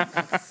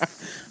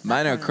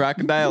 Mine are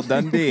Crocodile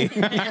Dundee.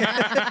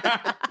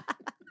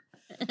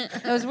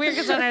 It was weird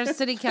because on our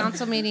city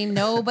council meeting,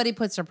 nobody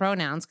puts their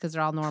pronouns because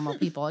they're all normal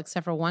people,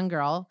 except for one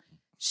girl.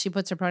 She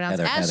puts her pronouns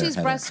Heather, as Heather, she's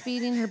Heather.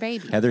 breastfeeding her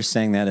baby. Heather's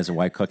saying that as a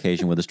white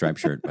Caucasian with a striped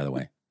shirt, by the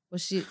way. Well,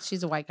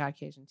 she's a white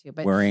Caucasian too,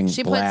 but Wearing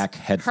she black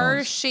puts headphones.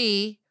 her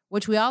she,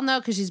 which we all know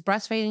because she's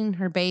breastfeeding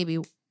her baby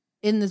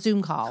in the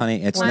Zoom call.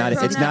 Honey, it's What not a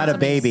pronouns?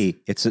 baby.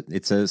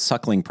 It's a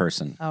suckling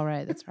person. Oh,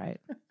 right. That's right.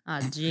 Oh,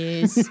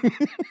 jeez.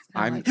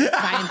 I'm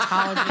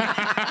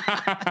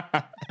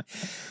Scientology.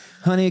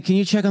 Honey, can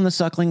you check on the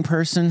suckling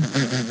person?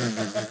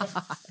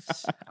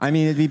 I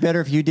mean, it'd be better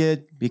if you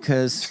did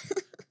because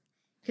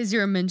Because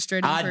you're a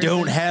menstruating I person.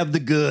 don't have the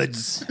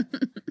goods.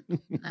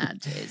 Ah,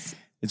 jeez.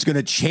 It's going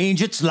to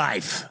change its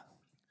life.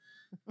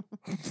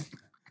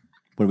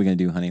 What are we going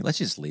to do, honey? Let's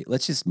just leave.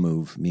 Let's just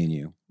move, me and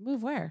you.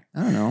 Move where?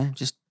 I don't know,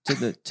 just to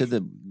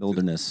the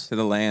wilderness. to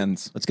the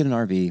lands. Let's get an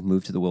RV,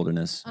 move to the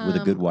wilderness with a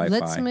good Wi-Fi.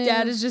 Let's move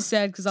Dad is just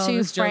sad because all to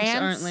his jokes France?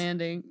 aren't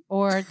landing.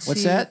 or to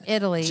What's that?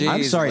 Italy. Gee.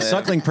 I'm sorry, Liv.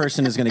 suckling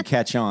person is going to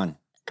catch on.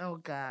 Oh,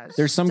 gosh.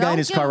 There's some guy in Don't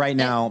his car give- right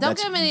now don't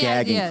that's give him any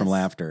gagging ideas. from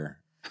laughter.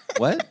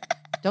 What?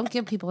 Don't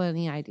give people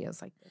any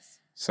ideas like this.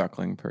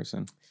 Suckling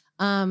person.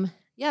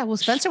 Yeah, well,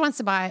 Spencer wants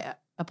to buy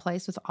a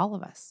place with all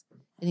of us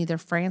in either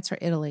France or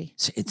Italy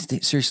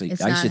Seriously,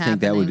 It's I used not to think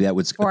that happening.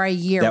 was for a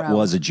year. that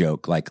was a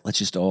joke. Like, let's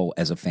just all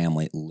as a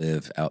family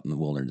live out in the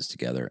wilderness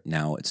together.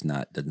 Now it's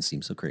not. Doesn't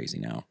seem so crazy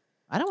now.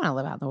 I don't want to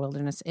live out in the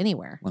wilderness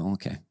anywhere. Well,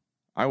 okay.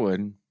 I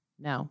would.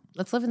 No,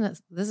 let's live in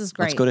this. This is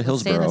great. Let's go to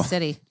Stay in the Hillsborough.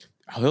 city.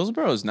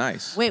 Hillsborough is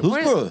nice. Wait,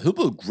 where,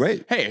 Hillsborough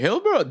great. Hey,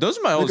 Hillsborough, those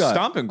are my old got-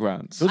 stomping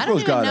grounds. I don't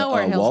even know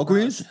where Hillsborough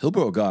is.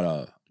 Hillsborough got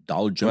a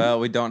Dollar General. Well,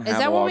 we don't Is have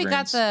that where we Walgreens.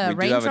 got the we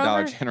Range do have a Dollar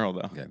Rover? General, though.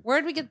 Okay. where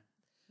did we get?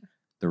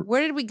 The-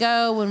 Where did we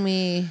go when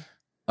we?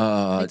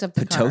 picked up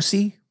the car.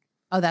 Potosi.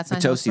 Oh, that's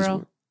not Potosi's.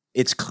 Hillsborough.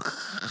 It's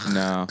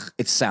No.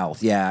 it's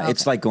south. Yeah,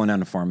 it's Okay. like going down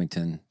to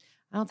Farmington.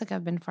 I don't think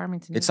I've been to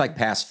Farmington. It's like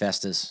past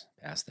Festus.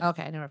 Past there.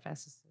 Okay, I know where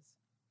Festus is.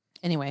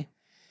 Anyway,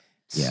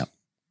 Yeah,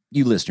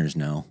 you listeners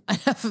know.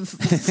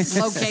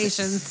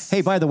 locations.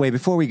 Hey, by the way,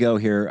 before we go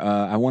here,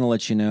 I want to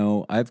let you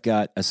know I've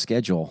got a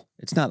schedule.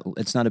 It's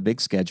not a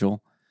big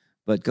schedule,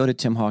 but go to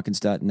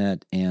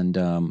timhawkins.net and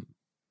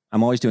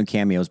I'm always doing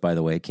cameos, by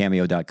the way,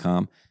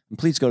 cameo.com. And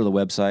please go to the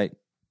website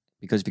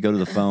because if you go to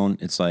the phone,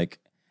 it's like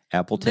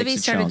Apple takes Libby a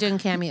started chunk. doing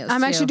cameos.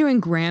 I'm too. actually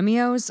doing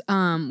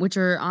Grammyos, which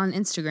are on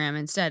Instagram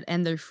instead,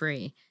 and they're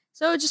free.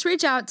 So just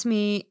reach out to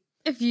me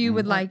if you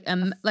would like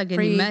a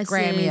Free message,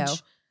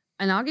 Grammyo.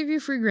 and I'll give you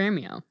a free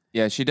Grammyo.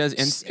 Yeah, she does.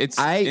 It's Do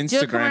a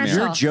Instagram. commercial.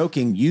 You're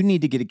joking. You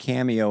need to get a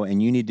cameo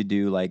and you need to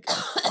do like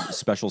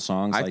special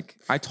songs.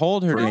 I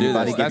told her For to do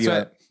anybody this. give That's you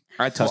what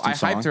I told.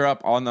 custom I hyped song? her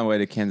up on the way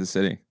to Kansas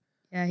City.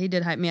 Yeah, he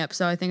did hype me up,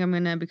 so I think I'm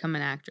gonna become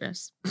an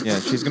actress. Yeah,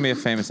 she's gonna be a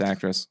famous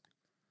actress.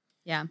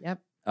 Yeah. Yep.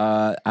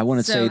 I want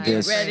to So say get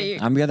this. ready.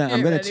 I'm Get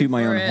gonna ready toot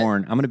my for own it.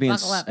 horn. I'm gonna be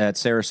Buckle up. at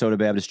Sarasota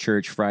Baptist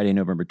Church Friday,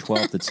 November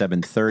 12th at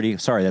 7:30.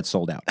 Sorry, that's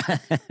sold out.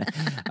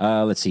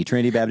 Let's see,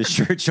 Trinity Baptist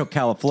Church,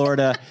 Ocala,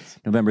 Florida,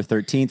 November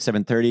 13th,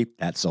 7:30.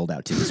 That's sold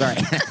out too. Sorry.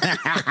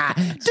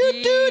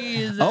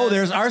 Jeez. Oh,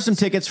 are some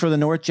tickets for the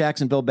North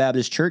Jacksonville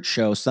Baptist Church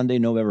show Sunday,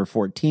 November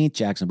 14th,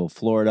 Jacksonville,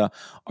 Florida.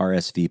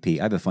 RSVP.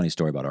 I have a funny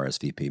story about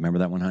RSVP. Remember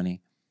that one,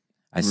 honey?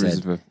 I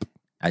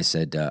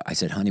said,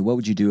 honey, what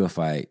would you do if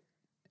I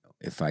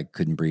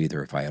couldn't breathe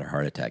or if I had a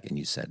heart attack? And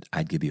you said,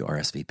 I'd give you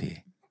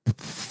RSVP.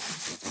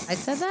 I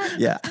said that.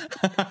 Yeah.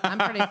 I'm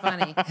pretty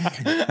funny.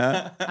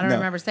 I I don't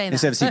remember saying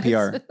Instead that. of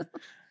CPR.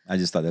 I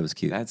just thought that was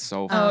cute. That's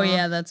so. Oh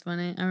yeah, that's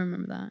funny. I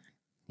remember that.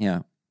 Yeah.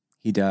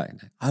 He died.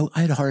 I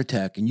had a heart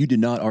attack and you did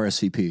not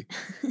RSVP.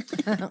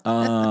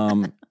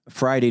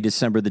 Friday,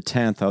 December the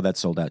 10th. Oh, that's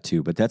sold out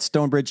too. But that's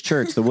Stonebridge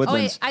Church, the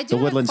Woodlands, I do the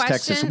have a Woodlands,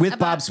 Texas, question with Bob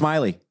about-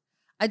 Smiley.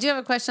 I do have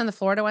a question on the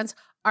Florida ones.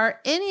 Are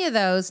any of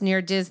those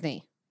near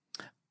Disney?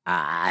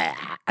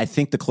 I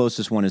think the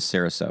closest one is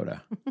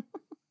Sarasota.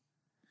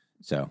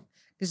 So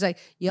He's like,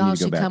 need y'all to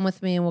go should back. come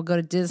with me and we'll go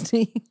to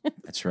Disney.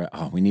 that's right.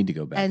 Oh, we need to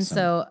go back. and some-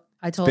 so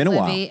I told been a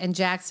Libby while. and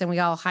Jackson, we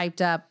all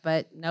hyped up,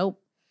 but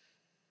nope,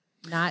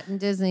 not in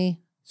Disney.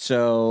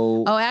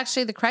 So Oh,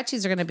 actually, the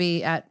Crutchies are going to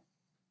be at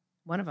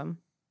one of them.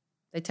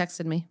 They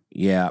texted me.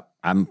 yeah,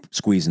 I'm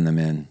squeezing them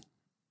in.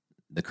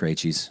 The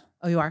Krejcis.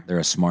 Oh, you are? They're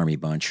a smarmy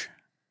bunch.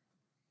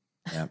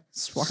 Yeah.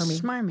 Swarmy.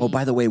 Smarmy. Oh,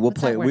 by the way, we'll What's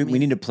play. that word We mean?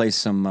 need to play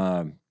some.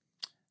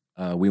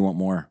 We Want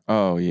More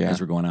Oh yeah. as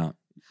we're going out.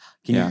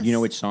 Can Yeah. you know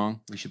which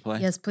song we should play?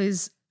 Yes,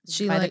 please.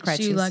 She By the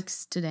she Crutchies.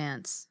 likes to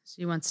dance.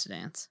 She wants to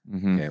dance.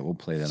 Mhm. Okay, we'll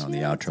play that on the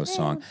outro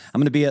song. I'm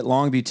going to be at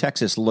Longview,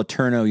 Texas,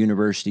 Laterno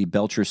University,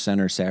 Belcher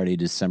Center, Saturday,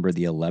 December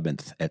the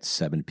 11th at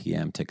 7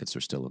 p.m. Tickets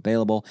are still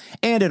available.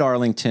 And at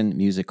Arlington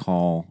Music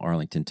Hall,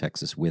 Arlington,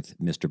 Texas, with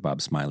Mr.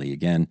 Bob Smiley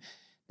again.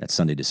 That's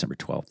Sunday, December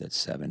 12th at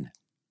 7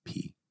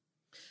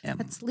 p.m.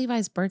 That's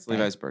Levi's birthday. It's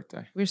Levi's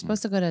birthday. We were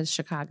supposed to go to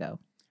Chicago.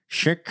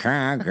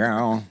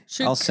 Chicago.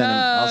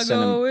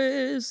 Chicago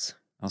is.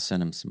 I'll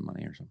send him some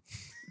money or something.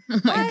 Oh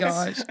my What?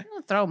 gosh.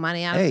 Don't throw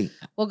money out. Hey,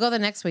 We'll go the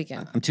next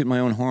weekend. I'm tooting my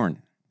own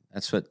horn.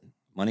 That's what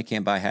money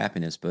can't buy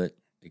happiness, but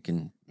it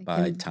can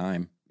buy can-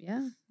 time.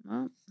 Yeah.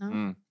 Well, no.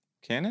 Mm.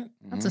 Can it?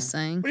 That's a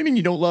saying. What do you mean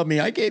you don't love me?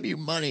 I gave you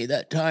money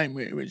that time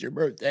when it was your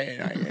birthday,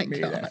 and I Oh my gave me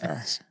God.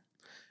 that.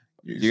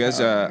 You guys,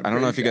 I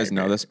don't know if you guys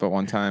know this, but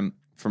one time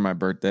for my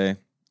birthday,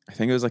 I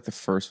think it was like the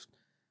first,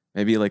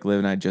 maybe like Liv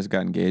and I just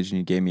got engaged and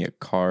you gave me a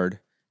card.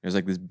 It was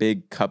like this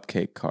big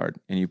cupcake card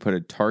and you put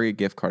a Target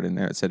gift card in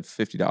there. It said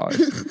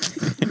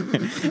 $50.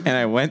 and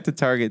I went to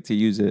Target to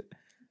use it,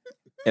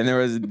 and there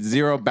was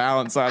zero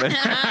balance on it.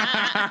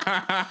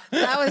 That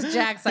was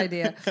Jack's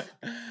idea.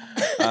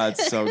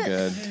 It's so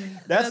good.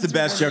 That's the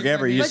best joke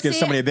ever. You just give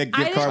somebody a big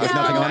gift card with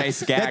nothing on it. Nice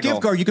That gaggle.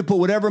 gift card, you could put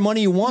whatever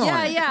money you want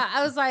on it. Yeah.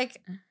 I was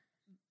like,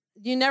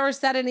 you never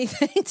said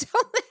anything to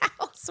the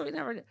house. We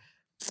never did.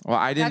 Well,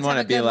 I didn't Got want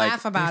have to a be good like,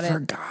 laugh about I it.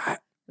 forgot.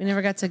 We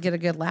never got to get a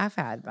good laugh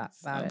at about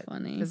it.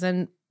 Funny. Because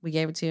then we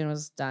gave it to you and it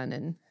was done.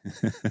 And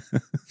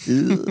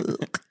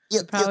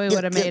probably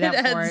would have made It Oh, up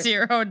for had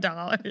it.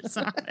 $0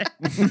 on it.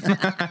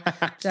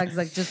 Jack's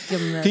like, just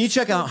give him this. Can you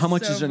check out how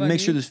much So is it? funny. Make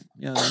sure this.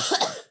 Yeah.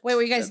 Wait,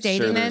 were you guys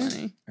dating then?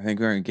 Funny. I think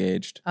we're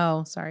engaged.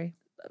 Oh, sorry.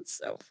 That's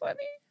so funny.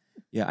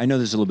 Yeah, I know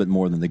there's a little bit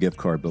more than the gift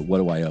card, but what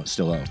do I owe?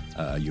 Still owe?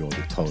 You owe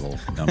the total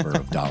number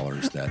of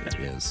dollars that it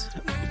is,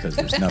 because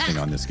there's nothing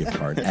on this gift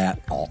card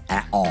at all.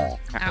 At all.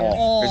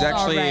 There's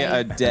actually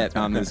Alright. a debt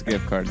on this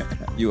gift card.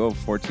 You owe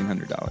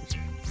 $1,400.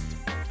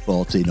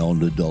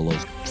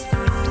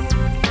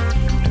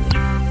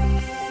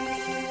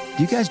 $1,400.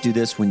 Do you guys do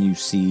this when you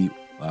see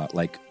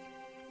like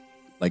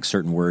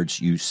certain words?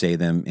 You say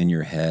them in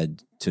your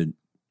head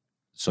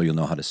so you'll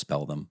know how to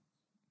spell them.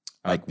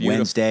 Like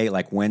Wednesday. Oh,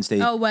 Wednesday.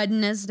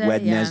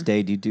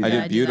 Wednesday. Do you do I that?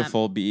 do I do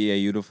beautiful,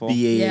 beautiful.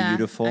 Yeah,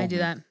 beautiful. I do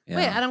that. Yeah.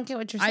 Wait, I don't get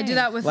what you're saying. I do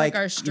that with like,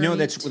 our you know,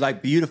 that's street.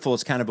 like beautiful.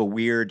 It's kind of a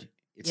weird.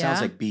 It sounds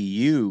Yeah. like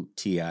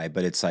BUTI,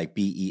 but it's like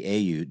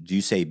BEAU. Do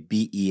you say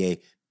BEA?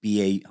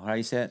 How do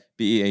you say it?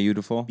 BEA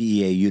beautiful.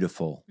 BEA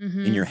beautiful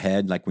Mhm. in your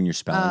head, like when you're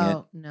spelling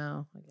Oh,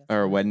 no. I guess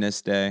Or not.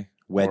 Wednesday.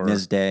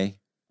 Wednesday.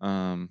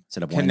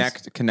 Instead of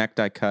Connect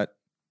I cut.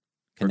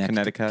 Or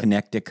Connecticut.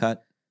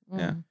 Connecticut.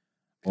 Yeah.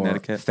 Or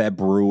Connecticut.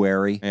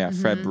 February. Yeah,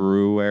 Mhm.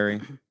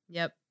 February.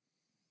 Yep.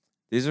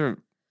 These are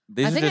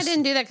I think just, I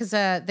didn't do that because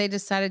they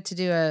decided to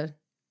do a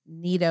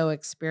NITO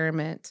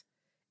experiment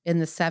in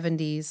the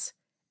 70s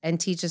and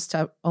teach us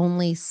to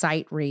only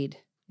sight read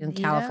in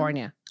NITO?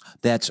 California.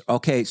 That's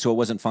okay. So it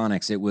wasn't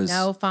phonics. It was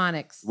No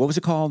phonics. What was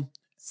it called?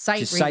 Sight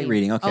Just reading. sight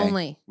reading. Okay.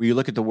 Only. Where you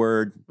look at the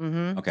word.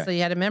 Mm-hmm. Okay. So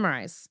you had to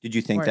memorize. Did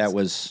you think words. that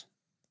was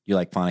you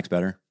like phonics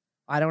better?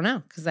 I don't know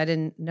because I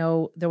didn't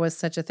know there was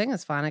such a thing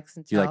as phonics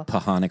Do you until like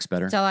phonics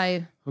better?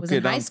 I was Hook in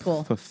it high on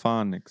school. for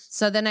phonics.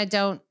 So then I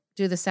don't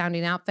do the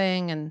sounding out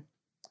thing and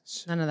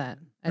none of that.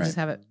 I just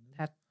Right.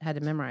 have it had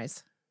to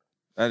memorize.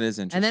 That is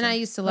interesting. And then I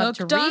used to love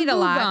Hooked to on read a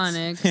lot.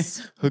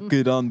 bubonics. hook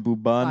it on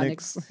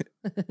bubonics.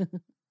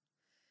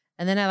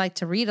 And then I like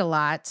to read a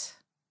lot,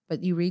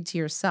 but you read to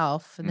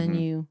yourself and then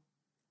Mhm. you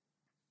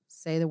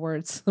say the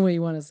words the way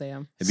you want to say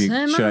them. Should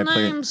I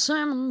play? Should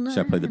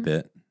Should I play the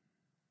bit?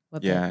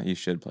 What Yeah, you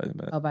should play the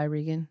bit. Oh, by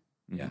Regan.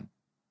 Yeah.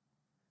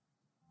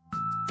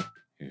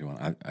 Here you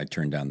want? I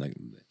turned down the. Here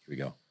we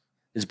go.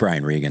 This is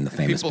Brian Regan, the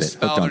famous People bit.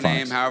 spell Hooked their on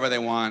name phonics. however they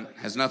want.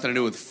 Has nothing to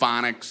do with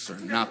phonics or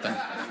nothing.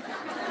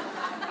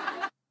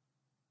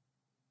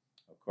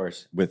 Of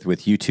course, with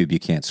YouTube, you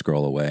can't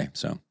scroll away.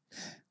 So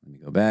let me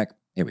go back.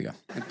 Here we go.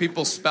 And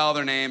people spell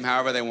their name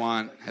however they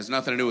want. Has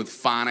nothing to do with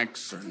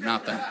phonics or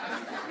nothing.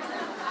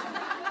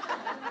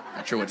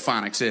 Not sure what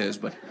phonics is,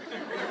 but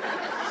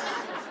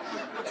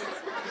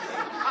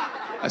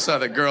I saw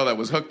the girl that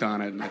was hooked on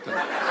it, and I thought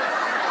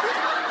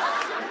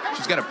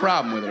she's got a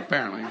problem with it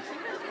apparently.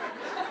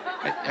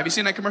 Have you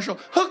seen that commercial?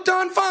 Hooked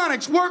on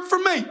phonics, work for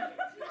me.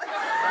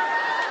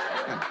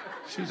 Yeah,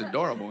 she was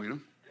adorable, you know.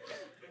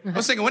 I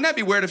was thinking, wouldn't that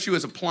be weird if she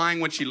was applying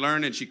what she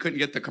learned and she couldn't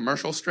get the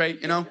commercial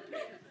straight, you know?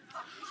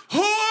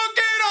 Hook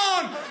it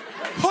on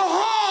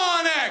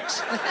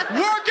phonics,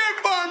 working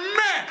for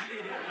me.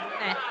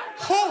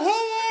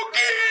 Hook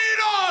it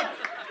on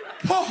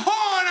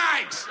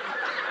phonics,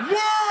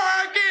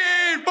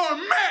 working for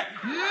me.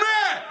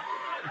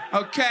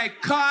 Okay,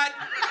 cut.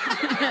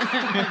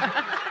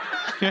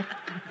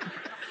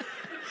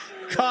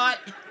 Cut.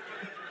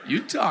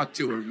 You talk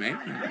to her, man.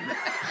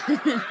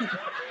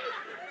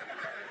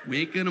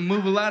 We ain't gonna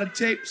move a lot of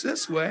tapes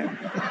this way.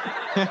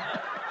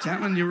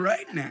 Telling you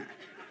right now.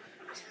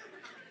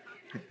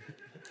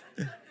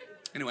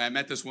 Anyway, I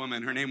met this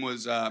woman. Her name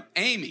was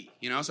Amy,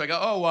 you know? So I go,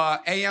 oh,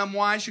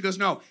 A-M-Y? She goes,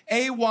 no,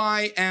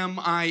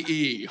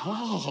 A-Y-M-I-E.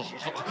 Oh.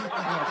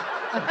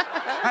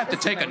 I have to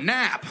take a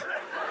nap.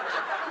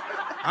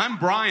 I'm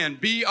Brian,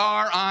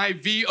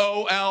 B-R-I-V-O-L-B,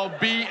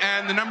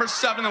 and the number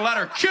 7, the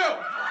letter Q.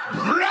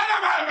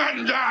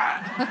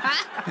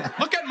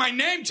 Look at my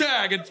name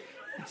tag. It's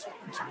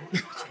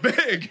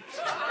big.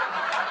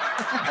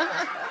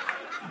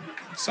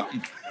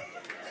 Something.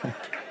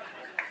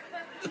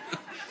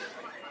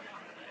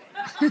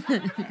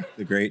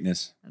 The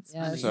greatness.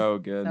 Yes. So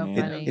good, So man.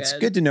 funny. It's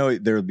good to know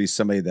there will be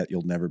somebody that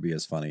you'll never be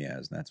as funny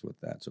as. And that's what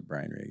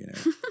Brian Regan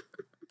is.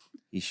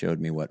 He showed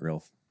me what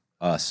So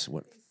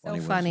funny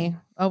was. funny.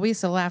 Oh, we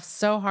used to laugh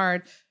so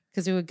hard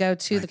because we would go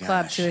to the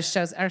club gosh. to his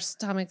shows. Our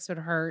stomachs would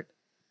hurt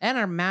and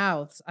our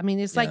mouths. I mean,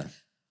 it's like Yeah.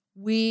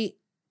 we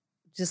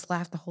just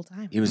laughed the whole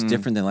time. It was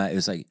different than it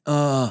was like,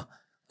 No,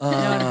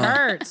 it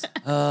hurt.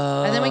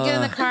 And then we get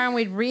in the car and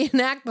we'd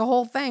reenact the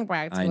whole thing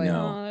practically. I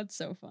know. Oh, that's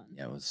so fun.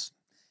 Yeah, it was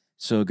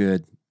so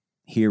good.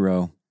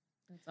 Hero.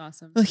 That's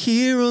awesome. A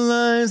hero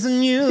lies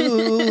in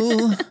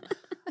you.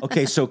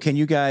 Okay, so can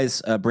you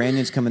guys?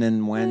 Brandon's coming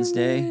in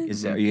Wednesday.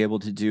 Are you able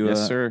to do Yes,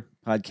 a sir.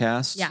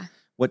 podcast? Yeah.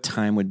 What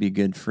time would be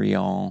good for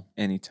y'all?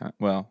 Anytime.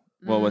 Well,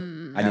 what?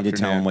 I need to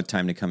tell him what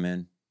time to come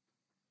in.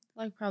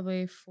 Like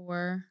probably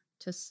 4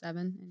 to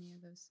 7, any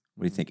of those.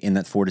 What do you think? In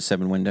that 4 to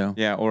 7 window?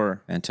 Yeah,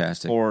 or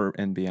Fantastic. 4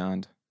 and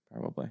beyond,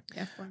 probably.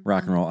 Yeah,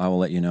 Rock and roll. I will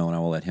let you know, and I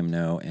will let him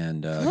know.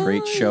 And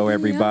great show,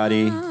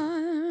 everybody.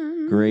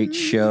 Great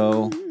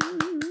show. Do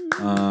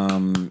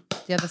you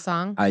have the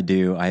song? I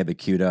do. I have it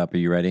queued up. Are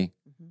you ready?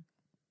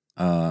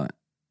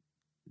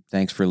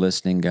 Thanks for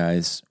listening,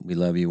 guys. We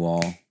love you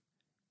all.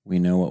 We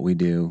know what we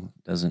do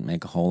doesn't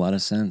make a whole lot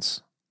of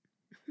sense.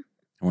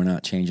 We're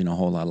not changing a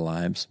whole lot of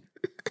lives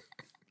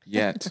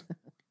yet.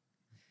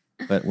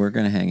 But we're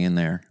gonna hang in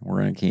there. We're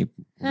gonna keep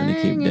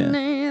Hanging in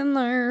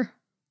there.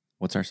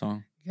 What's our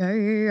song?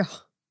 Yeah.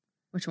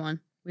 Which one?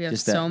 We have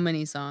Just so that-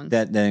 many songs.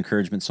 That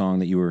encouragement song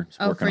that you were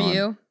working for on.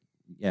 you?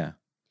 Yeah.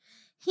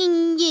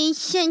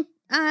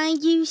 I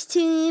used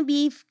to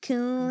be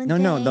cool.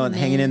 No,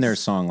 hanging in there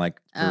song like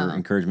for Oh.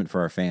 encouragement for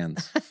our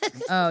fans.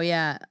 Oh,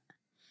 yeah.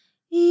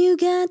 You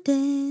got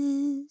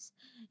this.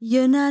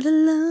 You're not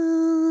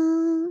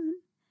alone.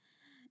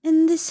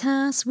 In this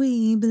house,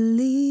 we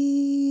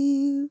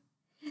believe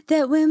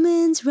that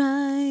women's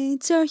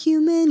rights are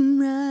human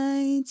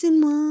rights,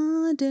 and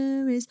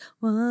water is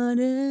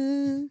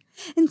water,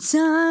 and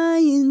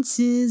science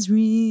is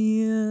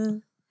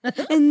real.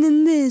 And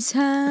in this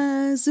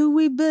house,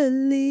 we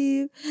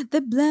believe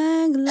that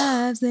black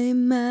lives, they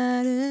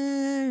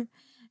matter,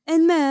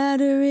 and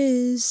matter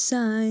is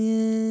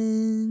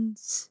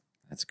science.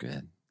 That's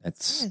good.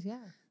 That's Yeah.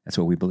 that's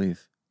what we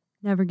believe.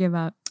 Never give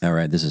up. All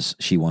right, this is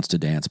She Wants to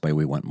Dance by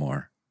We Want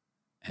More.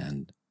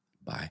 And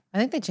bye. I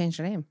think they changed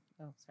their name.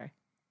 Oh, sorry.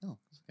 Oh,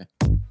 okay.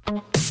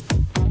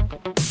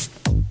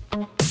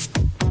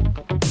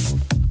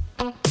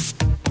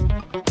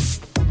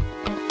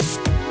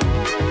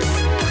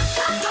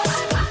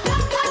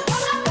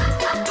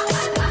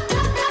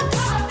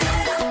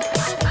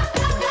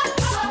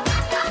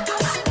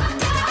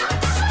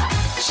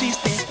 She's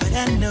there, but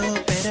I know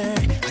better.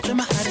 I try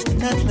my hardest to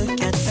not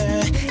look at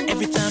her.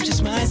 Every time she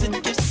smiles,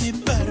 it gives me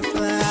butterflies.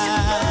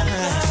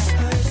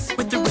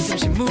 With the rhythm,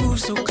 she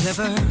moves so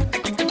clever. I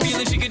get the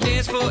feeling she could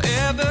dance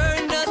forever.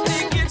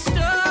 Nothing can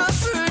stop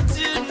her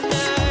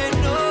tonight.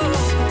 No,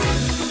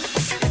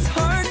 it's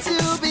hard to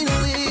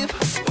believe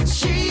what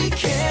she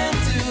can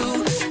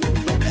do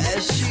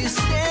as she's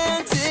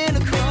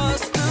standing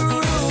across the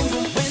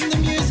room. When the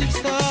music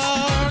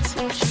starts, I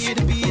hear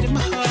the beat in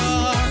my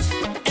heart,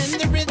 and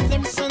the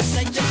rhythm sounds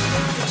like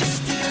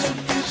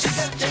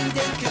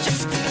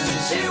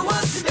she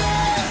wants to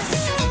dance.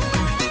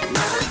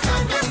 Now the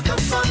time has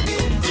come for me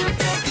to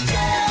take a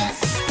chance.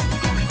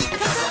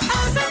 'Cause her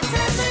eyes are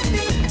telling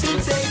me to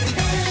take a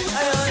hand. I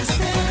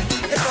understand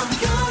if I'm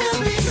gonna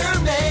be her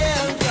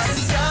man. Gotta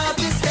stop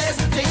this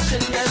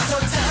hesitation. There's no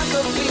time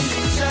for me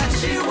to try.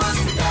 She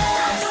wants to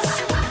dance.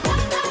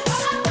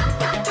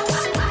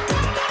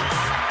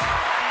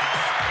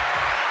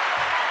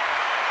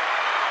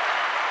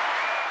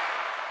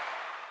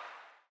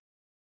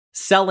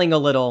 Selling a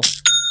little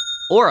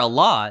or a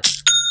lot,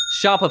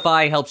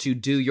 Shopify helps you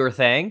do your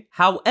thing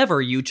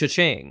however you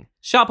cha-ching.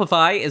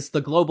 Shopify is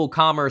the global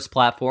commerce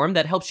platform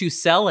that helps you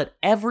sell at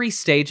every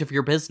stage of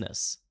your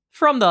business.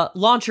 From the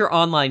launch your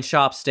online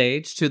shop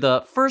stage to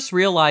the first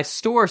real life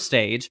store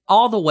stage,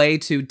 all the way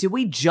to did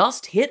we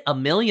just hit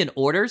 1 million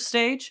orders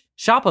stage?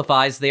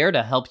 Shopify's there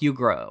to help you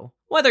grow.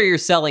 Whether you're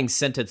selling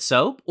scented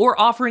soap or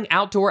offering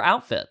outdoor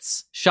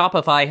outfits,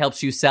 Shopify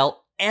helps you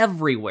sell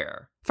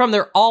everywhere. From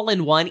their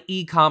all-in-one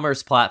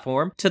e-commerce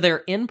platform to their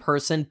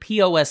in-person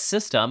POS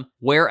system,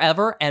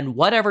 wherever and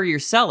whatever you're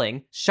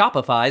selling,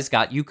 Shopify's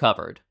got you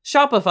covered.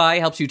 Shopify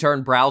helps you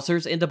turn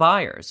browsers into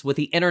buyers with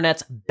the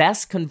internet's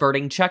best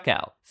converting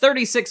checkout,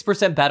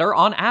 36% better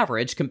on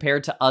average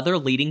compared to other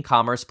leading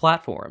commerce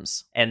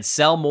platforms. And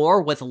sell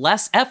more with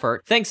less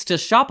effort thanks to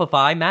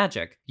Shopify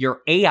Magic,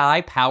 your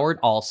AI-powered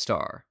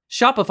all-star.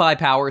 Shopify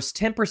powers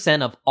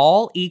 10% of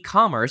all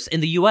e-commerce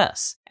in the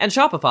US, and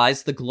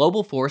Shopify's the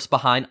global force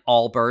behind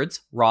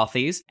Allbirds,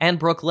 Rothy's, and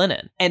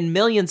Brooklinen, and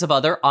millions of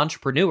other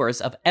entrepreneurs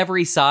of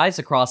every size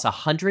across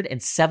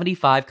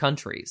 175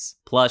 countries.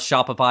 Plus,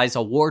 Shopify's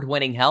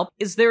award-winning help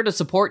is there to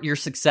support your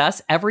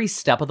success every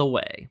step of the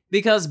way.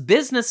 Because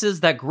businesses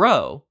that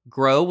grow,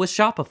 grow with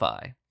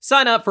Shopify.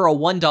 Sign up for a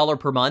 $1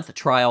 per month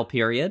trial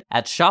period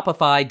at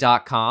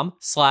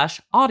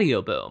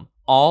shopify.com/audioboom,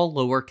 all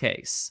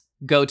lowercase.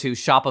 Go to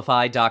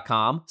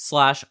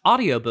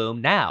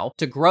shopify.com/audioboom now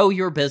to grow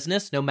your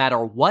business no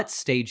matter what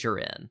stage you're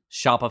in.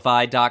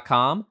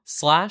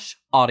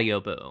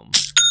 Shopify.com/audioboom.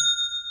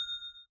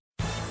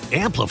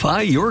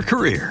 Amplify your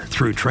career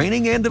through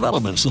training and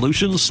development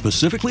solutions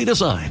specifically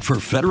designed for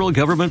federal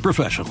government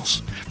professionals.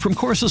 From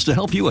courses to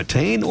help you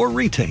attain or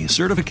retain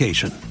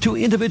certification, to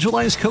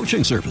individualized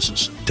coaching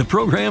services, to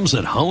programs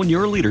that hone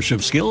your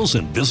leadership skills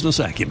and business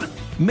acumen,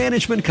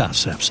 Management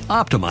Concepts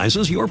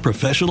optimizes your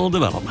professional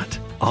development.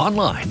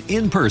 Online,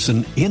 in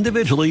person,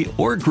 individually,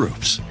 or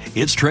groups,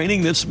 it's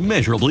training that's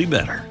measurably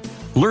better.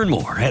 Learn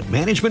more at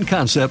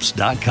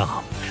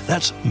managementconcepts.com.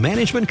 That's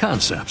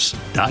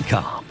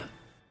managementconcepts.com.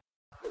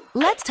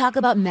 Let's talk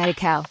about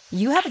Medi-Cal.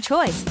 You have a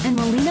choice, and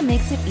Molina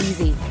makes it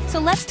easy. So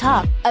let's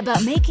talk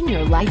about making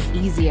your life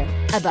easier,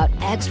 about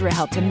extra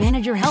help to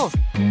manage your health.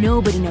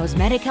 Nobody knows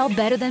Medi-Cal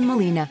better than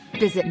Molina.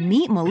 Visit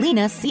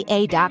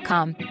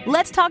meetmolinaca.com.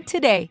 Let's talk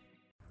today.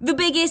 The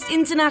biggest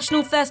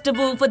international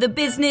festival for the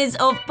business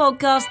of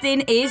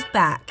podcasting is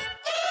back.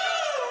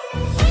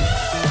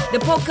 The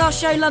Podcast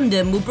Show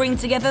London will bring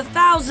together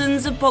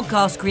thousands of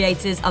podcast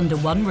creators under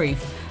one roof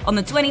on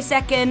the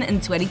 22nd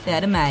and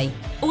 23rd of May.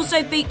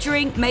 Also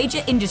featuring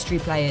major industry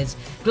players,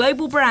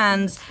 global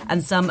brands,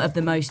 and some of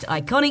the most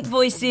iconic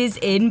voices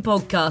in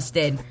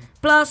podcasting.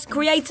 Plus,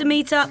 creator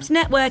meetups,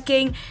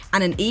 networking,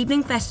 and an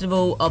evening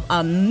festival of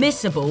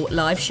unmissable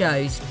live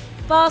shows.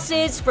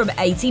 Passes from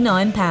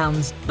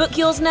 £89. Book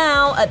yours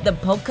now at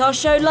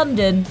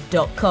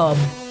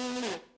thepodcastshowlondon.com.